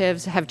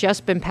initiatives have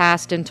just been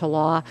passed into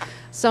law.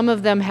 Some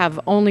of them have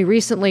only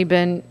recently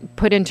been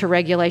put into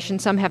regulation.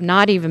 Some have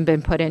not even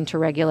been put into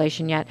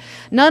regulation yet.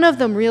 None of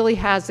them really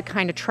has the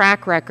kind of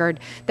track record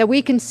that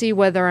we can see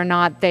whether or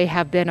not they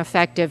have been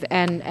effective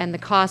and the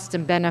costs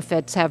and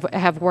benefits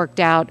have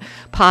worked out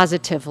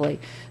positively.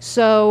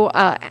 So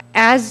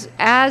as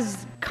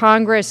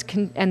Congress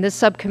and this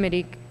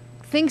subcommittee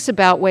thinks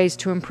about ways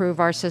to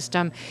improve our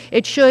system,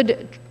 it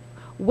should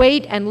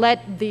wait and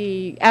let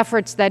the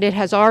efforts that it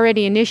has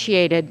already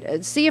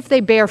initiated see if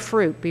they bear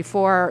fruit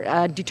before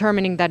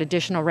determining that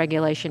additional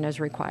regulation is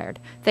required.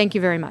 Thank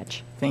you very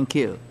much. Thank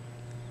you.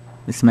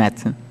 Ms.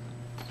 Mattson.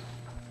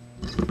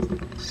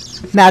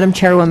 Madam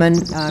Chairwoman,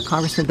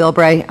 Congressman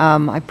Bilbray,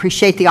 I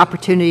appreciate the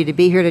opportunity to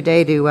be here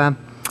today to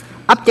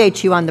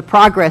update you on the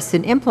progress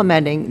in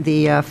implementing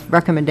the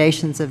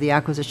recommendations of the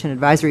Acquisition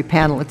Advisory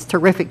Panel. It's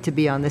terrific to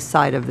be on this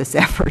side of this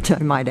effort, I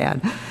might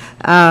add.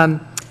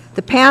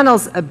 The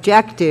panel's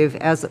objective,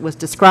 as it was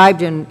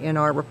described in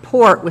our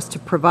report, was to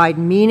provide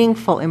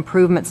meaningful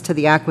improvements to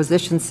the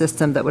acquisition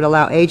system that would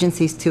allow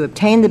agencies to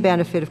obtain the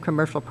benefit of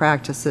commercial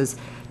practices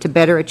to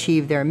better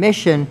achieve their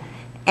mission,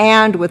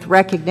 and with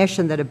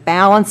recognition that a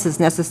balance is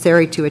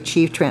necessary to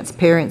achieve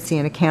transparency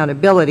and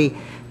accountability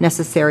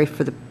necessary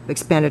for the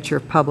expenditure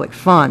of public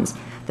funds.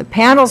 The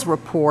panel's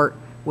report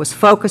was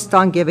focused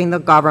on giving the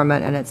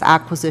government and its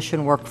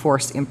acquisition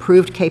workforce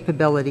improved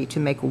capability to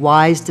make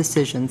wise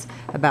decisions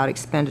about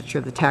expenditure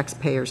of the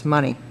taxpayers'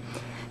 money.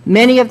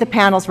 Many of the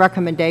panel's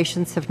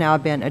recommendations have now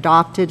been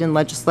adopted in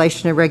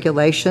legislation and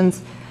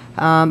regulations,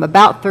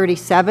 about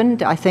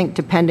 37, I think,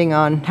 depending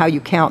on how you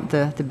count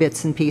the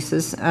bits and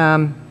pieces.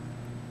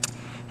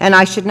 And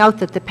I should note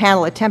that the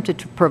panel attempted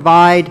to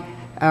provide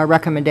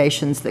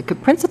recommendations that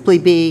could principally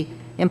be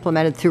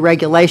implemented through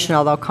regulation,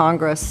 although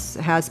Congress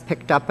has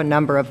picked up a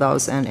number of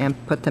those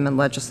and put them in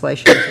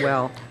legislation as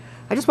well.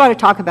 I just want to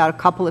talk about a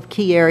couple of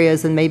key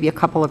areas and maybe a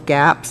couple of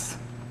gaps.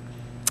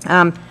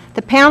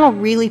 The panel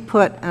really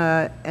put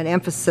an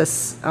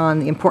emphasis on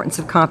the importance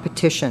of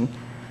competition.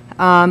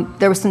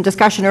 There was some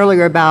discussion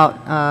earlier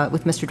about,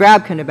 with Mr.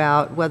 Drabkin,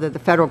 about whether the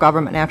federal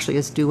government actually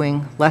is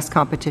doing less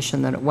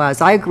competition than it was.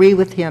 I agree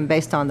with him,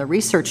 based on the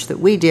research that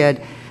we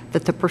did,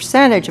 that the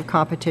percentage of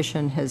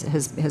competition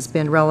has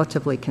been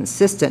relatively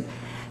consistent.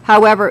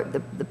 However,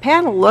 the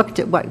panel looked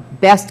at what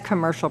best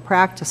commercial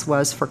practice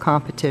was for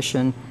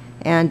competition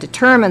and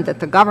determined that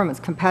the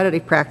government's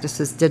competitive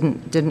practices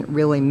didn't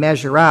really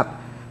measure up.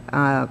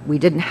 We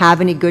didn't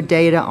have any good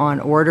data on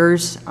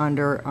orders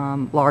under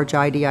large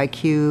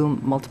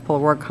IDIQ, multiple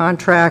award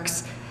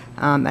contracts,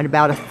 and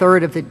about a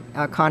third of the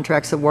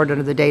contracts awarded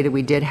under the data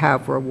we did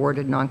have were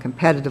awarded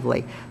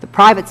non-competitively. The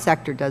private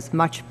sector does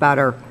much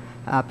better,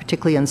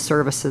 particularly in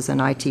services and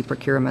IT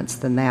procurements,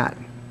 than that.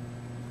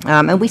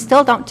 And we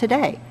still don't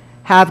today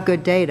have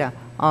good data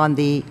on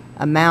the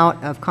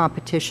amount of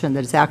competition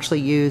that is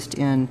actually used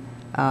in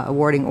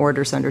awarding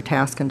orders under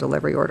task and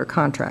delivery order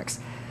contracts.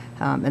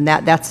 And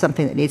that's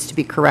something that needs to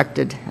be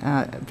corrected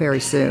very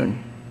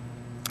soon.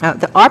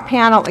 Our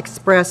panel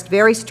expressed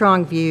very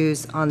strong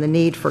views on the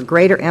need for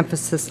greater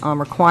emphasis on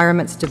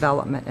requirements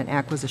development and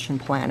acquisition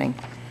planning.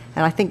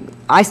 And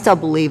I still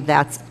believe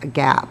that's a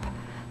gap.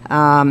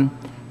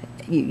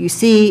 You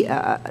see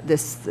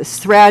this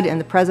thread in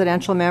the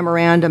presidential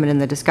memorandum and in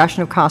the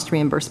discussion of cost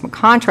reimbursement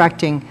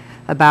contracting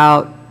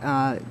about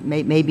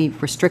maybe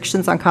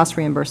restrictions on cost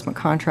reimbursement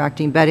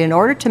contracting, but in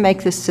order to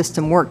make this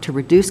system work, to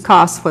reduce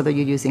costs, whether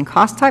you're using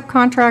cost-type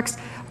contracts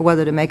or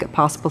whether to make it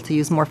possible to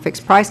use more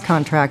fixed-price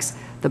contracts,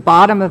 the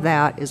bottom of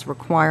that is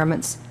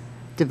requirements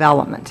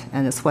development,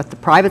 and it's what the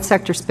private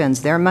sector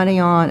spends their money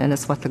on, and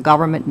it's what the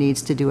government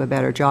needs to do a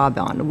better job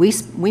on.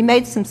 We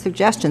made some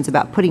suggestions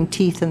about putting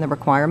teeth in the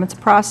requirements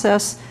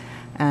process,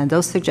 and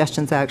those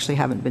suggestions actually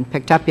haven't been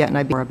picked up yet, and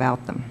I'd be more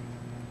about them.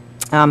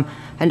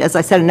 And as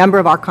I said, a number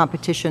of our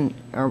competition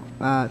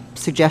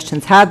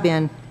suggestions have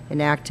been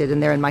enacted,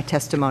 and they're in my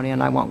testimony,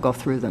 and I won't go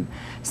through them.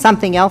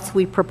 Something else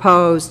we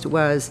proposed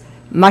was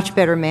much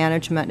better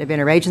management of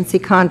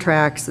interagency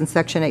contracts, and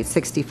Section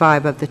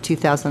 865 of the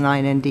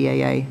 2009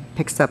 NDAA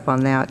picks up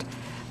on that.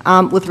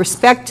 With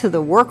respect to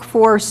the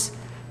workforce,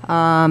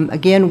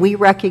 again, we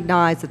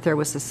recognize that there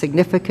was a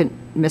significant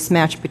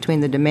mismatch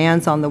between the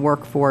demands on the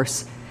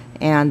workforce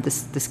and the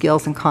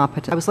skills and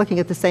competence. I was looking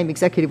at the same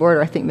executive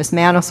order I think Ms.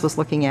 Manos was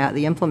looking at,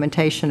 the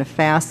implementation of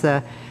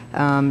FASA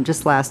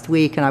just last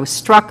week, and I was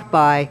struck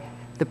by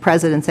the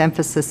President's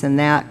emphasis in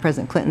that,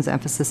 President Clinton's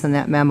emphasis in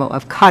that memo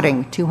of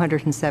cutting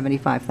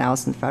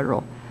 275,000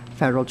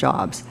 federal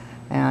jobs.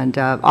 And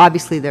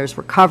obviously there's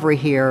recovery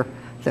here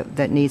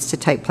that needs to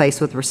take place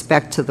with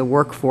respect to the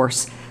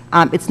workforce.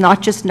 It's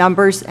not just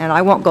numbers, and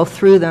I won't go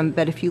through them,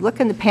 but if you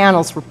look in the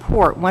panel's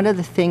report, one of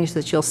the things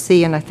that you'll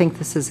see, and I think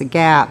this is a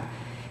gap,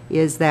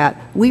 is that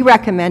we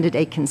recommended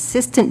a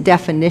consistent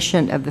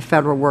definition of the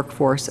federal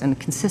workforce and a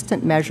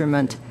consistent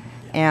measurement,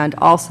 and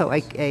also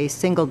a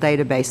single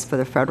database for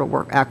the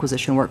federal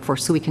acquisition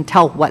workforce, so we can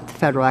tell what the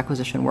federal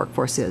acquisition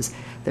workforce is.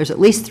 There's at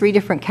least 3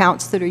 different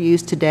counts that are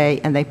used today,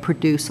 and they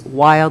produce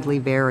wildly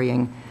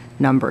varying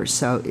numbers.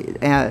 So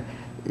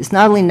it's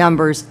not only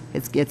numbers,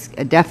 it's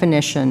a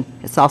definition,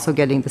 it's also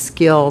getting the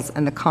skills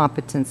and the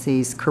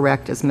competencies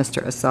correct, as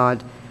Mr.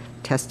 Assad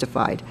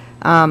testified.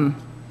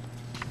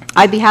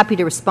 I'd be happy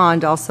to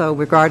respond also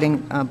regarding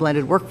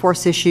blended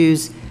workforce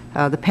issues.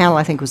 The panel,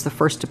 I think, was the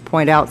first to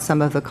point out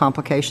some of the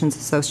complications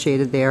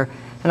associated there.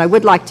 And I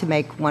would like to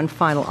make one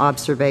final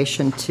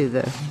observation to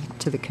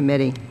the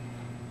committee.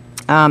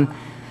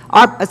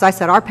 As I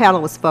said, our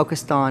panel was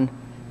focused on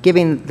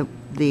giving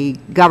the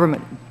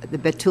government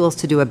the tools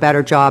to do a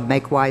better job,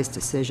 make wise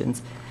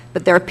decisions.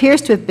 But there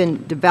appears to have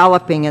been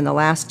developing in the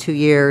last 2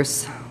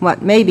 years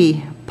what may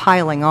be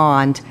piling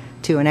on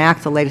to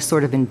enact the latest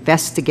sort of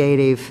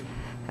investigative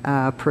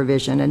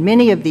provision. And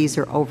many of these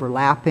are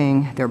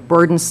overlapping, they're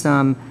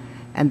burdensome,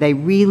 and they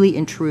really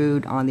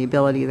intrude on the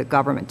ability of the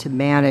government to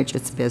manage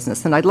its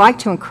business. And I'd like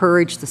to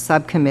encourage the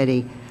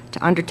subcommittee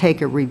to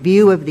undertake a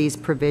review of these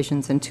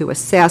provisions and to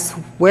assess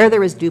where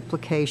there is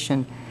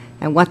duplication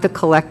and what the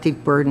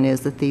collective burden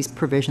is that these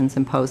provisions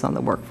impose on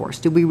the workforce.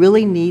 Do we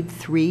really need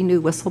 3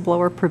 new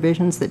whistleblower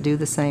provisions that do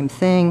the same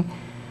thing?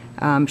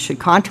 Should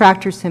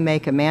contractors who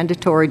make a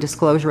mandatory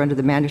disclosure under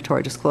the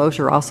mandatory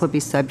disclosure also be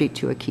subject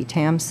to a qui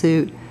tam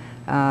suit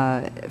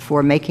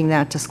for making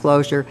that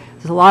disclosure?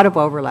 There's a lot of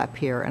overlap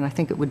here, and I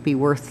think it would be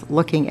worth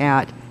looking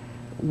at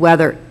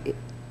whether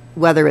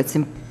it's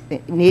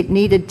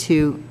needed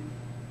to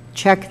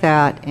check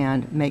that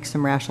and make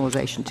some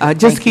rationalization to it.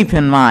 Just keep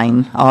in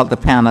mind, all the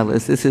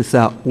panelists, this is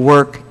a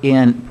work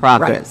in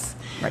progress.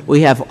 Right.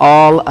 We have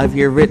all of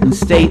your written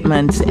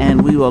statements,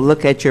 and we will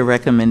look at your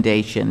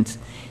recommendations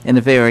in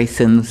a very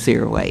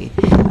sincere way.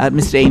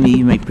 Mr. Amy,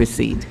 you may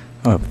proceed.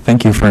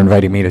 Thank you for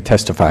inviting me to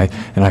testify,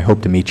 and I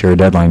hope to meet your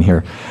deadline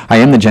here. I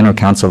am the General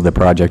Counsel of the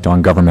Project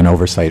on Government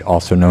Oversight,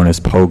 also known as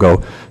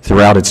POGO.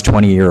 Throughout its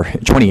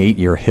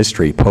 28-year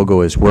history,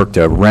 POGO has worked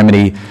to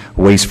remedy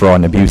waste, fraud,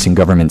 and abuse in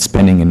government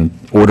spending in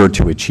order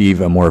to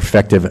achieve a more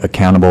effective,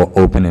 accountable,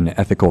 open, and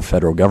ethical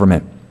federal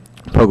government.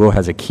 POGO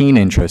has a keen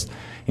interest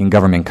in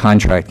government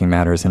contracting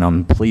matters, and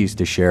I'm pleased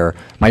to share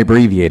my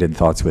abbreviated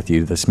thoughts with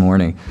you this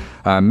morning.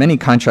 Many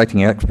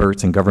contracting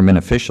experts and government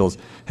officials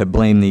have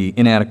blamed the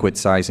inadequate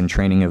size and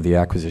training of the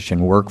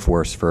acquisition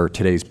workforce for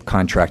today's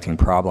contracting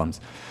problems.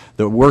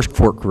 The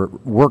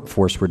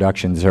workforce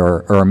reductions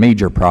are a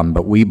major problem,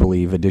 but we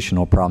believe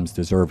additional problems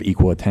deserve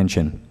equal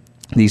attention.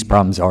 These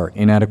problems are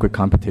inadequate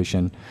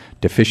competition,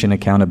 deficient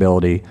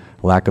accountability,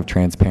 lack of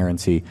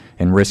transparency,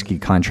 and risky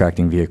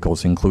contracting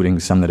vehicles, including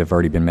some that have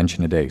already been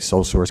mentioned today: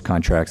 sole source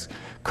contracts,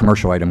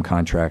 commercial item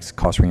contracts,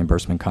 cost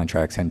reimbursement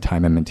contracts, and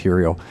time and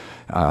material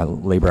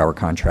labor hour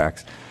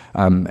contracts.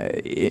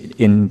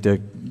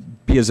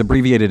 be as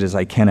abbreviated as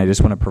I can. I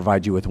just want to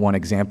provide you with one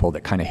example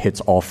that kind of hits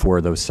all four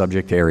of those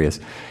subject areas.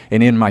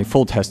 And in my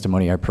full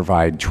testimony, I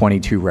provide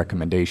 22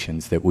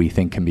 recommendations that we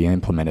think can be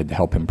implemented to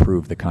help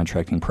improve the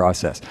contracting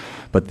process.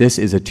 But this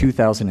is a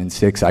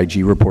 2006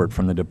 IG report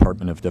from the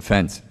Department of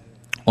Defense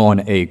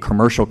on a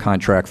commercial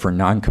contract for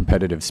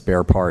non-competitive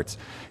spare parts.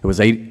 It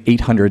was an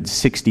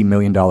 $860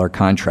 million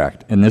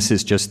contract, and this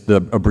is just the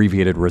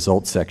abbreviated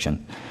results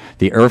section.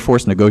 The Air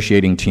Force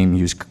negotiating team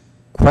used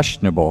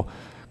questionable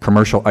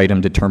commercial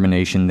item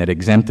determination that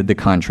exempted the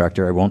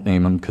contractor. I won't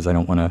name them because I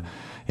don't want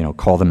to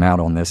call them out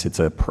on this. It's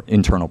an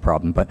internal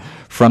problem. But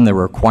from the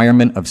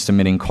requirement of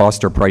submitting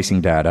cost or pricing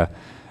data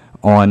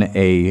on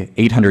a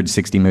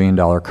 $860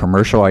 million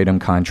commercial item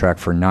contract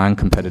for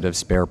non-competitive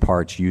spare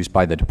parts used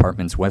by the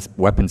department's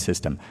weapon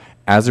system.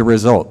 As a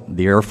result,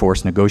 the Air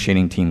Force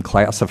negotiating team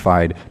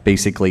classified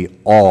basically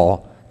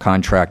all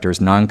contractors'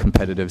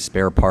 non-competitive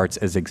spare parts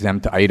as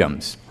exempt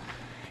items.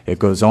 It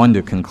goes on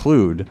to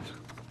conclude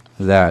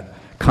that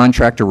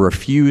contractor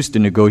refused to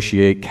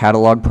negotiate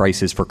catalog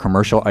prices for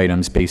commercial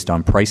items based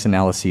on price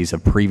analyses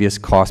of previous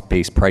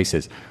cost-based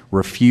prices,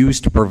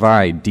 refused to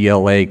provide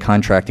DLA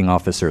contracting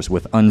officers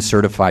with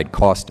uncertified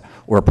cost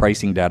or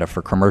pricing data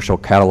for commercial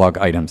catalog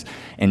items,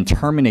 and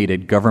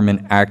terminated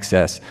government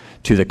access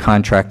to the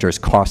contractor's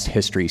cost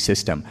history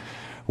system.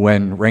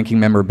 When Ranking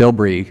Member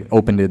Bilbrey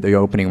opened the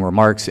opening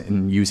remarks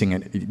and using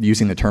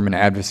the term an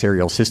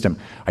adversarial system,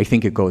 I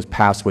think it goes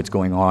past what's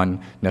going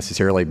on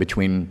necessarily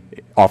between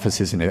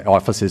offices and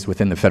offices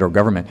within the federal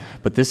government.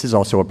 But this is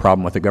also a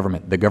problem with the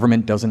government. The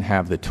government doesn't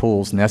have the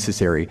tools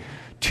necessary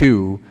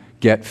to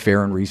get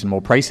fair and reasonable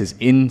prices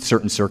in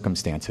certain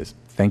circumstances.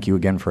 Thank you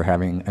again for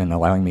having and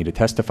allowing me to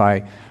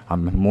testify.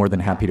 I'm more than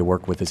happy to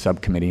work with the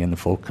subcommittee and the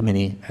full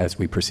committee as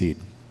we proceed.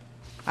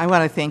 I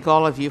want to thank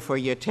all of you for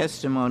your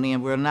testimony,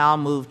 and we'll now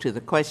move to the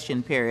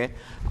question period.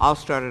 I'll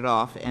start it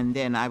off, and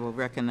then I will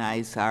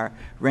recognize our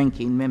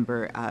ranking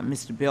member,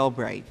 Mr.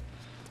 Bilbrey.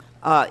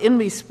 In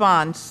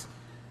response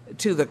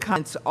to the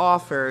comments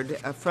offered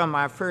from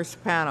our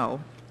first panel,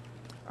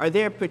 are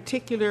there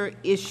particular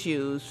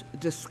issues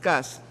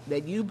discussed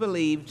that you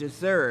believe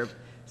deserve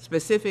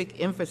specific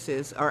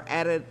emphasis or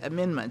added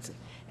amendments?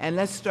 And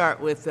let's start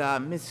with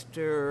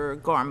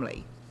Mr.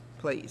 Gormley,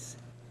 please.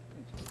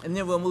 And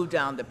then we'll move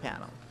down the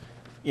panel.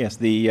 Yes,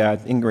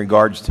 in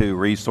regards to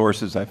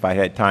resources, if I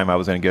had time, I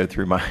was going to go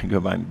through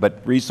mine,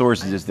 but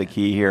resources is the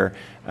key here.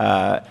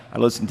 I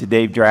listened to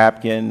Dave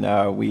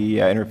Drapkin. We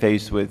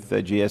interface with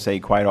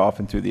GSA quite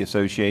often through the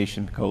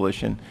association,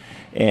 coalition,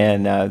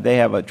 and they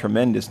have a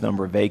tremendous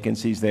number of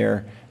vacancies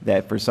there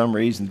that for some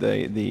reason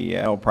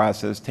the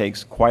process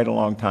takes quite a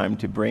long time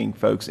to bring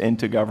folks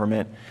into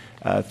government.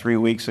 3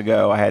 weeks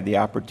ago, I had the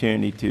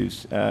opportunity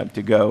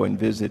to go and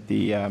visit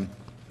the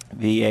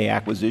VA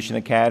Acquisition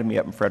Academy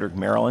up in Frederick,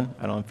 Maryland.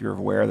 I don't know if you're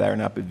aware of that or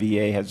not, but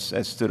VA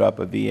has stood up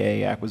a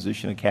VA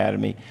Acquisition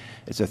Academy.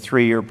 It's a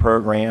 3-year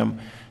program.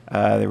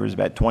 There was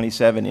about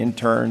 27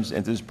 interns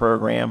into this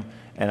program,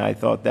 and I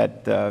thought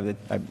that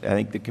I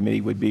think the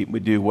committee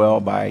would do well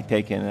by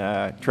taking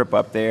a trip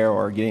up there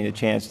or getting a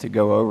chance to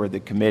go over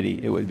the committee.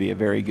 It would be a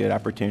very good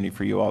opportunity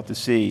for you all to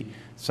see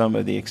some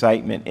of the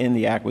excitement in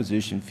the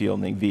acquisition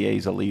field, and the VA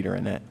is a leader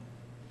in that.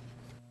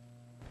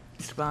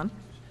 Mr. Bond?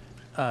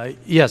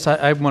 Yes,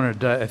 I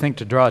wanted, I think,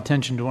 to draw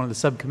attention to one of the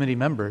subcommittee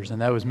members, and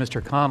that was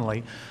Mr.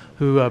 Connolly,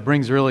 who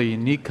brings a really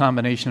unique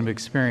combination of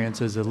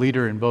experience as a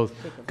leader in both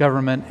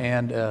government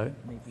and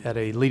at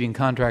a leading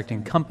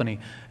contracting company.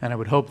 And I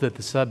would hope that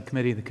the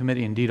subcommittee, the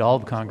committee, indeed all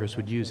of Congress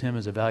would use him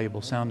as a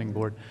valuable sounding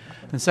board.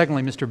 And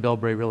secondly, Mr.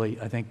 Bilbrey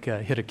really, I think,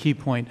 hit a key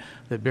point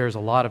that bears a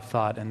lot of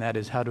thought, and that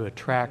is how to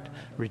attract,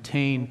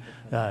 retain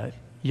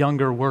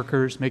younger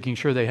workers, making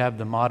sure they have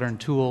the modern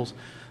tools.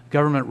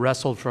 Government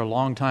wrestled for a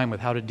long time with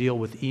how to deal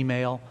with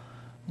email.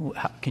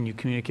 How can you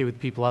communicate with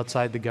people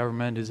outside the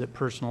government? Is it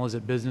personal? Is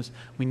it business?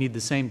 We need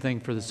the same thing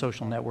for the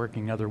social networking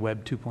and other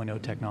Web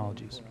 2.0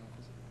 technologies.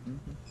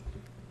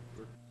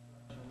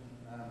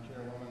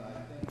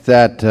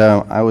 That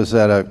I was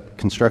at a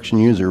construction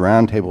user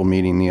roundtable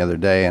meeting the other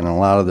day, and a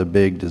lot of the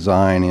big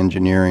design,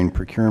 engineering,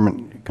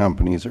 procurement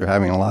companies are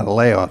having a lot of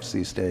layoffs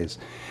these days.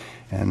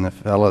 And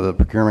the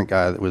procurement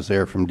guy that was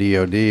there from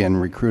DOD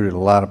and recruited a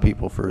lot of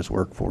people for his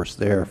workforce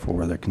there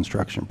for the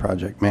construction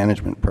project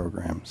management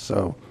program.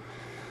 So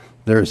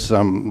there's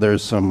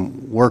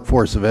some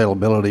workforce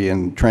availability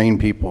and trained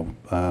people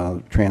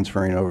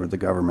transferring over to the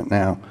government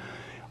now.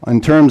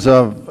 In terms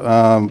of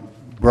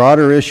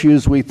broader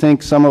issues, we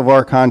think some of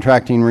our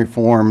contracting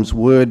reforms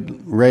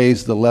would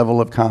raise the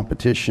level of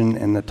competition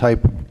and the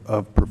type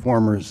of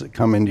performers that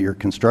come into your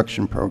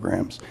construction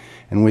programs.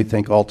 And we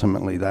think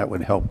ultimately that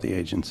would help the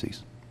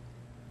agencies.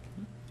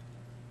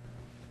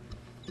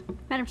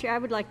 Madam Chair, I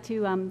would like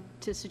to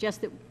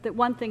suggest that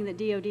one thing that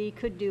DOD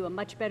could do a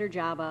much better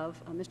job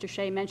of, Mr.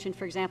 Shea mentioned,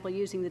 for example,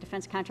 using the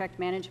Defense Contract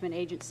Management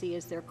Agency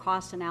as their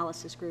cost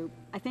analysis group.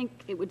 I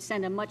think it would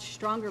send a much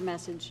stronger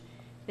message.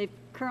 They've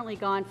currently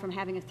gone from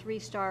having a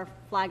 3-star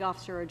flag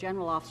officer or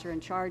general officer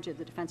in charge of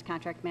the Defense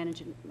Contract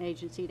Management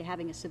Agency to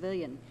having a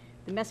civilian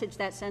the message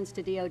that sends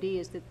to DOD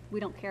is that we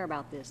don't care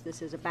about this.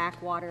 This is a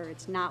backwater.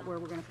 It's not where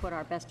we're going to put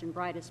our best and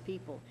brightest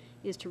people,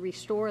 is to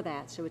restore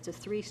that so it's a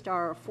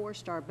 3-star or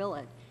 4-star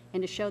billet,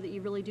 and to show that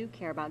you really do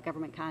care about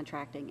government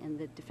contracting. And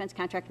the Defense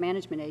Contract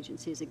Management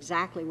Agency is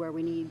exactly where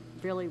we need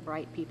really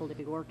bright people to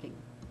be working.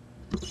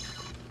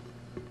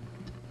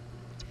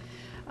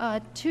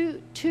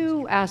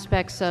 Two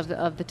aspects of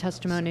the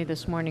testimony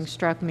this morning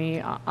struck me.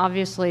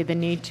 Obviously, the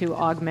need to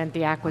augment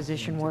the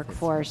acquisition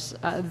workforce.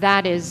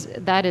 That is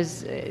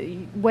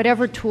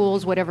whatever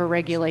tools, whatever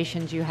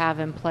regulations you have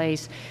in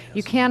place,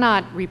 you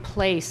cannot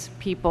replace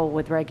people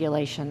with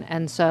regulation.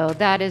 And so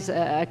that is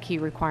a key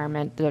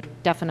requirement that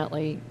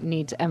definitely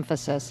needs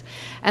emphasis.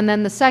 And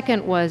then the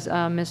second was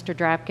Mr.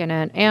 Drapkin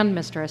and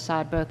Mr.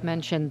 Assad both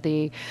mentioned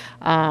the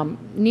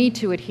need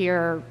to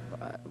adhere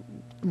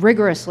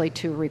rigorously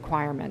to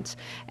requirements,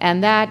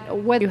 and that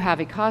whether you have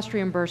a cost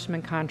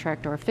reimbursement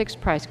contract or a fixed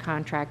price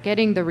contract,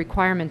 getting the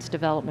requirements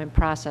development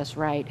process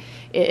right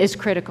is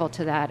critical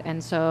to that.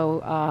 And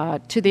so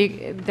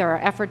there are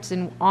efforts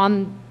in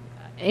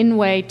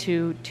way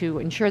to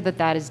ensure that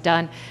that is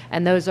done,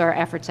 and those are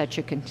efforts that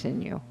should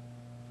continue.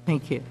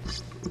 Thank you.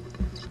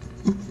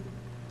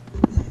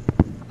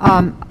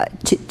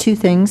 Two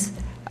things.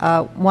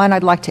 One,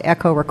 I'd like to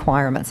echo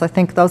requirements. I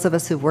think those of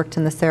us who've worked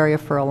in this area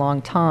for a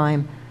long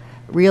time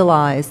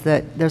realize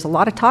that there's a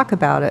lot of talk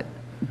about it,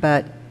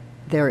 but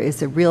there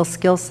is a real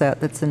skill set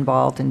that's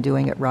involved in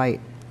doing it right,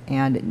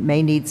 and it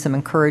may need some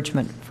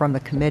encouragement from the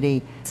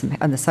committee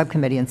and the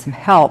subcommittee and some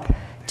help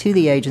to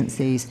the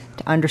agencies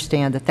to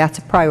understand that that's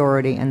a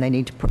priority and they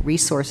need to put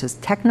resources,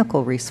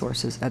 technical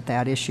resources, at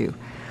that issue.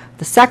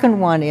 The second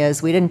one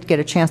is we didn't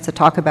get a chance to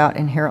talk about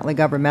inherently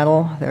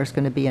governmental. There's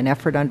going to be an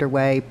effort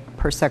underway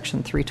per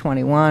Section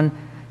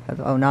 321 of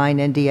 09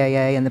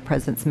 NDAA and the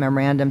President's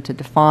memorandum to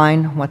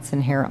define what's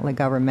inherently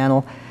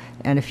governmental.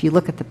 And if you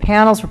look at the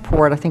panel's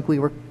report, I think we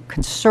were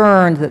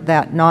concerned that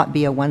that not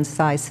be a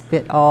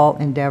one-size-fit-all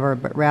endeavor,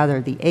 but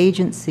rather the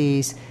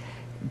agencies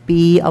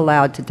be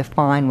allowed to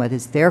define what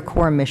is their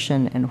core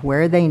mission and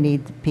where they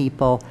need the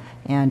people,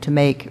 and to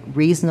make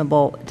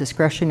reasonable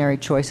discretionary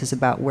choices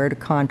about where to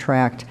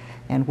contract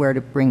and where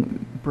to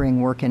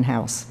bring work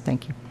in-house.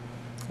 Thank you.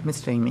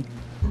 Mr. Amy.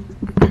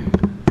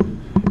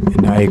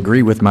 And I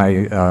agree with my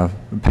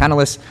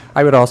panelists.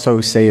 I would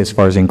also say, as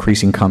far as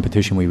increasing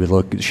competition, we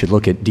should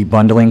look at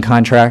debundling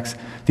contracts.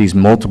 These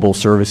multiple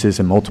services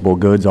and multiple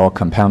goods all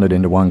compounded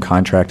into one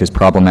contract is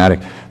problematic.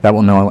 That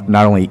will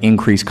not only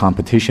increase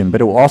competition,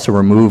 but it will also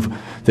remove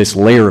this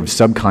layer of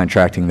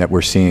subcontracting that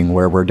we're seeing,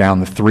 where we're down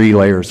to 3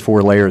 layers,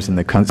 4 layers in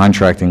the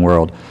contracting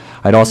world.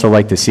 I'd also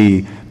like to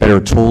see better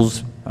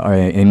tools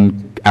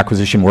in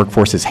acquisition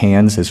workforce's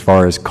hands as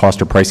far as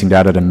cost or pricing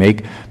data to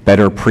make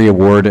better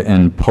pre-award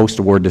and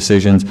post-award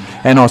decisions,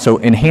 and also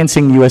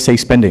enhancing USA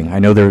spending. I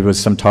know there was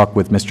some talk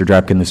with Mr.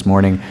 Drapkin this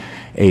morning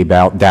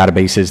about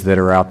databases that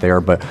are out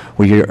there, but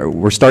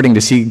we're starting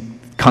to see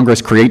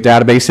Congress create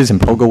databases, and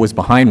POGO was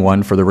behind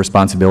one for the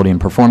responsibility and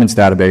performance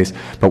database,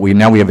 but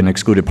now we have an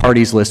excluded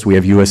parties list, we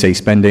have USA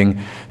spending,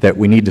 that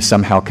we need to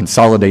somehow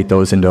consolidate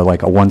those into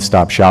like a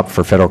one-stop shop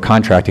for federal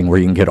contracting where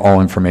you can get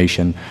all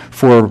information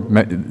for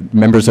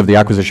members of the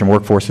acquisition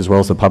workforce as well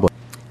as the public.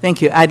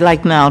 Thank you. I'd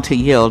like now to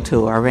yield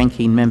to our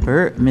ranking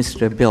member,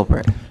 Mr.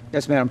 Bilbray.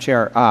 Yes, Madam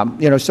Chair.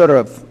 Sort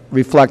of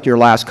reflect your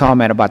last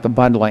comment about the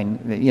bundling,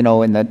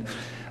 in that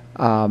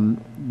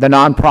the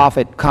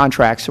nonprofit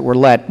contracts that were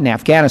let in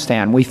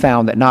Afghanistan, we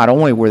found that not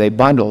only were they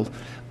bundled,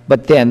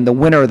 but then the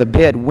winner of the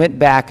bid went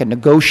back and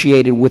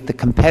negotiated with the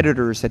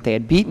competitors that they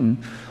had beaten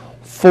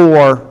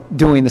for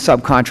doing the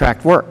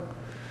subcontract work.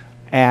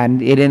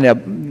 And it ended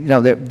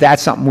up,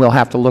 that's something we'll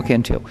have to look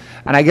into.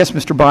 And I guess,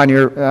 Mr.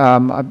 Bonnier,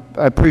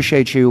 I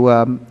appreciate you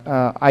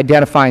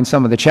identifying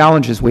some of the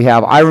challenges we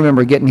have. I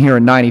remember getting here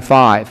in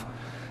 '95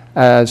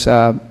 as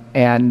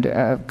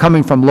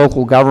coming from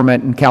local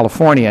government in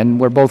California, and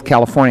we're both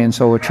Californians,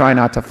 so we're trying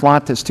not to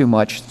flaunt this too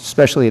much,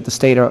 especially at the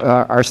state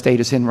our state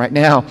is in right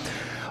now.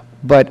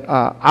 But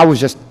I was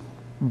just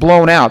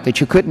blown out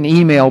that you couldn't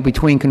email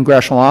between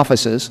congressional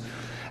offices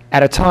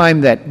at a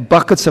time that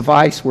buckets of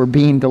ice were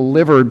being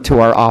delivered to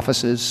our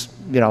offices,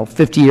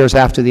 50 years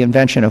after the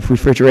invention of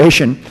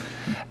refrigeration,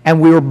 and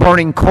we were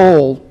burning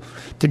coal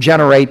to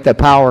generate the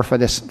power for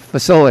this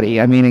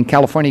facility. I mean, in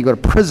California, you go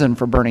to prison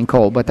for burning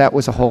coal, but that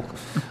was a whole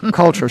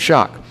culture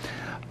shock.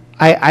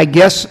 I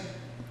guess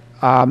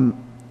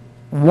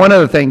one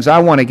of the things I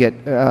want to get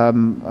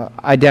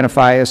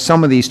identify is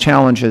some of these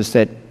challenges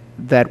that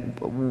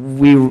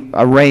we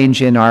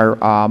arrange in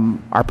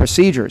our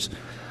procedures.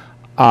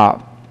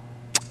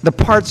 The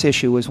parts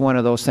issue is one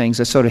of those things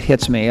that sort of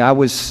hits me. I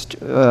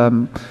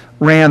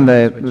ran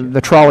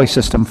the trolley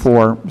system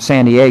for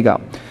San Diego,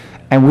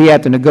 and we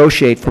had to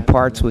negotiate for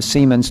parts with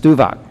Siemens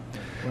Duvag.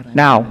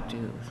 Now,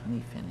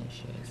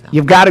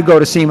 you've got to go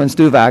to Siemens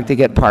Duvag to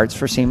get parts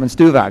for Siemens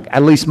Duvag,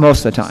 at least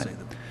most of the time.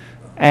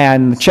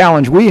 And the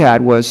challenge we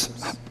had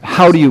was,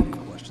 how do you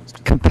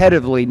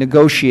competitively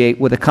negotiate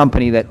with a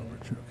company that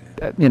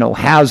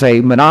has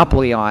a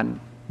monopoly on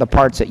the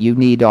parts that you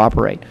need to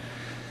operate?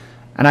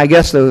 And I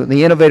guess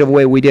the innovative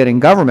way we did in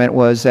government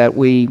was that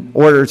we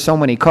ordered so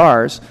many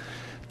cars,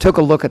 took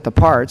a look at the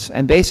parts,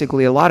 and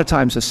basically a lot of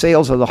times the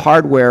sales of the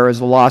hardware is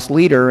the loss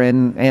leader,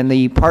 and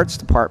the parts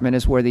department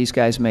is where these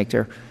guys make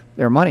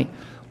their money.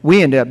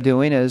 We ended up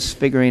doing is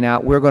figuring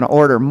out we're going to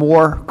order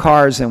more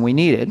cars than we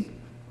needed,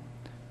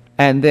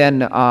 and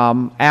then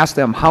ask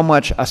them how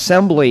much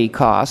assembly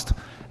cost,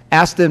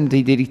 ask them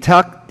to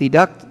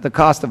deduct the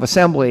cost of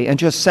assembly, and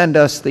just send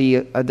us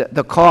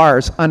the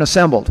cars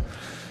unassembled.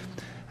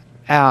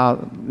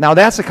 Now,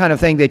 that's the kind of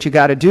thing that you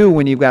got to do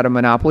when you've got a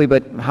monopoly,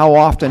 but how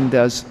often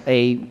does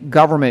a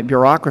government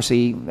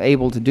bureaucracy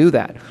able to do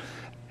that?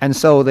 And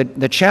so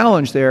the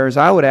challenge there, as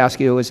I would ask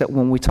you, is that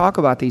when we talk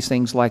about these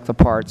things like the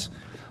parts,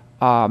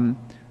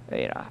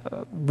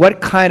 what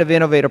kind of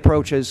innovative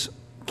approaches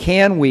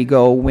can we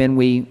go when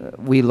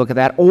we look at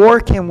that?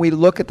 Or can we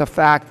look at the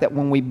fact that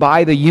when we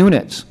buy the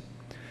units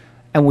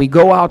and we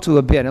go out to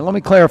a bid, and let me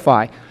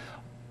clarify,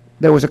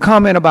 there was a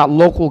comment about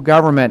local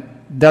government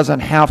doesn't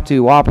have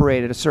to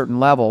operate at a certain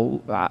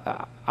level.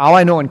 All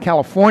I know in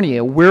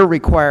California, we're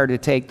required to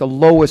take the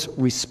lowest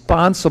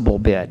responsible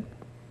bid.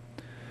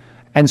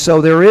 And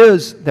so there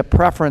is the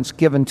preference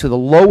given to the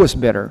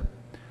lowest bidder,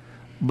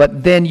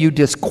 but then you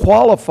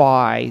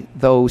disqualify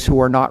those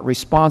who are not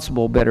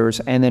responsible bidders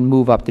and then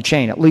move up the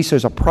chain. At least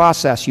there's a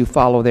process you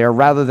follow there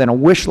rather than a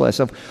wish list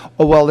of,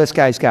 oh, well, this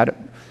guy's got it.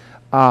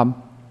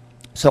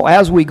 So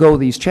as we go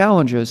these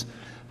challenges,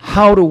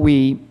 how do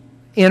we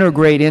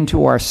integrate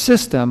into our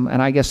system,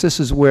 and I guess this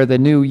is where the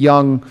new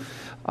young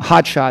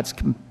hotshots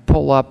can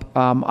pull up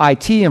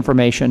IT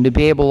information to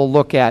be able to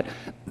look at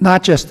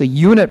not just the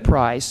unit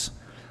price,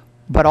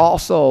 but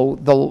also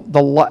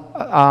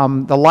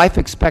the life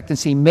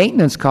expectancy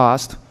maintenance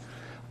cost,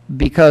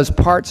 because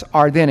parts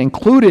are then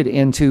included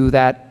into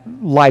that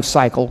life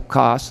cycle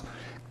cost.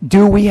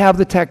 Do we have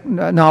the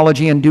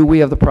technology and do we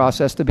have the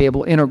process to be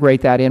able to integrate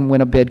that in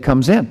when a bid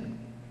comes in?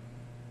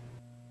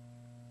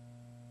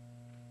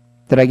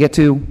 Did I get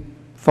too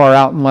far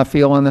out in left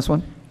field on this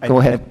one? Go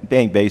ahead. I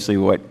think basically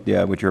what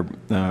you're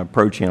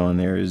approaching on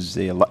there is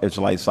it's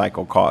life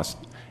cycle cost.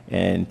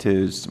 And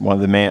to one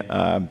of the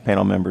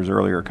panel members'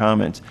 earlier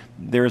comments,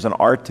 there is an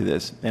art to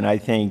this. And I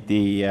think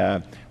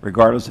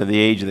regardless of the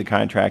age of the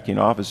contracting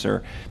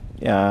officer,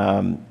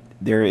 someone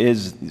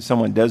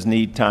does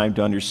need time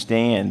to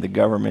understand the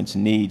government's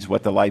needs,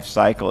 what the life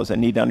cycle is, and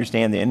need to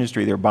understand the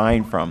industry they're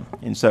buying from.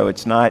 And so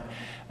it's not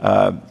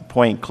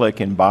point,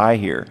 click, and buy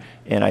here.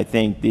 And I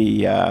think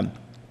the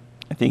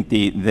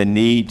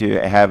need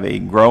to have a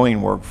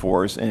growing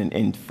workforce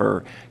and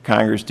for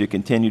Congress to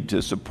continue to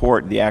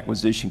support the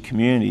acquisition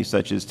community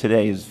such as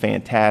today is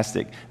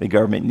fantastic. The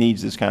government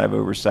needs this kind of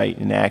oversight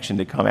and action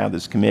to come out of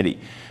this committee.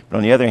 But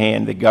on the other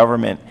hand, the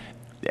government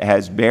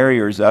has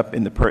barriers up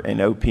in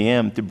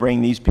OPM to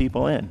bring these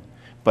people in.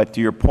 But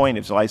to your point,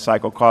 it's life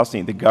cycle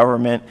costing. The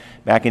government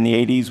back in the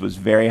 80s was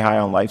very high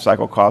on life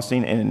cycle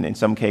costing and in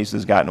some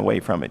cases gotten away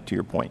from it, to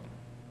your point.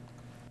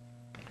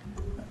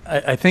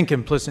 I think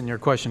implicit in your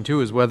question,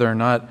 too, is whether or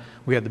not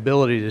we have the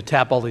ability to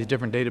tap all these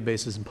different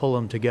databases and pull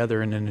them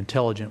together in an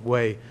intelligent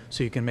way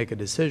so you can make a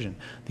decision.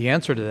 The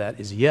answer to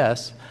that is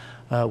yes,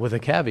 with a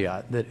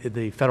caveat that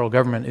the federal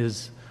government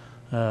is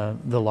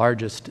the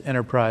largest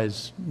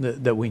enterprise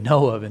that we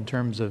know of in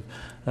terms of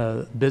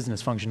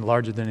business function,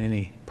 larger than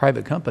any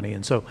private company.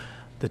 And so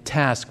the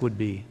task would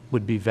be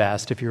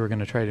vast if you were going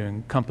to try to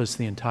encompass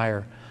the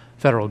entire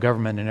federal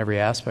government and every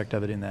aspect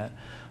of it in that.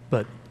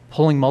 But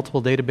pulling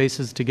multiple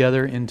databases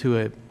together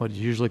into what is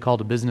usually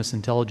called a business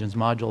intelligence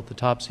module at the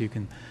top so you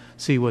can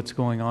see what's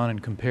going on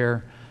and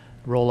compare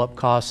roll-up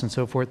costs and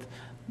so forth,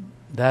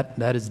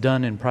 that is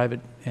done in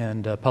private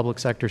and public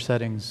sector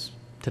settings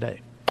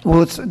today.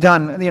 Well, it's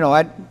done. You know,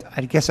 I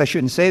guess I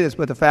shouldn't say this,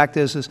 but the fact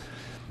is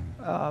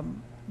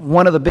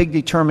one of the big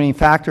determining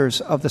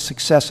factors of the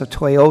success of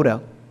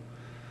Toyota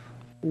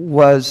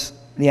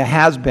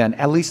has been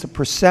at least a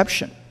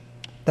perception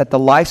that the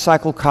life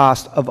cycle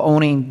cost of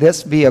owning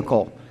this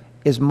vehicle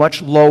is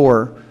much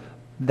lower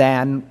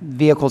than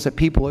vehicles that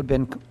people have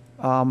been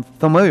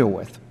familiar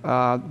with.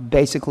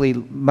 Basically,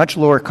 much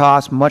lower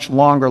cost, much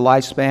longer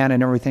lifespan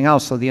and everything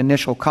else. So the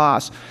initial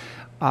cost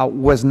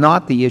was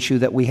not the issue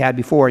that we had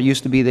before. It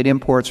used to be that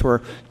imports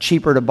were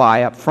cheaper to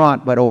buy up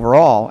front, but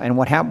overall, and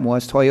what happened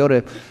was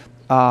Toyota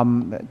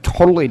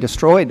totally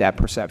destroyed that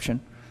perception.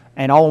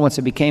 And all at once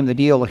it became the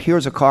deal,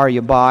 here's a car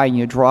you buy and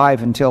you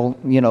drive until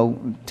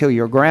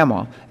your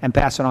grandma and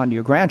pass it on to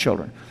your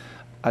grandchildren.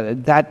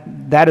 That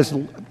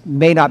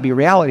may not be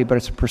reality, but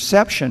it's a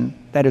perception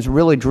that has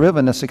really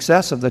driven the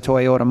success of the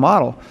Toyota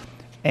model.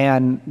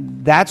 And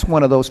that's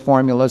one of those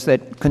formulas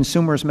that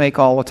consumers make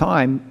all the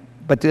time,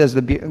 but does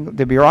the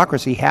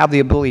bureaucracy have the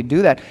ability to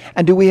do that?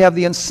 And do we have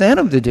the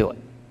incentive to do it?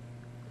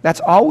 That's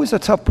always a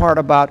tough part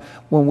about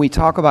when we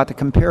talk about the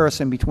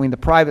comparison between the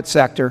private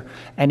sector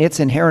and its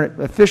inherent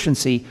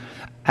efficiency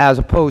as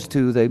opposed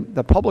to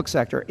the public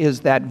sector,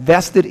 is that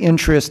vested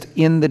interest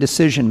in the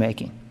decision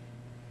making.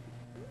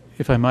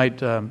 If I might,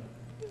 so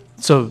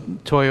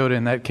Toyota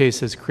in that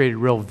case has created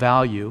real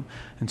value,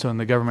 and so in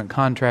the government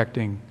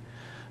contracting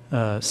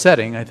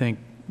setting, I think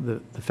the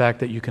fact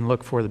that you can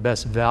look for the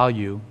best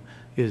value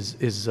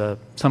is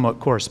somewhat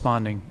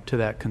corresponding to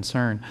that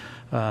concern.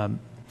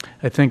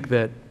 I think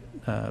that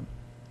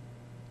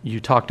you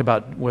talked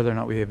about whether or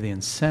not we have the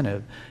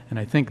incentive, and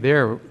I think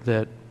there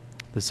that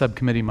the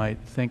subcommittee might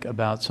think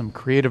about some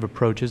creative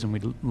approaches, and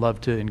we'd love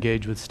to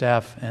engage with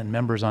staff and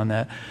members on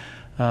that.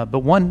 But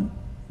one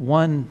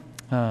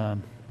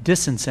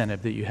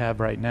disincentive that you have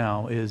right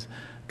now is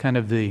kind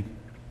of the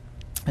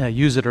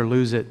use it or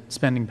lose it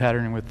spending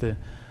pattern with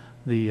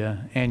the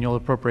annual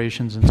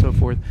appropriations and so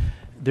forth.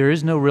 There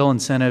is no real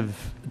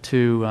incentive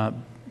to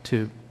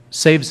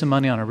save some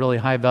money on a really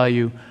high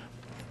value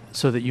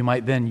so that you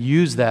might then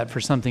use that for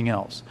something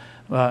else.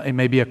 It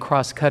may be a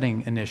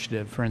cross-cutting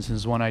initiative. For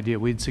instance, one idea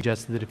we'd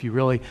suggested that if you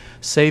really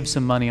save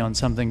some money on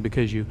something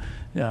because you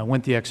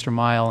went the extra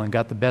mile and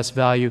got the best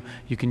value,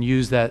 you can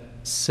use that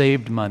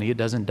saved money. It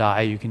doesn't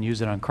die. You can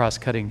use it on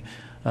cross-cutting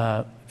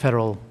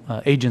federal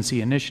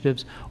agency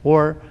initiatives,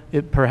 or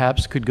it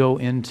perhaps could go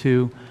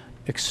into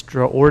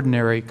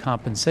extraordinary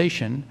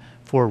compensation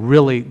for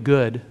really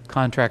good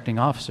contracting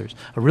officers.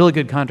 A really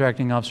good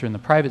contracting officer in the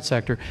private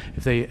sector,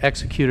 if they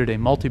executed a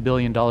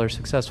multi-billion-dollar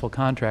successful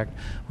contract,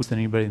 which than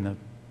anybody in the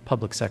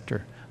public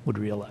sector would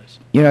realize.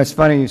 You know, it's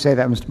funny you say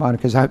that, Mr. Bonner,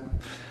 because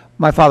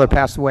my father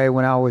passed away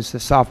when I was a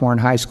sophomore in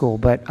high school,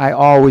 but I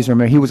always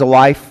remember he was a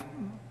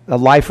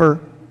lifer,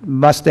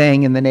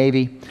 Mustang in the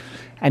Navy,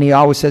 and he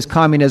always says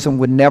communism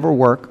would never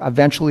work.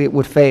 Eventually it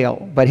would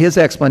fail. But his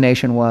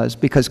explanation was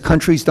because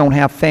countries don't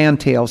have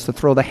fantails to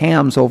throw the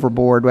hams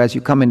overboard as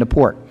you come into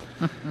port.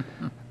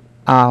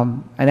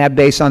 And that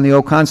based on the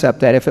old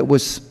concept that if it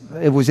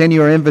was in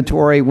your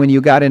inventory when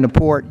you got into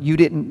port, you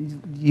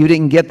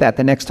didn't get that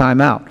the next time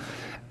out.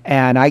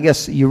 And I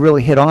guess you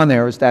really hit on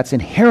there is that's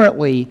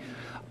inherently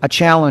a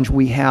challenge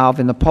we have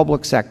in the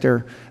public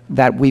sector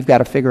that we've got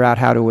to figure out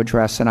how to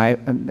address, and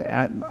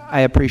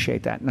I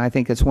appreciate that, and I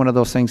think it's one of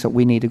those things that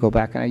we need to go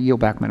back, and I yield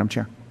back, Madam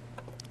Chair.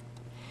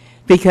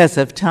 Because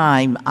of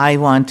time, I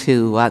want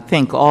to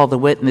thank all the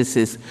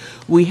witnesses.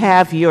 We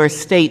have your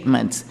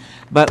statements,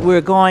 but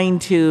we're going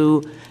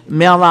to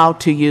mail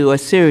out to you a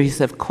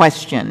series of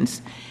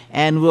questions,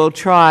 and we'll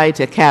try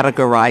to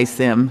categorize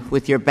them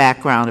with your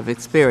background of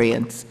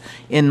experience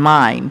in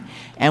mind,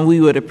 and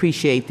we would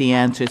appreciate the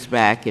answers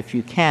back, if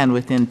you can,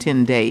 within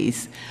 10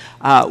 days.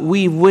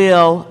 We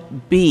will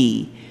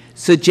be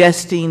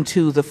suggesting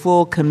to the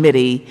full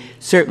committee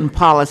certain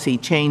policy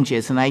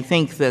changes, and I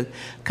think the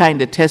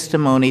kind of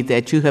testimony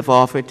that you have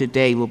offered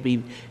today will be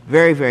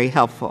very, very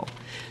helpful.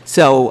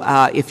 So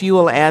if you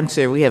will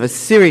answer, we have a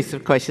series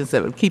of questions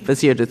that would keep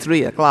us here to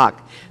 3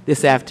 o'clock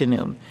this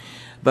afternoon,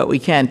 but we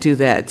can't do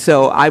that.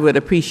 So I would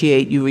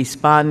appreciate you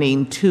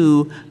responding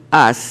to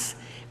us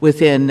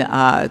within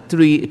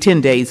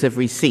 10 days of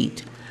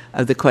receipt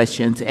of the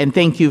questions. And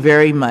thank you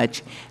very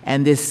much.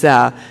 And this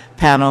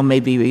panel may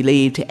be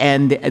relieved,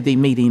 and the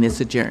meeting is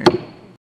adjourned.